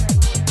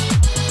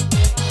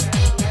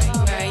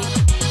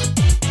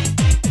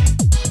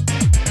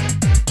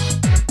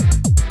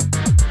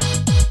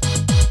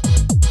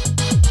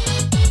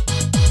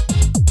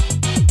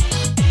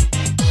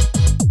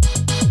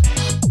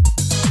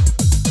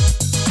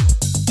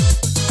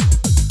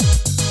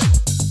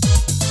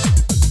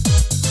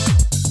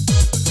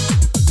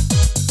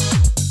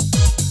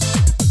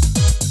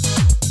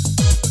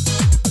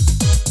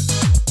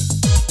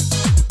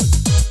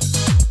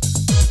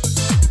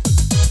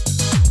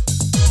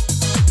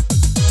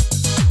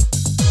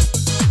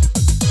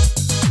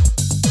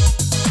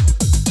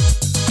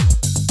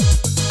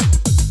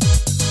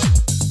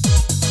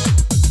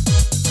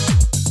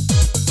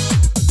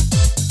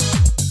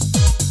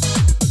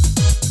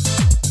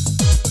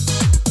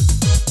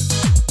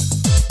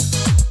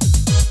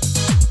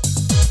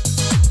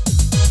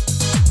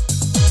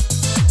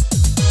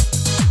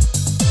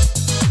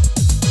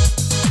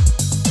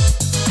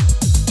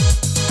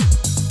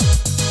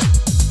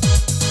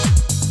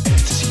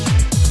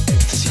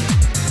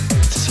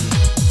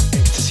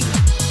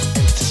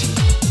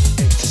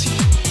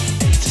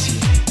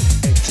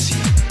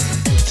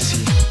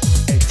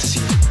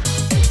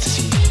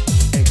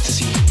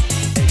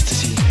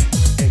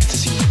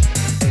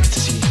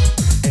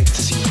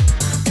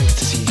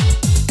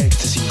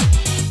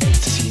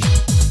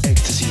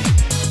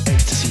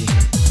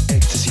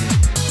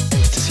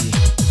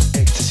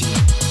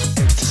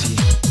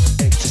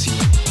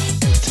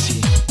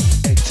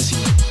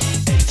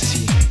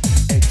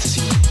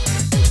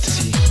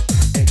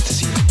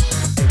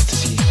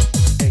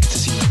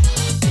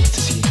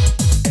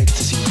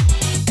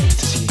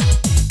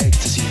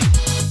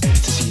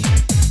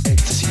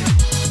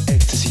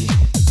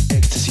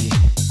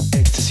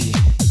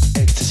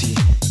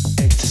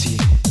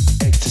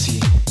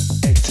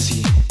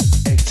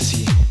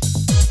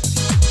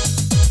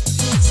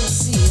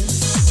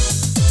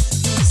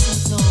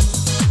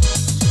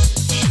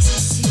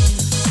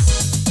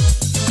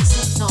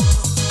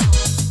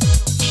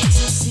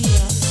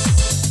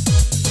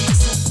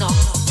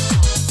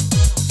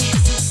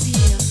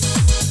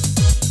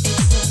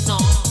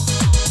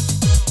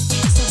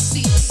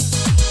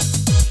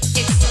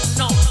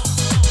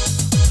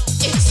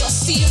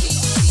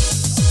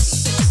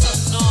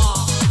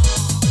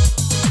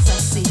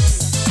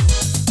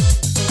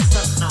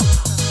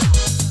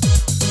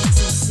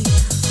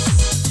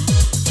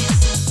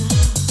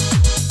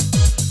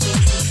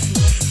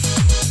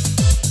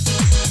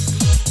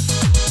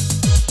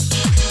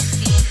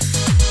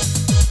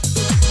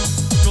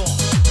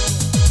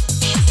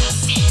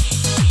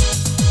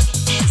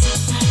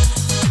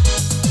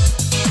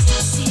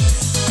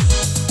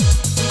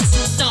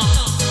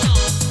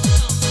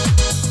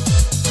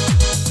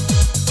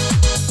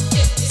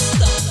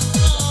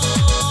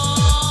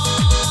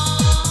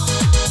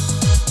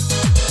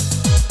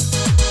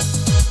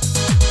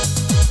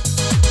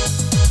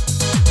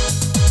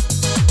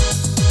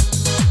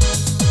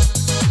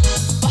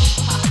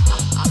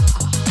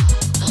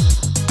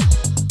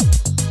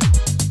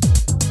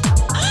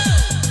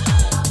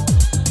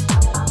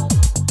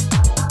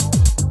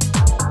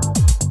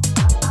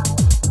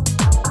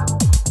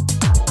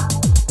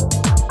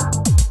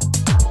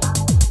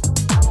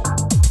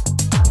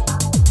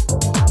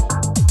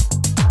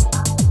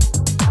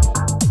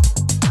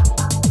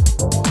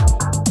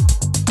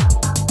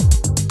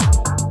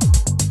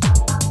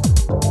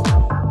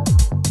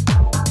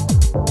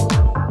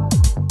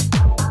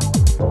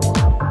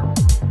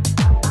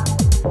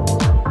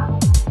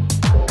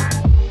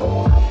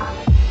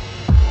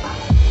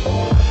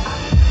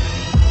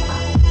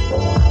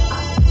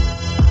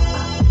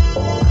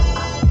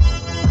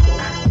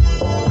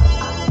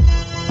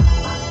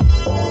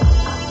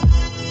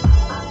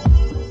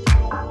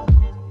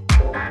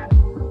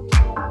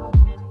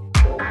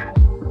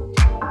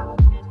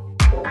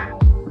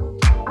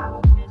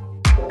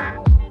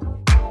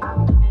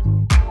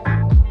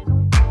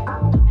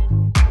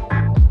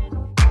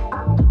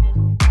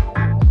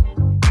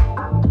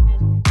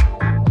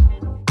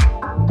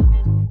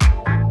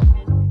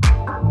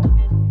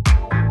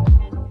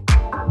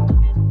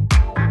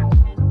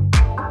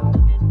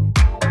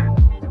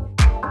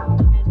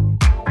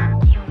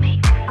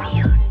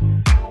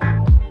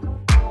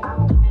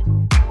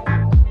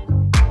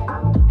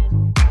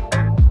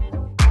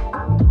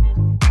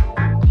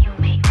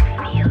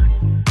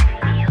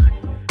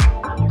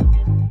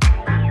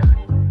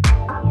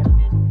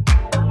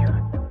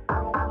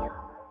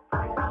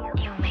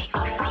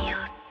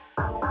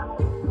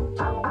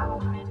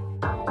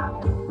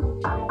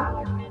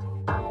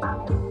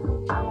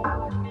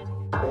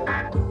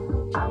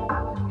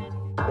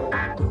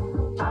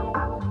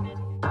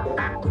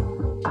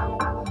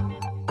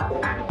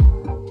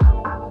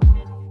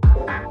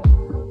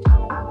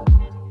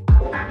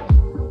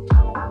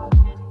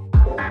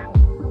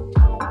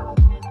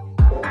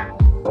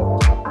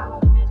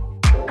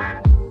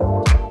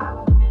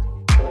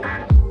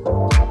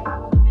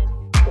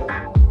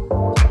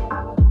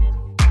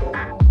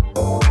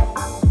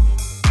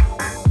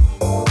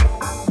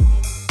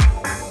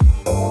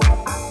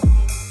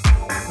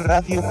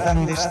 Radio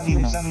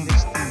Clandestino.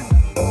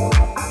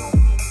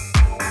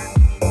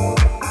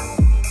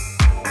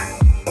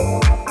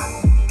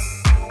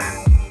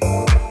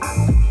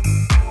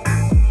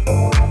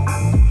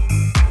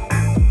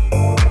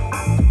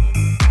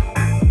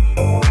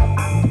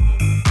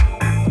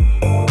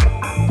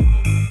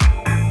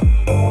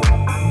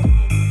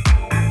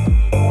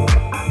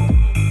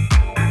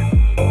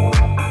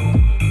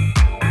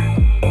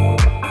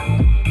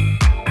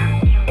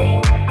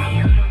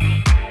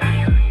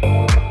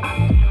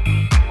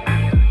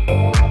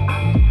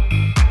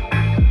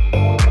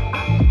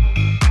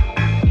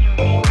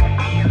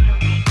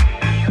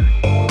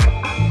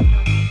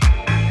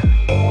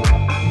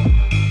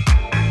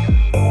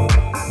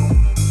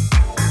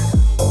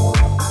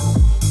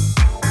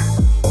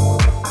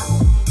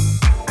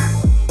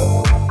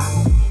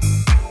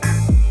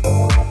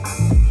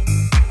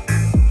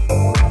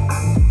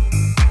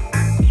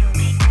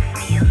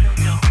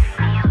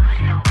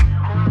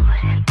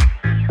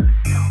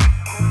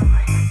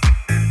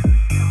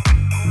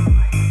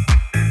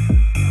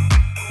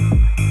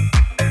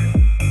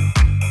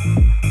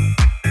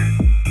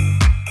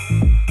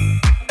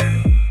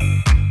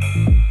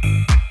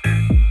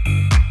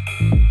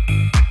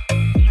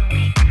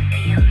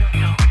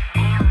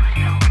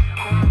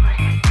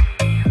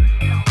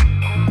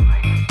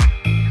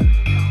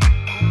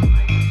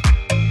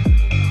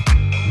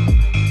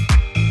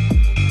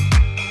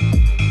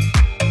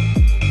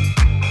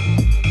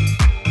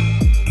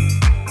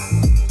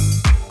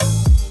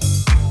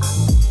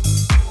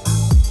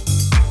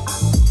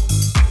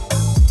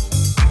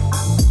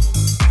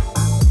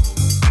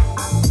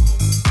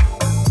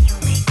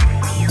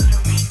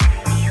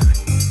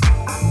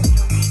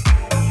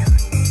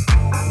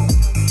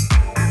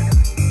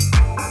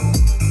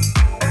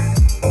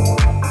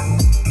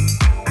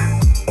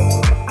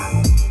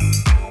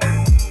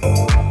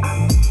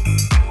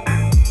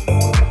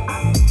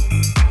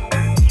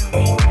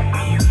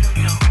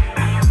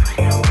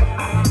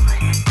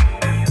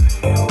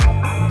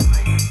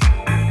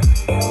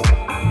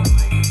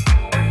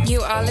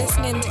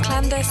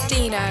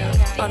 Clandestino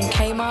on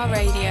Kmart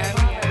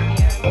Radio.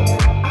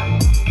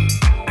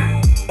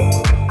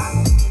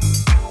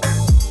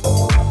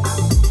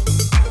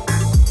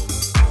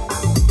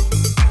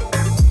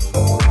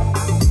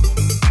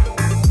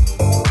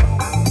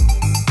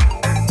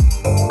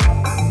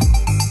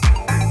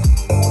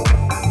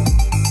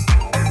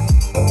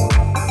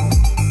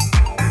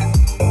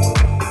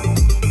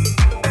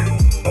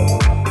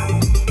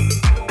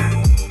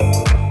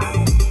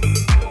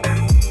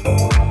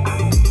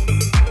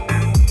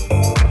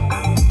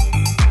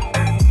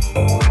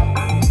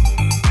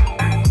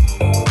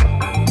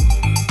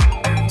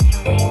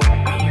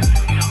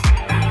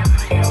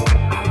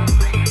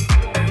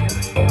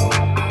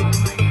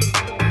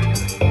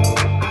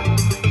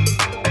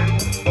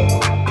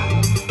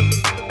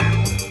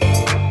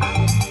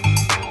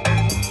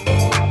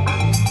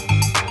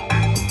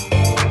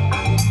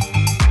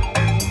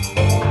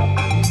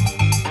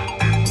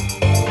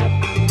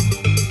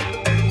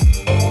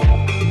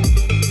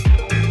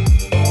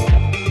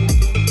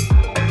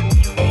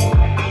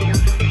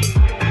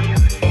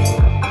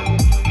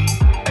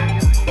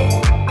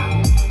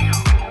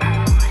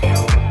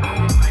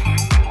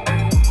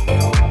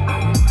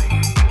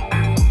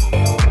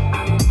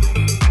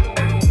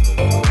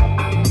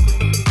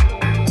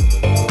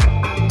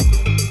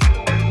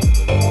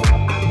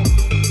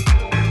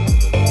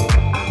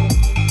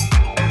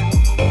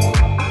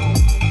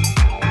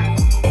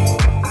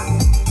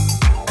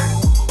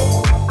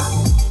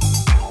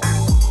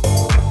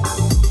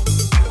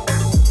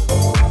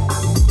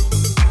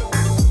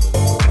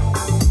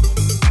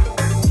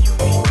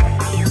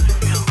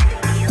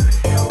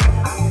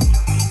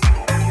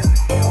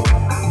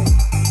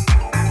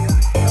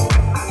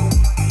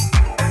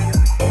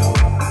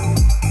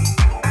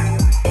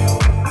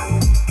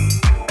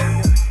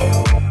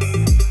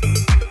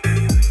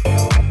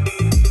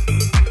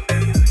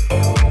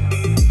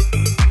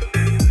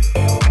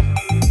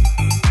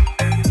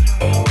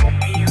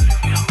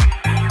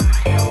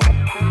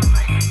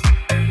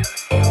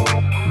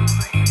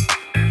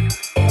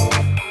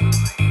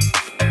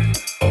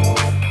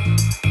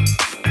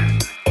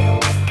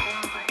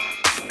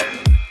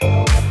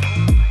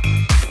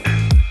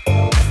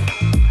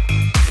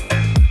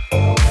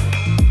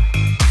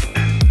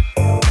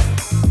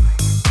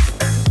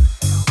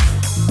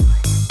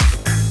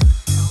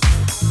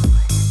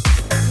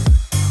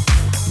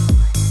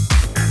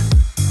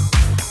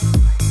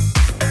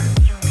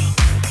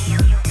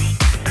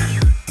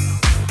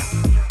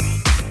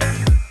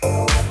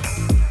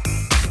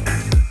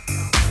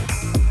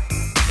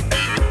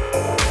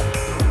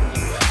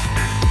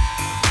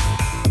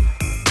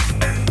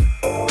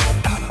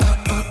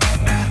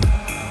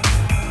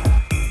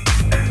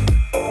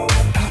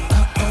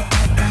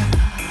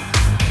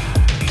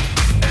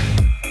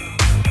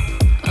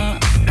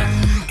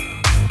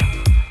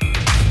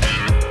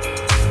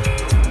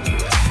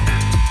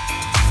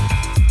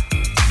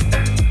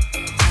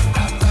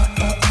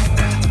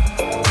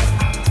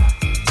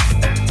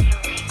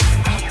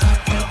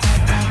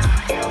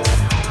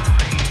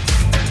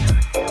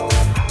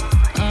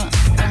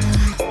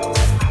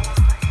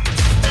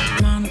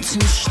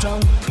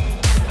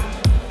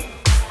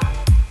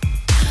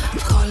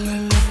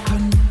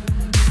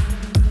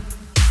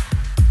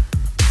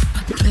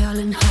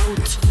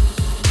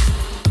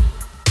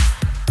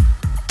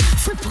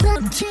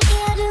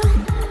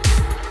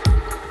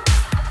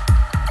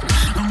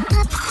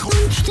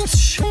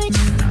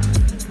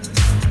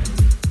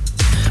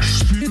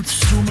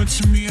 Spielst du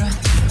mit mir?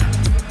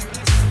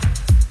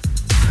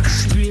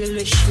 Spiel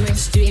ich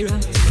mit dir?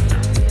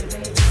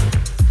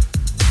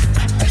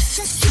 Es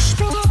ist zu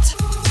spät.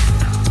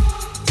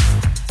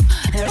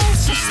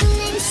 Es ist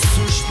längst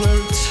zu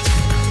spät.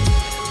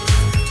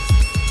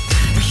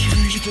 Ich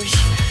will dich.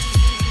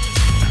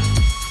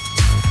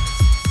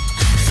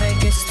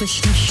 Vergiss dich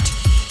nicht.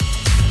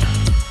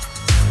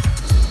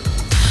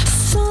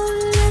 Soll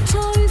der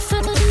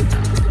Teufel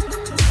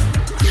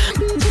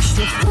dich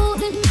doch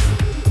holen?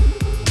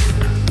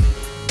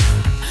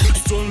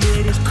 Soll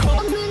er doch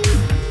kommen?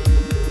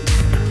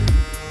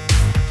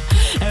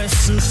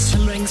 Es ist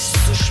längst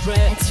zu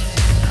spät.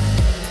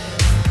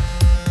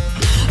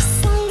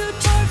 Soll der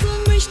Teufel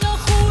mich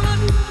noch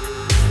holen?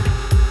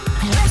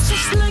 Es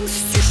ist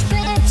längst zu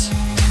spät.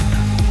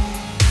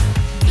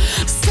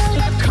 Soll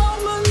er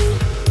kommen?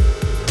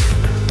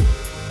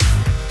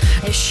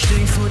 Ich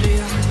steh vor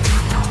dir.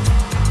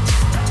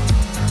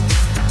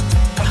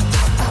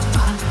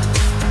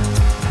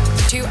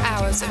 2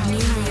 hours of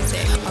new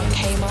music on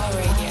KMR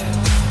Radio.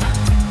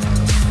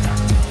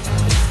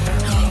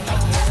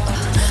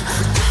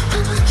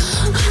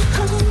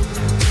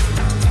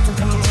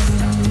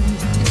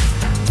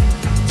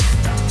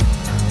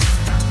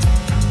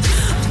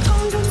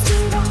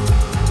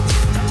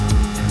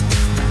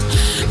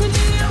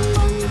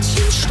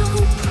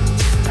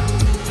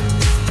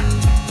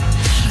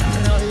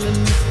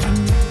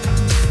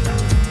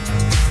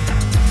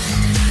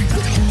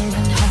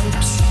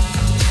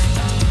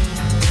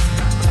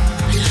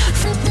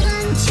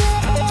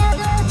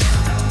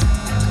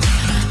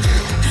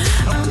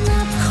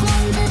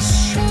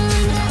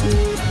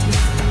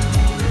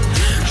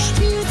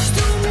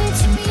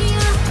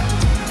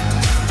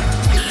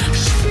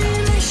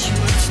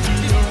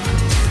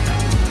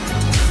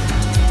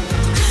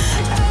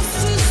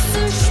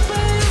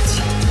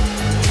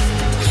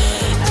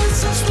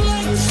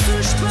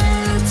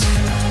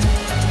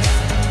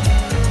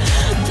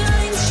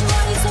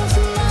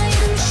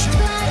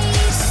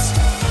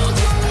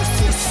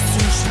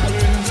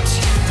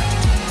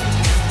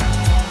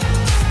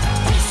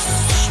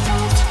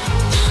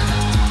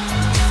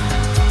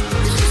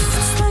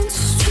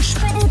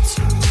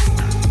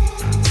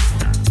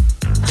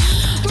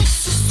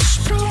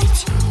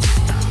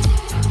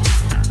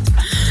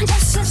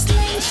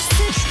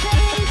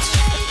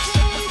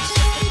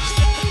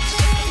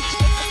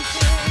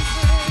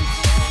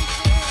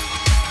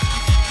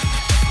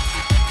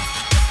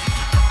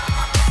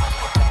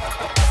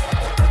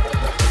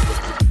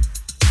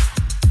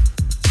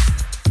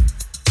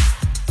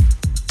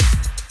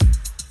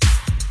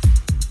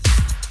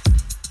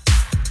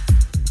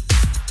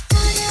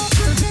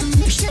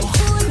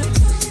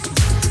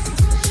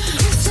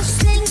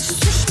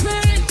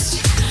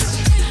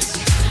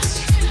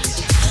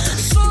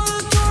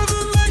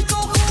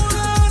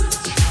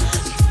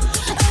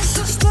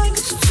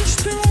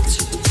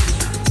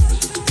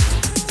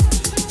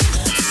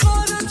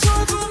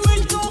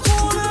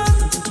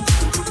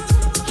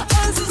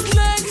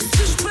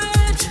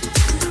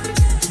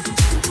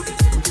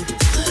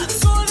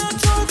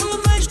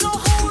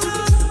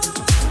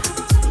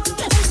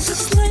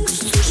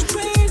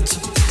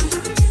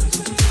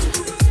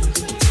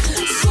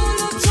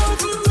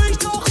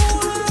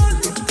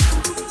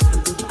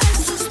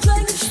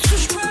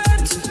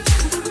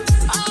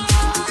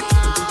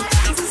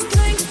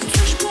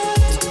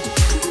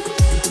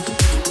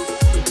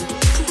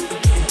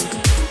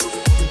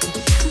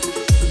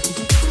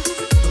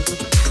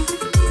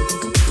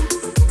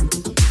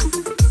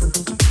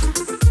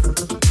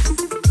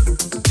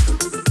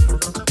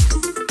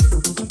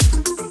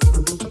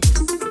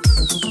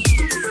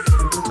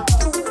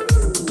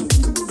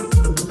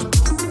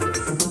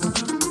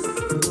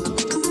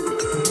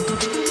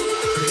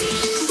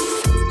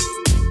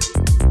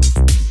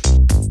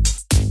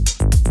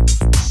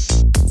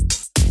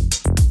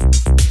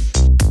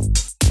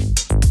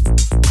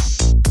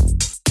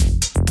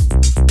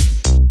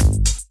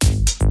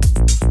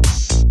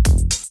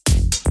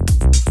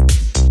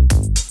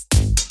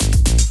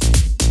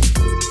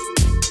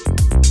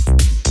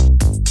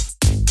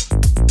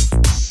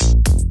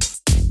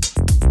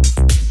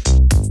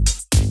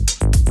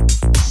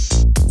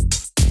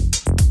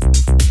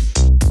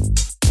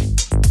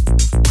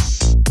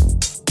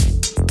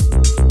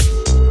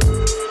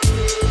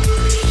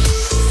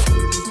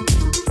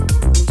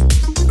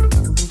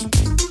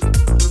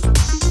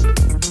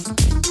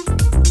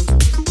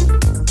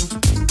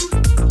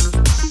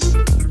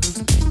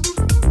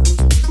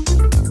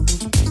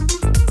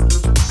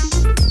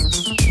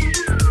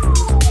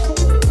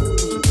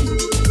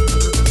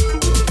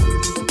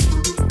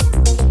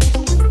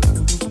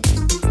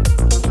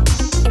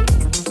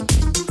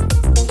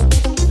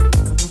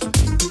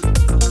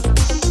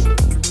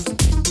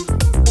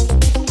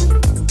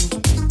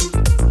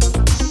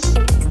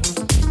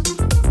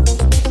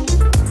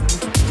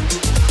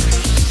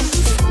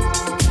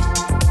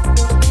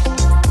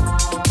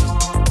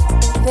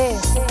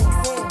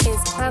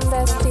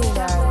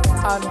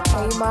 on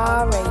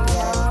KMR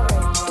Radio.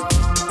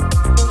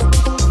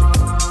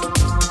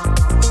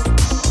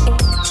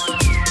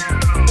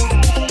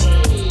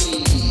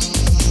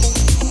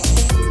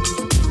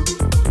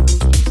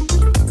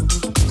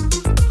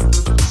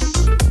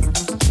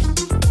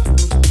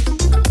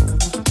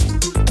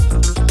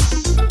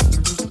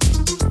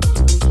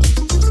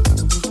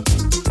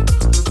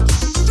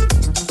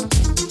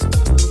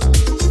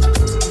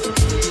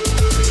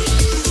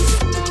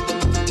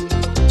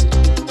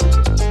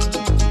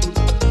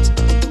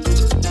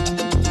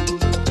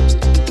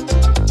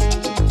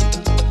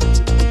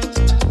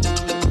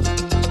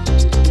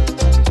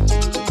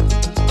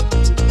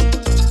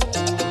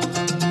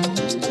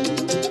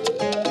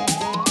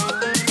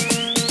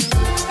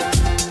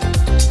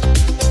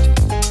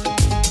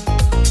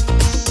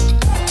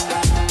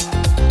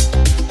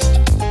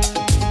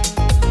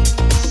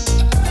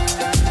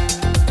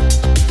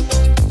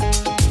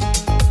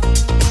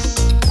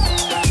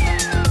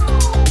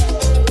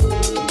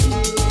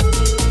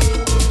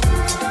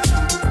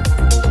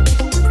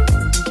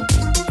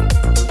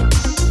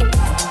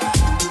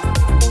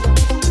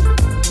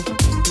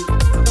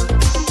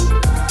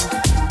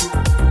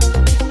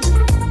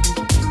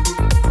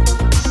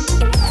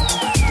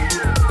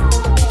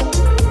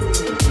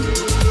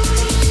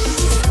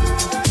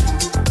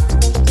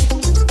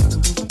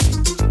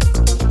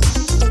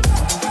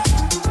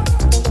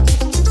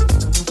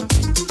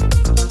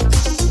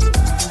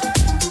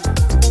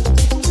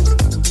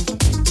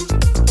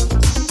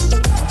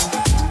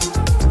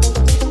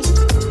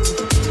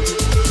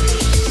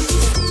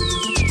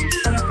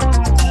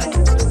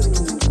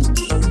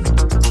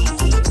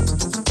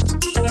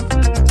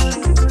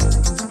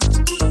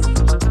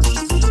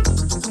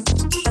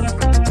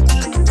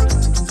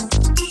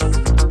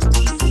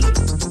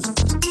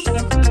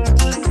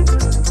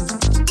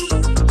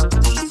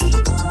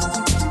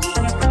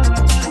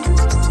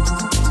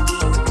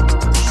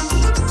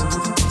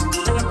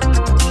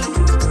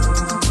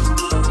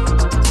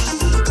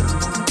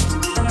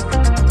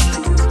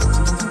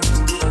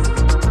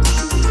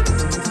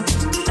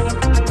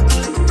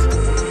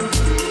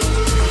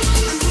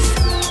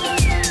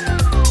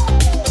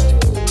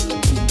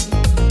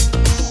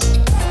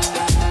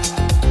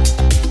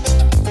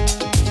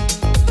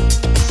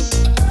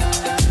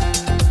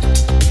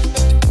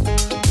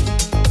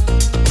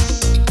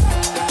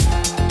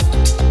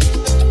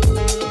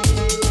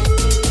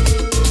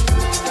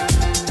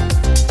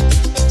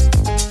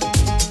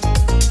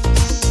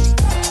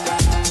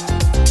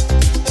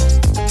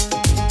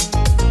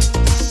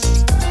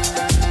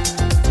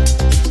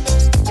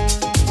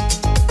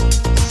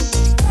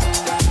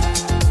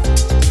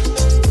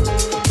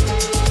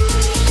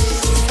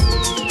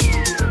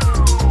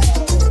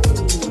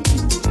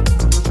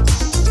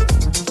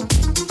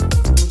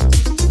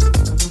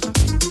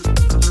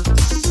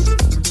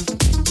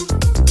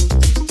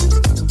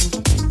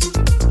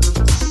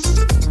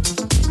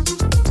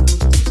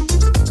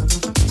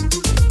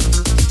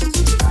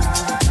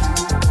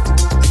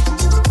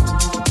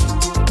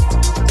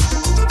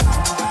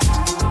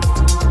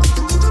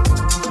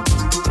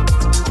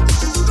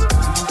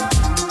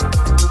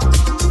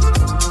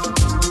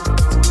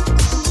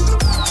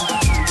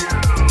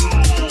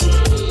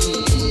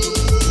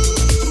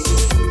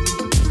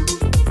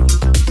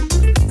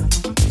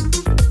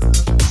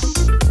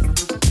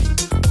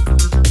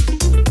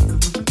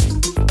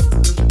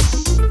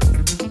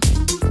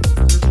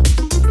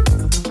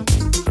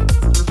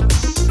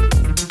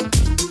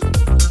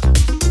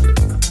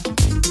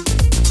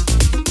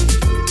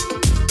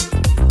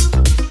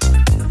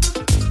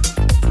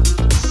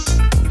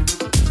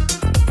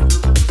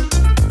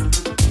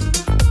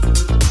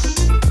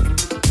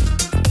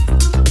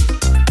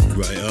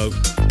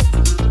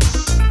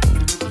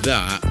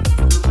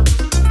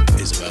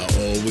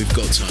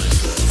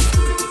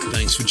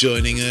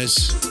 joining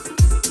us.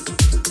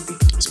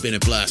 It's been a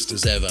blast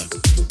as ever.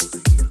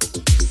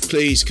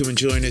 Please come and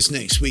join us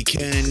next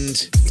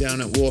weekend down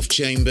at Wharf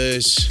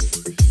Chambers.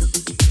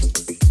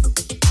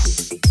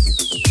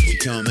 If you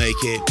can't make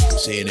it,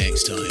 see you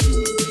next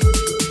time.